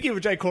 speaking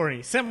of Jai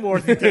Courtney, Sam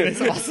Worthington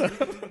is awesome.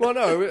 Well,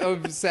 no,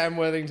 of Sam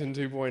Worthington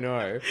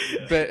 2.0,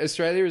 but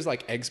Australia is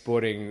like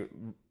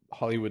exporting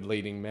Hollywood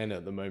leading men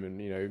at the moment.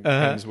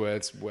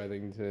 Hemsworths,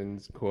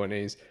 Worthingtons,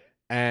 Courtneys,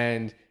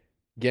 And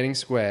Getting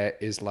Square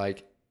is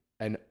like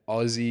an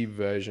Aussie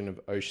version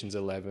of Ocean's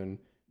 11,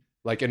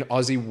 like an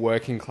Aussie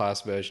working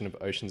class version of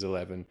Ocean's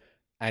 11.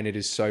 And it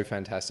is so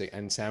fantastic.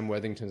 And Sam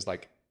Worthington's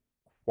like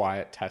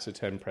quiet,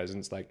 taciturn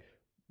presence like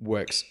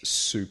works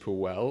super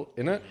well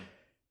in it.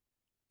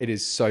 It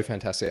is so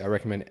fantastic. I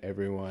recommend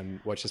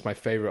everyone watch this. My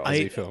favorite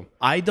Aussie film.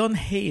 I don't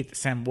hate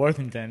Sam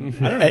Worthington.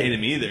 I don't hate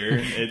him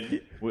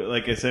either.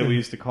 Like I said, we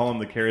used to call him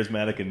the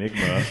charismatic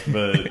enigma,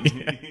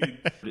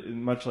 but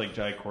much like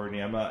Jai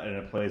Courtney, I'm not in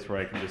a place where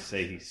I can just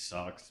say he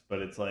sucks. But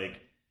it's like,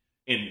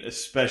 in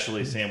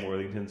especially Sam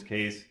Worthington's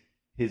case,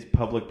 his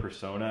public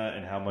persona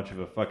and how much of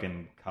a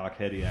fucking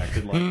cockhead he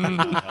acted like didn't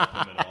help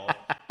him at all.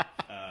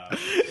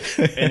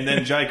 And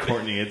then Jai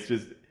Courtney, it's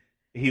just...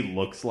 he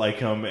looks like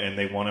him, and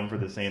they want him for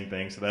the same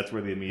thing. So that's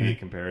where the immediate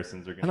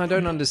comparisons are going. And I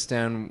don't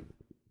understand,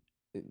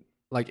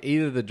 like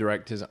either the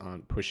directors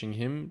aren't pushing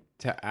him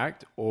to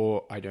act,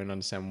 or I don't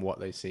understand what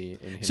they see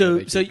in him.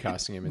 So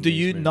casting him. In do these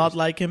you movies. not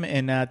like him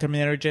in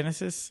Terminator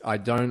Genesis? I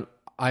don't.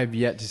 I've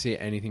yet to see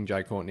anything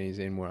Jai Courtney's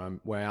in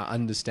where I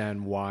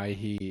understand why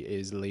he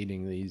is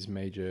leading these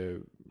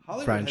major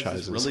Hollywood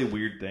franchises. has this really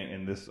weird thing,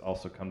 and this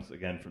also comes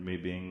again from me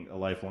being a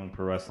lifelong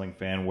pro wrestling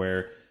fan,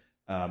 where.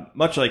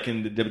 Much like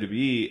in the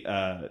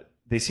WWE,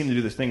 they seem to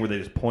do this thing where they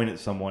just point at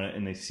someone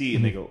and they see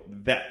and they go,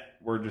 "That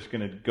we're just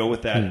going to go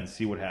with that and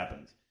see what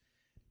happens."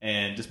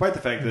 And despite the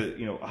fact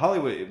that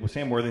Hollywood,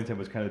 Sam Worthington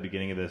was kind of the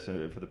beginning of this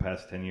for the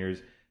past 10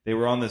 years, they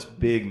were on this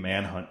big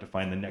manhunt to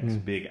find the next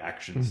big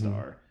action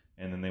star,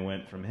 and then they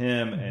went from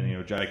him.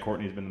 And Jai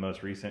Courtney's been the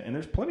most recent, and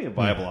there's plenty of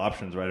viable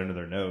options right under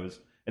their nose.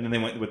 And then they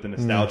went with the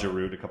nostalgia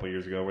route a couple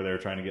years ago, where they were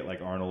trying to get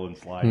like Arnold and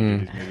Sly to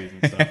do these movies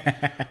and stuff.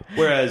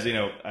 Whereas, I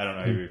don't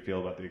know how you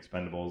feel about the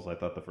Expendables. I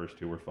thought the first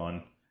two were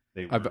fun.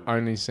 I've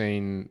only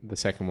seen the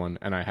second one,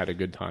 and I had a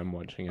good time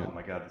watching it. Oh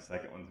my god, the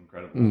second one's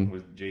incredible.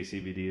 With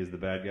JCVD as the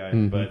bad guy,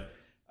 but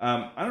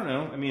I don't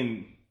know. I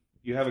mean,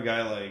 you have a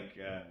guy like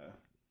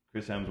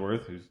Chris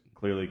Hemsworth, who's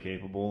clearly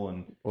capable,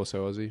 and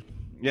Also Aussie.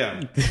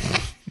 Yeah.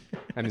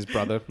 And his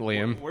brother,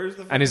 Liam. Where's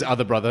the and his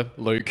other brother,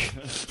 Luke.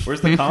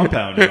 Where's the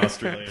compound in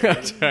Australia? Where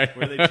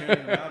are they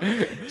turning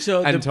around?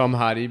 So and Tom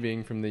Hardy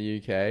being from the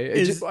UK.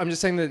 I'm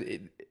just saying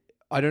that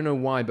I don't know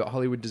why, but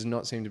Hollywood does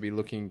not seem to be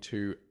looking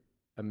to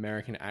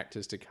American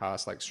actors to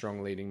cast like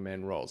strong leading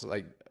men roles.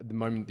 Like at the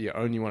moment, the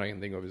only one I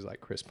can think of is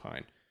like Chris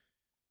Pine.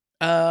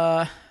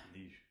 Trying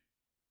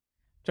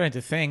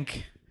to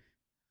think.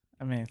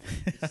 I mean,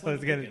 I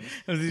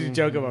was a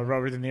joke about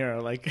Robert De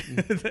Niro. Like,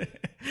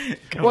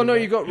 well, no,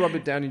 you got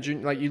Robert Downey Jr.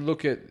 Like, you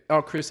look at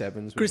Chris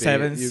Evans. Would be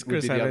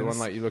the other one.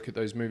 Like, you look at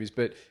those movies,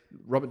 but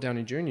Robert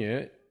Downey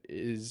Jr.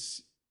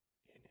 is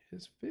in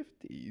his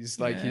 50s.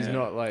 Like, he's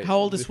not like. How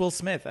old is Will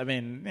Smith? I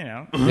mean,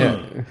 Yeah.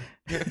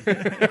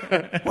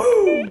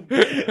 Woo!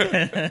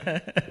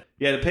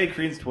 Yeah, to pay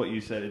credence to what you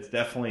said, it's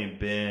definitely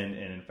been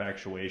an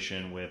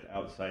infatuation with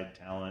outside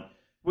talent.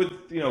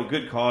 With,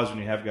 good cause when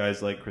you have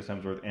guys like Chris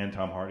Hemsworth and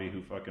Tom Hardy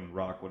who fucking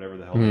rock whatever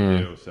the hell they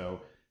do. So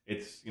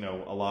it's,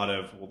 a lot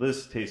of, well,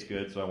 this tastes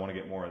good, so I want to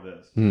get more of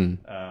this.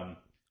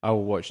 I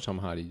will watch Tom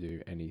Hardy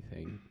do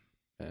anything.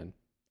 And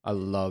I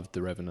love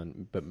The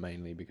Revenant, but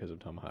mainly because of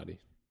Tom Hardy.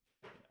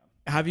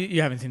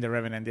 You haven't seen The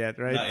Revenant yet,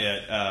 right? Not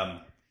yet.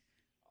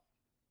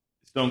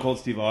 Stone Cold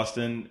Steve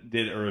Austin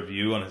did a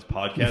review on his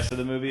podcast of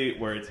the movie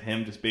where it's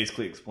him just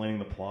basically explaining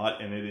the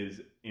plot, and it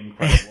is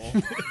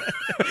incredible.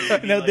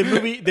 No,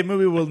 the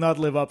movie will not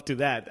live up to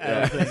that.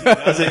 He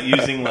does it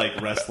using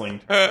like wrestling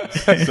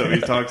terms. So he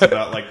talks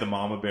about like the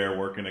mama bear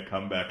working a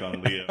comeback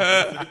on Leo.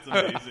 It's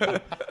amazing.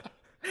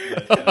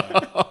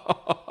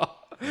 But,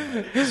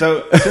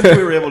 so since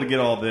we were able to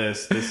get all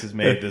this has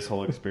made this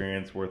whole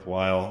experience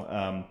worthwhile.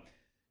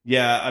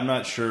 I'm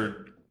not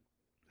sure.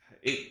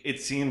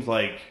 It seems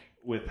like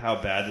with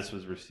how bad this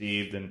was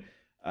received, and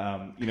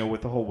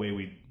with the whole way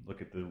we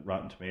look at the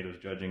Rotten Tomatoes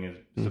judging is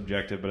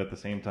subjective, but at the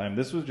same time,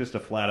 this was just a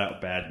flat out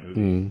bad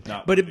movie.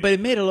 But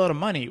it made a lot of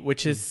money,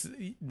 which is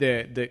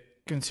the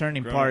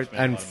concerning part.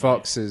 And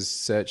Fox is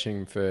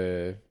searching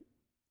for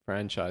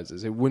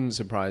franchises. It wouldn't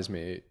surprise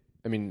me.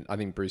 I mean, I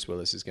think Bruce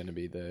Willis is going to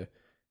be the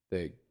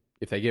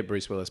if they get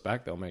Bruce Willis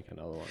back, they'll make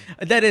another one.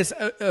 That is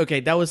okay.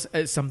 That was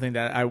something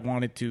that I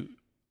wanted to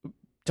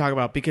talk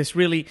about, because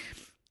really,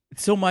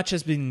 so much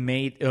has been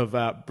made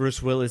of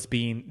Bruce Willis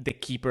being the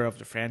keeper of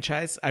the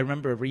franchise. I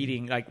remember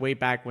reading, like, way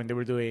back when they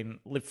were doing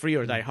Live Free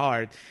or Die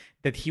Hard,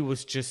 that he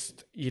was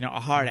just, a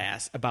hard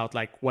ass about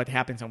like what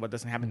happens and what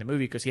doesn't happen in the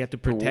movie, because he had to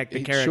protect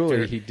the character.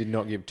 Surely he did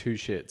not give two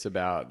shits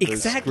about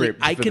exactly. The script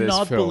I for cannot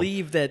this film.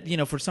 believe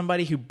that, for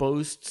somebody who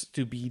boasts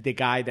to be the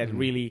guy that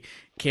really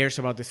cares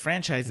about this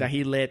franchise, that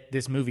he let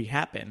this movie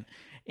happen.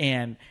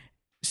 And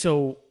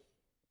so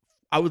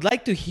I would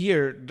like to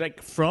hear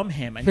like from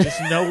him and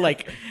just know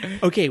like,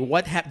 okay,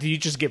 what happened? Did you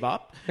just give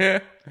up,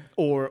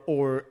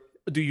 or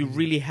do you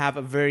really have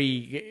a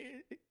very?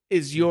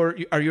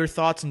 Are your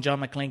thoughts on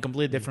John McClane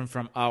completely different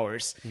from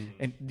ours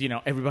and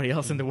everybody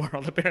else in the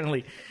world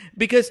apparently?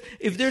 Because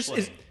if there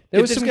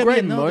was some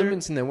great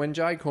moments in there when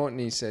Jai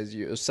Courtney says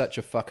you're such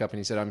a fuck up, and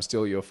he said I'm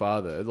still your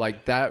father.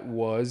 Like that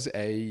was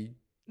a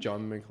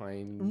John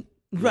McClane.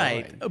 Right.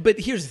 line. But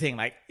here's the thing,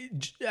 like,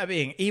 I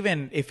mean,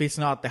 even if it's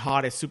not the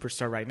hottest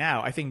superstar right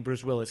now, I think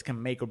Bruce Willis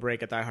can make or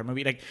break a Die Hard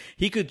movie. Like,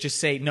 he could just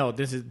say, no,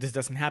 this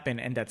doesn't happen,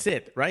 and that's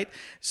it, right?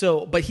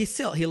 So, but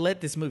he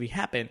let this movie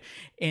happen,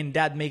 and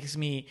that makes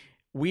me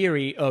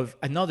weary of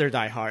another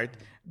Die Hard,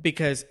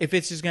 because if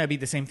it's just going to be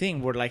the same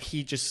thing where, like,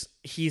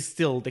 he's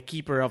still the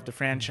keeper of the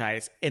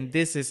franchise, and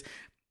this is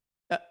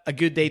a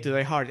Good Day to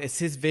Die Hard. It's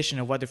his vision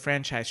of what the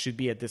franchise should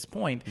be at this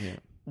point. Yeah.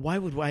 Why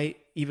would I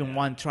even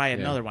want to try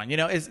another one? You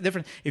know, it's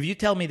different. If you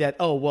tell me that,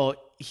 oh, well,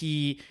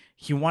 he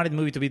wanted the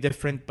movie to be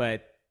different,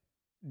 but,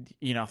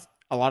 you know,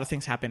 a lot of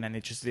things happened and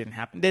it just didn't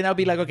happen, then I'll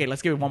be like, okay,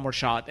 let's give it one more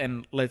shot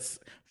and let's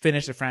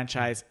finish the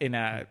franchise in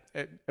a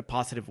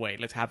positive way.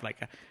 Let's have like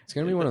it's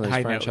going to be one of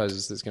those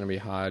franchises that's going to be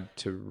hard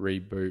to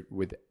reboot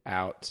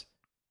without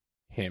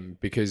him,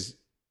 because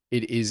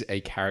it is a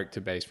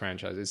character-based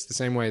franchise. It's the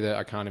same way that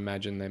I can't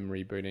imagine them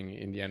rebooting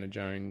Indiana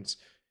Jones,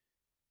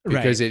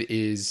 because it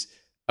is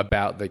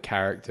about the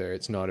character.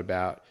 It's not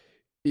about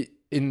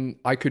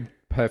I could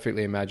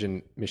perfectly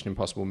imagine Mission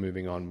Impossible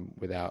moving on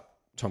without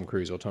Tom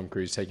Cruise, or Tom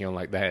Cruise taking on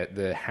like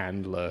the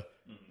handler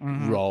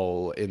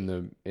role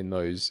in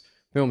those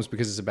films,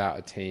 because it's about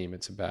a team.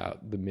 It's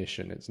about the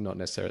mission. It's not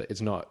necessarily.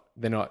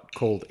 They're not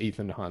called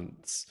Ethan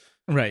Hunts,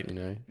 right? You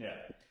know.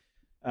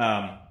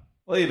 Yeah.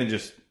 Well, even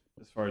just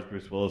as far as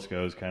Bruce Willis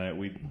goes, kind of,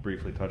 we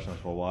briefly touched on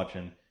this while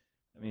watching.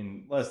 I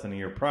mean, less than a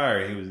year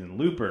prior, he was in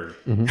Looper,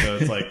 so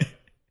it's like,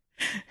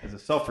 as a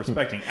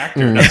self-respecting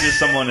actor, not just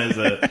someone as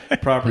a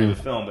property of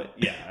the film. But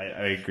yeah,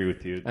 I agree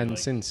with you. And like,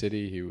 Sin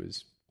City, he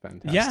was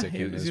fantastic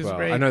in as well.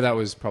 Great. I know that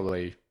was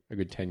probably a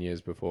good 10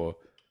 years before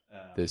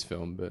this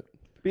film, but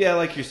yeah,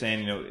 like you're saying,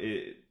 you know,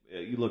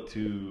 you look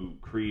to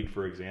Creed,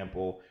 for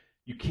example.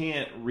 You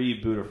can't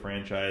reboot a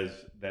franchise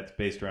that's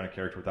based around a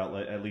character without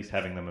at least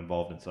having them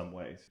involved in some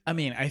ways. I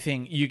mean, I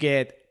think you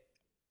get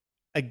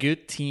a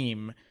good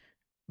team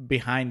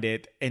behind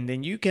it, and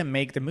then you can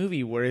make the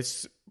movie where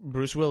it's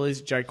Bruce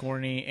Willis, Jai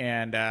Courtney,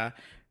 and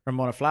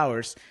Ramona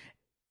Flowers.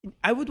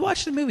 I would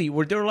watch the movie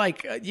where they're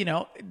like, you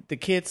know, the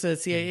kid's a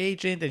CIA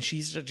agent and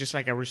she's just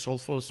like a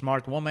resourceful,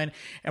 smart woman.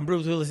 And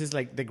Bruce Willis is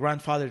like the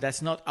grandfather that's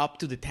not up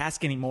to the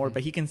task anymore,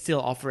 but he can still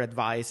offer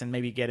advice and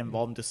maybe get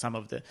involved into some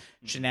of the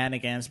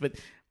shenanigans. But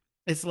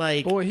it's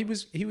like... Well, he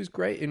was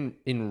great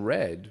in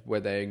Red, where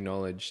they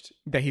acknowledged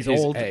that he's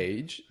his old.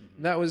 age.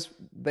 That was...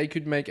 They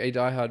could make a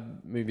Die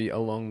Hard movie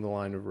along the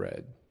line of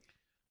Red.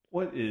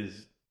 What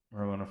is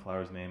Ramona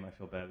Flowers' name? I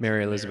feel bad.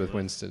 Mary Elizabeth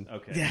Winston.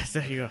 Okay. Yes,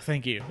 there you go.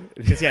 Thank you.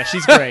 Because yeah,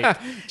 she's great.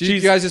 You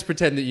guys just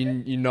pretend that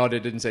you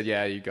nodded and said,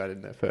 "Yeah, you got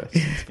in there first."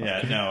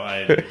 Yeah, no,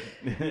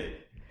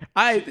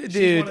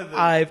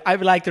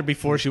 I've liked her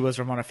before she was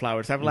Ramona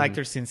Flowers. I've liked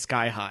her since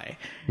Sky High.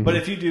 But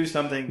if you do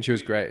something, she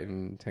was great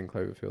in 10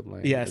 Cloverfield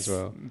Lane as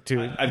well.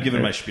 I've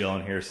given my spiel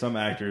on here. Some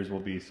actors will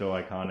be so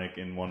iconic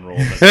in one role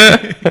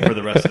that for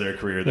the rest of their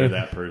career, they're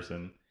that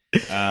person.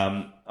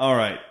 All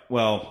right.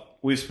 Well,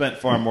 we've spent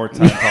far more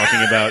time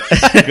talking about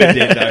Good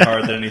Day to Die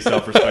Hard than any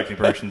self-respecting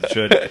person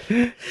should.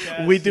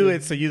 Chaz, we do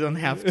it so you don't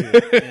have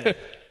to.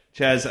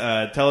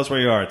 Chaz, tell us where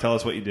you are. Tell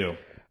us what you do.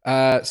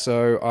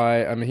 So I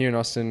am here in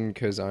Austin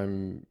because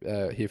I'm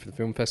here for the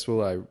film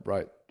festival. I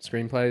write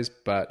screenplays,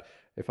 but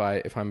if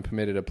I'm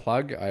permitted a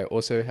plug, I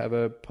also have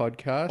a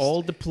podcast.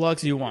 All the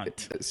plugs you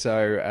want.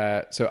 So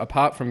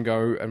apart from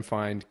go and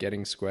find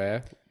Getting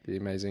Square, the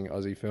amazing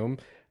Aussie film,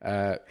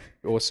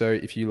 also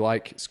if you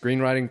like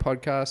screenwriting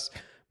podcasts,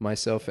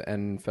 myself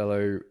and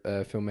fellow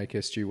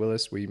filmmaker Stu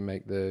Willis, we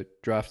make the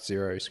Draft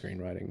Zero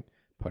screenwriting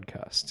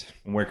podcast.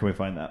 And where can we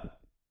find that?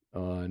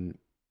 On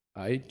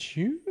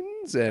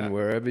iTunes and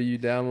wherever you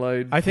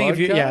download I think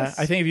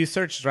podcasts. if you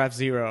search Draft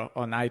Zero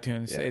on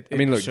iTunes, yeah. it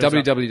look,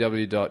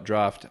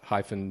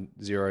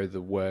 www.draft-0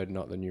 the word,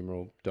 not the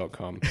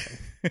numeral.com.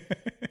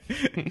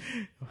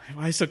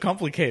 Why so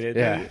complicated?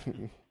 Yeah.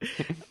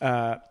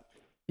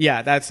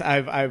 That's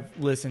I've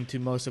listened to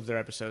most of their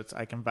episodes.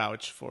 I can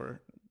vouch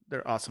for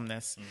their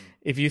awesomeness.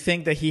 If you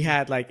think that he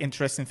had like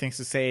interesting things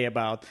to say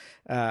about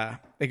A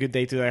Good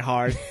Day to Die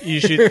Hard, you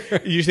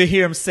should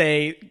hear him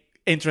say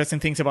interesting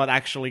things about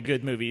actually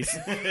good movies.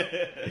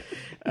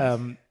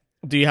 Do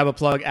you have a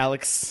plug,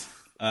 Alex?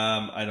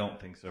 I don't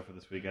think so for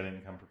this week. I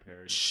didn't come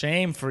prepared.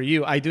 Shame for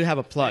you. I do have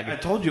a plug. I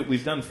told you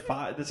we've done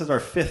 5. This is our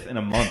 5th in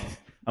a month.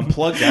 I'm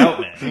plugged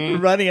out, man. You're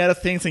running out of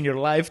things in your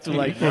life to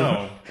like.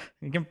 No.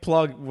 You can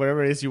plug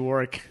wherever it is you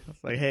work.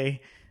 It's like,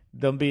 hey,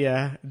 don't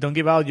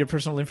give out your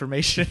personal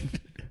information.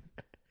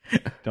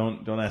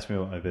 Don't ask me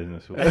about my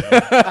business.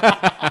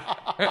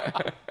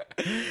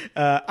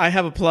 I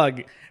have a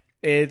plug.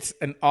 It's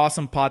an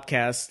awesome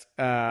podcast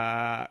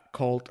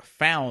called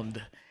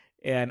Found,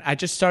 and I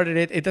just started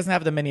it. It doesn't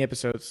have that many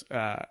episodes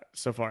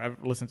so far.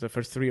 I've listened to the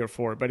first 3 or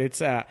 4, but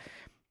it's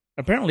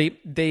apparently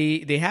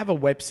they have a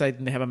website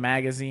and they have a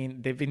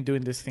magazine. They've been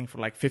doing this thing for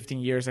like 15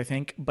 years, I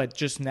think, but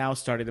just now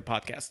started the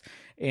podcast.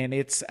 And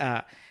it's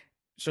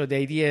so the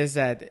idea is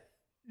that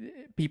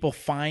people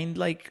find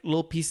like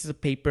little pieces of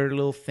paper,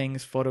 little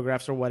things,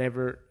 photographs or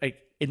whatever, like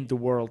in the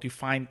world. You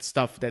find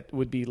stuff that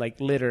would be like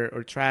litter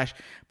or trash,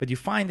 but you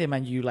find them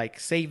and you like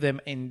save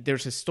them, and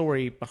there's a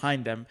story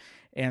behind them.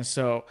 And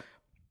so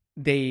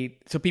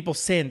people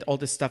send all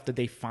the stuff that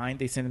they find,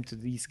 they send them to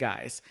these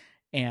guys,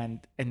 and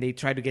they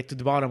try to get to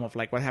the bottom of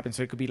like what happened.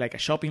 So it could be like a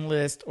shopping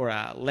list or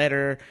a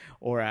letter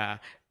or a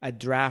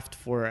draft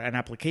for an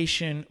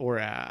application or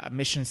a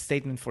mission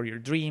statement for your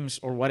dreams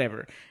or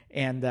whatever.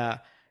 And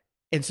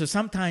so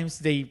sometimes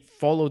they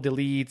follow the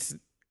leads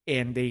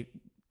and they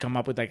come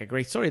up with like a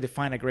great story. They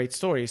find a great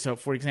story. So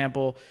for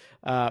example,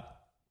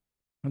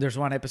 there's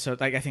one episode,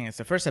 like I think it's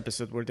the first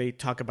episode, where they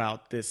talk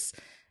about this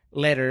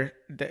letter.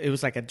 It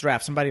was like a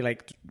draft. Somebody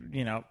like,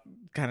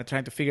 kind of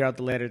trying to figure out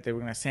the letter they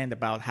were going to send,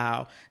 about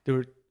how they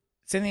were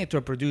sending it to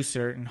a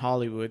producer in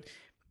Hollywood,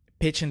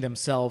 pitching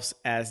themselves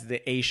as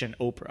the Asian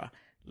Oprah.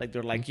 Like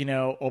they're like,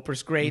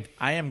 Oprah's great.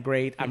 I am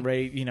great. I'm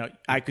ready.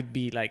 I could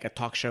be like a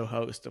talk show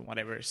host or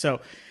whatever.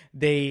 So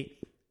they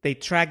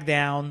track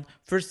down.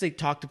 First, they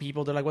talk to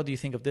people. They're like, what do you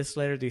think of this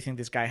letter? Do you think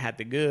this guy had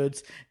the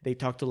goods? They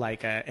talk to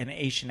like an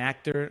Asian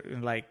actor.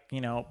 Like,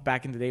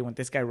 back in the day when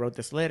this guy wrote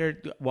this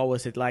letter, what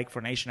was it like for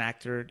an Asian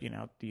actor? Do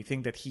you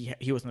think that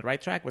he was on the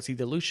right track? Was he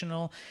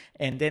delusional?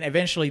 And then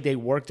eventually they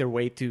work their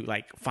way to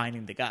like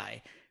finding the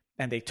guy.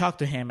 And they talk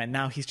to him, and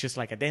now he's just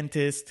like a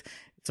dentist.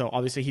 So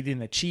obviously he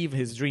didn't achieve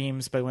his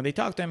dreams, but when they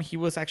talked to him, he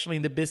was actually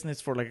in the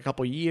business for like a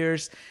couple of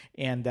years.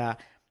 And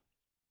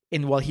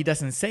while he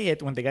doesn't say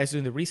it, when the guy's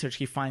doing the research,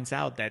 he finds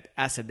out that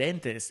as a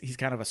dentist, he's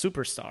kind of a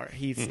superstar.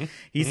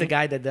 He's a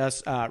guy that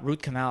does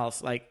root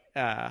canals like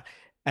at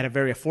a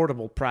very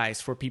affordable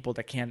price for people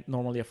that can't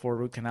normally afford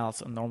root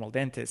canals on normal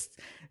dentists.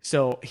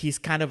 So he's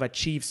kind of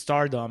achieved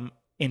stardom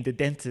in the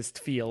dentist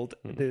field,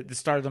 the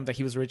stardom that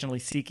he was originally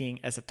seeking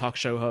as a talk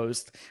show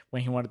host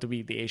when he wanted to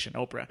be the Asian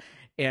Oprah.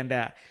 And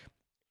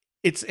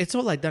it's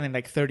all like done in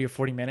like 30 or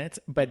 40 minutes,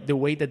 but the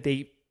way that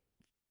they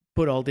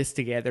put all this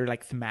together,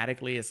 like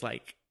thematically, is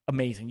like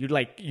amazing.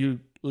 You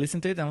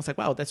listen to it and I was like,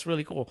 wow, that's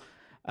really cool.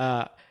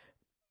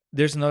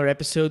 There's another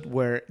episode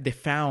where the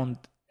found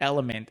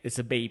element is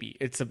a baby.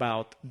 It's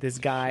about this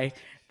guy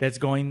that's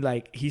going,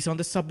 like, he's on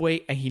the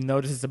subway and he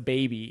notices a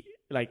baby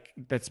like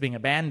that's being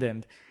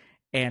abandoned.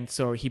 And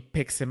so he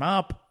picks him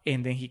up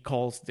and then he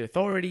calls the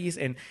authorities,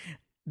 and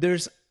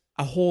there's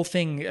a whole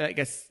thing, like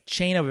a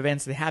chain of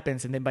events that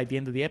happens. And then by the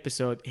end of the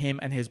episode, him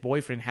and his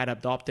boyfriend had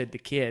adopted the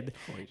kid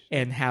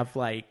and have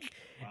like,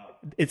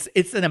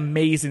 it's an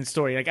amazing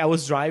story. Like I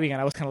was driving and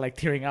I was kind of like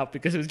tearing up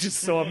because it was just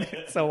so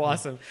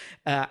awesome.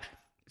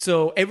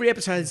 So every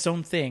episode has its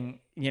own thing,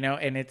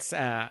 and it's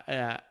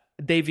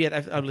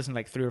I've listened to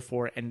like 3 or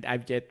 4, and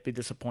I've yet been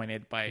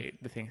disappointed by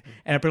the thing.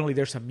 And apparently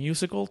there's a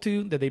musical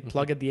too that they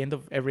plug at the end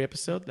of every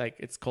episode. Like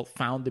it's called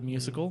Found the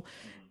Musical.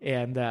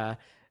 And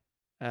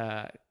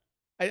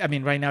I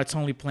mean, right now it's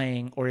only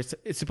playing, or it's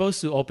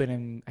supposed to open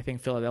in, I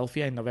think,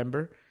 Philadelphia in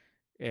November.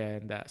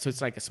 And so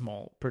it's like a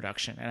small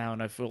production. And I don't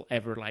know if we'll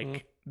ever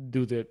like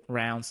do the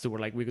rounds to where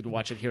like we could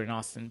watch it here in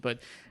Austin. But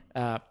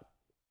I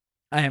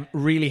am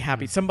really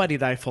happy. Somebody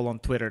that I follow on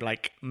Twitter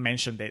like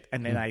mentioned it,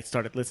 and then I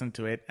started listening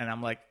to it, and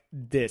I'm like,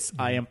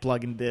 I am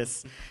plugging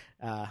this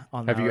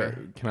on.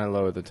 Can I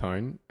lower the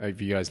tone?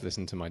 Have you guys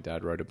listened to My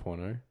Dad Wrote a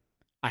Porno?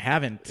 I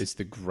haven't. It's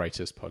the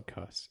greatest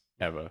podcast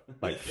ever,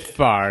 like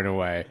far and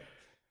away.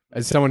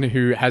 As someone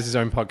who has his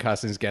own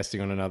podcast and is guesting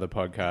on another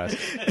podcast,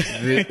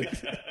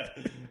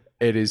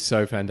 it is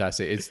so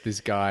fantastic. It's this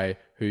guy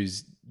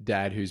whose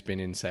dad, who's been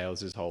in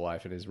sales his whole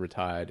life and is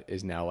retired,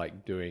 is now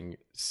like doing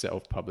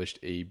self-published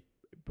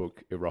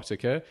ebook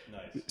erotica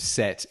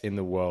set in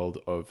the world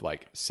of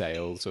like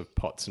sales of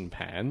pots and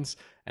pans,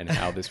 and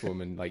how this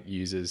woman like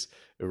uses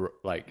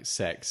like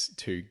sex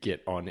to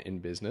get on in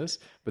business.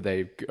 But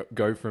they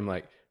go from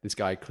like, this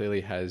guy clearly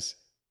has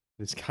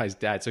this guy's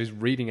dad, so he's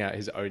reading out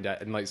his own dad,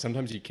 and like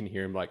sometimes you can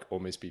hear him like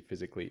almost be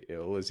physically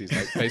ill as he's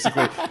like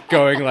basically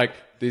going like,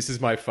 this is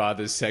my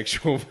father's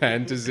sexual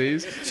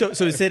fantasies. So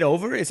is it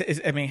over?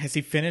 I mean, has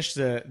he finished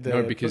the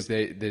No, because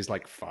there's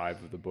like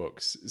 5 of the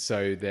books,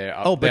 so they're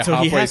up, but they're so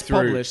he halfway has through.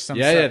 published some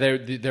yeah,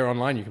 stuff. they're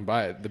online. You can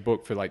buy it, the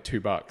book, for like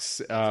 $2.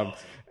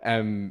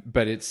 Awesome.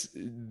 But it's,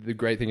 the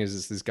great thing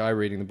is this guy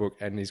reading the book,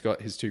 and he's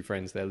got his 2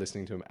 friends there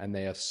listening to him, and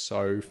they are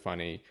so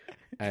funny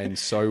and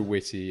so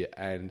witty,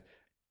 and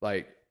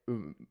like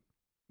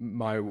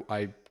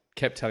I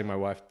kept telling my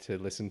wife to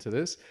listen to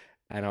this,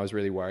 and I was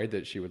really worried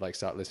that she would like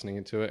start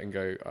listening to it and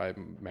go,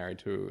 I'm married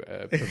to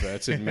a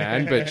perverted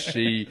man, but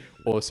she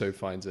also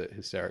finds it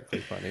hysterically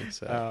funny.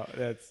 So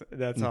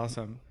that's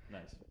awesome.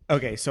 Nice.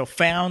 Okay, so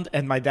Found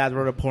and My Dad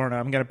Wrote a Porno.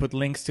 I'm going to put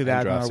links to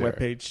that on our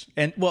webpage.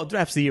 And, well,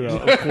 Draft Zero,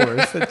 of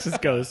course. It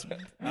just goes.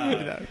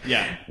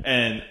 Yeah,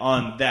 and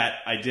on that,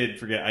 I did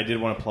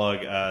want to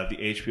plug the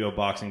HBO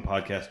Boxing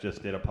Podcast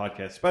just did a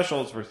podcast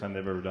special. It's the first time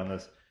they've ever done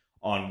this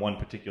on one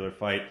particular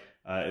fight.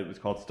 It was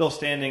called Still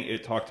Standing.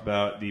 It talked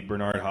about the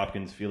Bernard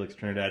Hopkins-Felix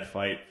Trinidad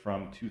fight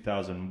from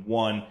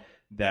 2001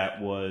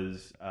 that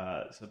was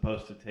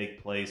supposed to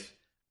take place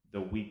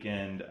the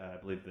weekend. I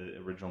believe the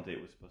original date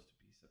was supposed to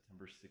be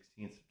September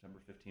 16th, September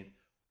 15th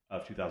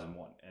of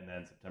 2001. And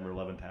then September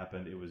 11th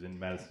happened. It was in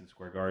Madison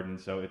Square Garden.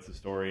 So it's the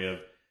story of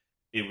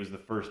it was the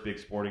first big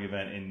sporting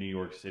event in New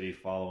York City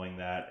following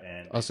that.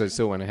 And Also, it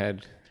still went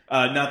ahead.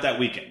 not that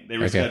weekend. They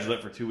rescheduled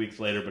it for 2 weeks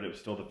later, but it was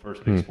still the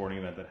first big sporting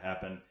event that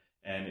happened.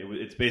 And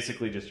it's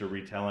basically just a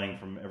retelling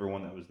from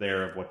everyone that was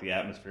there of what the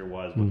atmosphere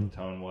was, what the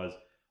tone was,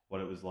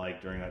 what it was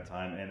like during that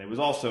time. And it was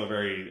also a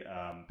very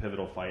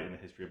pivotal fight in the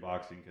history of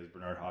boxing because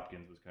Bernard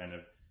Hopkins was kind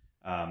of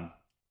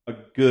a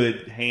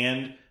good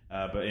hand,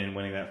 but in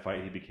winning that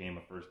fight, he became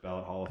a first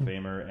ballot Hall of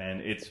Famer.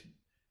 And it's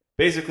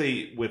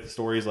basically with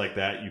stories like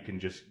that, you can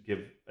just give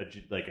a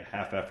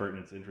half effort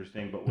and it's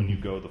interesting. But when you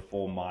go the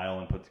full mile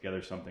and put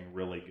together something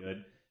really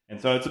good. And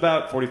so it's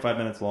about 45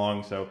 minutes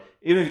long. So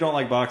even if you don't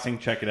like boxing,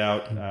 check it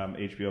out.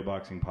 HBO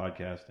Boxing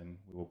Podcast, and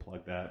we will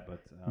plug that.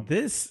 But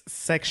this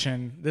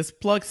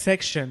plug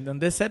section on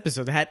this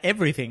episode had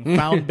everything.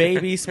 Found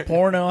babies,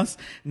 pornos,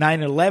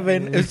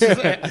 9/11. It's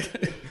just,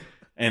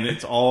 and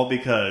it's all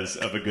because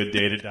of A Good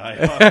Day to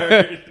Die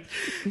Hard.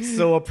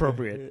 so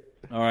appropriate.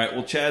 All right.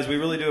 Well, Chaz, we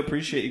really do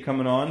appreciate you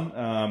coming on.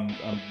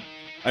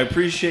 I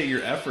appreciate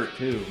your effort,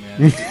 too,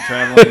 man.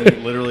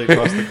 Traveling literally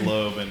across the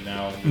globe, and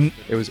now...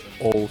 It was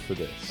all for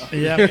this.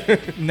 Yeah.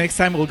 Next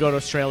time we'll go to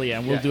Australia,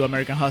 and we'll do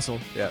American Hustle.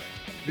 Yeah.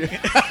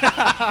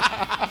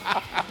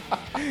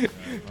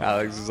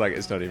 Alex is like,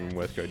 it's not even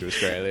worth going to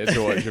Australia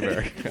to watch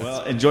America.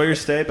 Well, enjoy your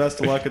stay. Best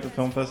of luck at the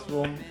film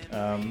festival.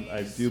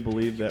 I do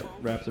believe that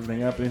wraps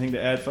everything up. Anything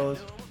to add, fellas?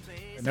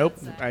 Nope.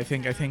 I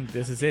think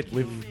this is it.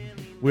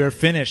 We're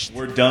finished.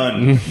 We're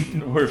done.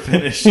 We're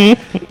finished.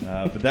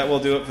 But that will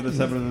do it for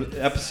this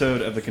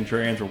episode of The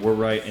Contrarians, where we're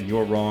right and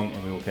you're wrong,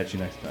 and we will catch you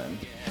next time.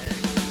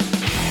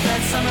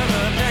 That summer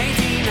of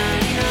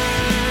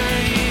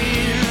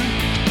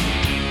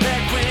 1999,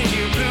 back when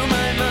you blew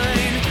my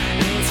mind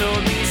and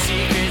told me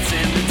secrets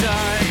in the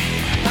dark.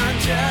 I'm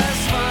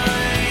just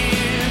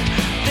fine.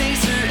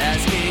 Thanks for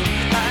asking.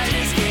 I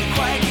just can't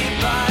quite get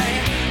by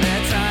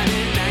that time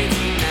in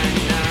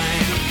 1999.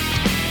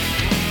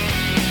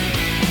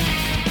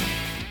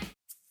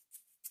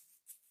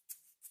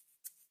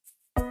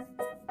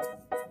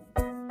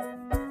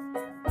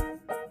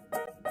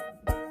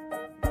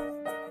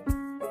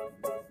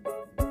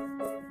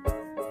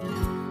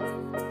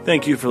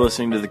 Thank you for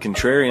listening to The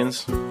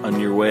Contrarians. On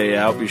your way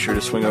out, be sure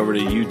to swing over to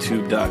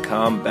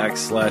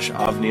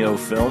youtube.com/Ovnio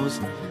Films.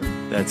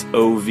 That's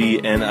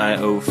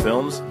OVNIO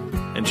Films.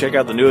 And check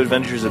out the new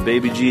adventures of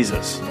Baby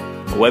Jesus,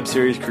 a web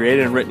series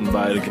created and written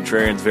by The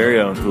Contrarians' very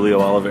own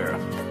Julio Oliveira.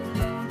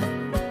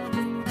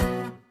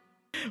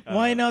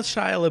 Why not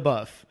Shia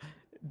LaBeouf?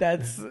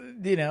 That's,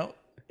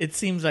 it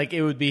seems like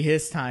it would be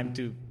his time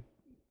to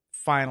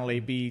finally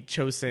be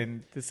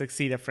chosen to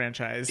succeed a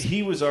franchise.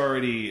 He was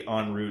already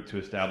en route to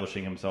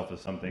establishing himself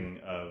as something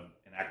of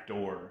an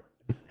actor.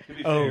 To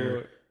be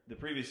fair, the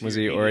previous Was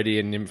year, he already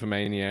a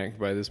nymphomaniac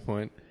by this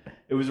point?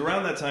 It was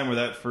around that time where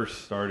that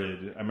first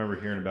started. I remember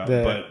hearing about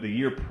it. But the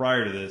year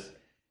prior to this,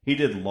 he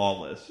did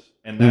Lawless.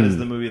 And that is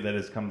the movie that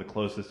has come the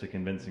closest to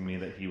convincing me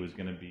that he was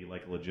going to be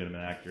like a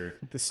legitimate actor.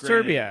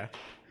 Disturbia.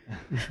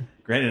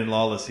 Granted, in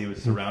Lawless, he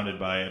was surrounded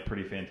by a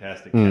pretty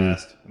fantastic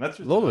cast. And that's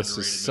just Lawless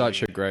is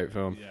such a great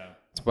film. Yeah.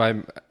 It's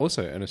by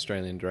also an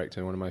Australian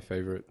director, one of my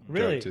favorite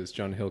directors,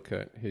 John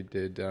Hillcoat, who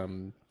did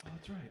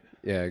that's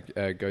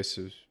right. Ghosts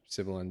of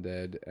Civil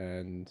Undead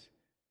and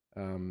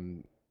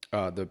the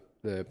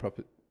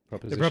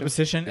Proposition. The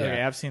Proposition? Yeah.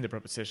 Okay, I've seen The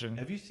Proposition.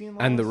 Have you seen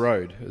Lawless? And The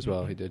Road as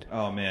well, he did.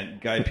 Oh, man.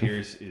 Guy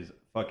Pearce is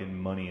fucking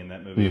money in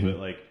that movie. But,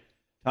 like,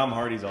 Tom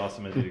Hardy's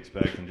awesome as you'd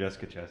expect, and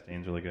Jessica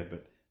Chastain's really good.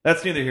 But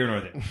that's neither here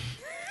nor there.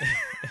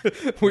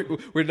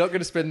 We're not going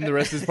to spend the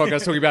rest of this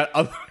podcast talking about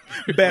other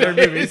better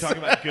movies. Talking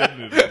about good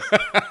movies.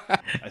 I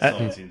still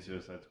haven't seen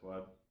Suicide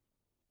Squad.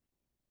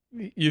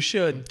 You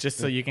should, just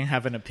so you can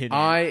have an opinion.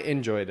 I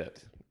enjoyed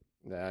it.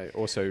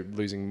 Also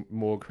losing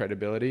more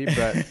credibility,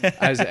 but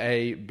as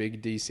a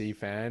big DC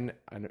fan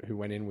and who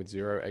went in with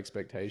zero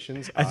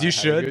expectations, as I you had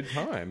should, a good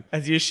time.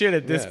 As you should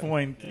at this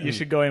point, you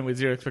should go in with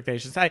zero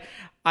expectations. I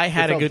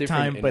had a good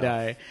time,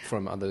 but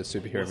from other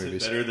superhero Was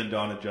movies. it better than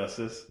Dawn of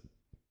Justice?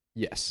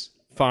 Yes,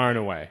 far and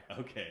away.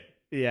 Okay.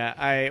 Yeah,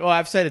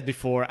 I've said it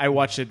before. I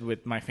watched it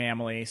with my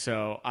family,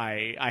 so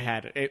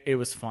it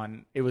was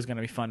fun. It was going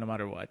to be fun no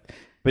matter what.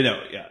 But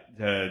no, yeah.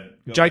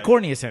 Jai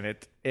Courtney is in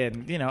it,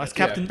 and as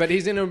Captain. Yeah, but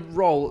he's in a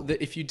role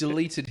that if you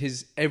deleted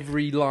his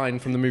every line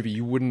from the movie,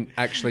 you wouldn't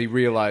actually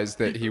realize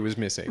that he was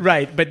missing.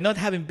 Right, but not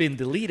having been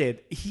deleted,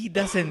 he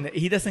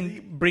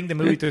doesn't bring the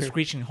movie to a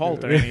screeching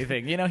halt or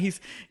anything.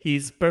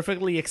 He's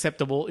perfectly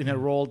acceptable in a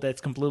role that's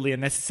completely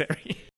unnecessary.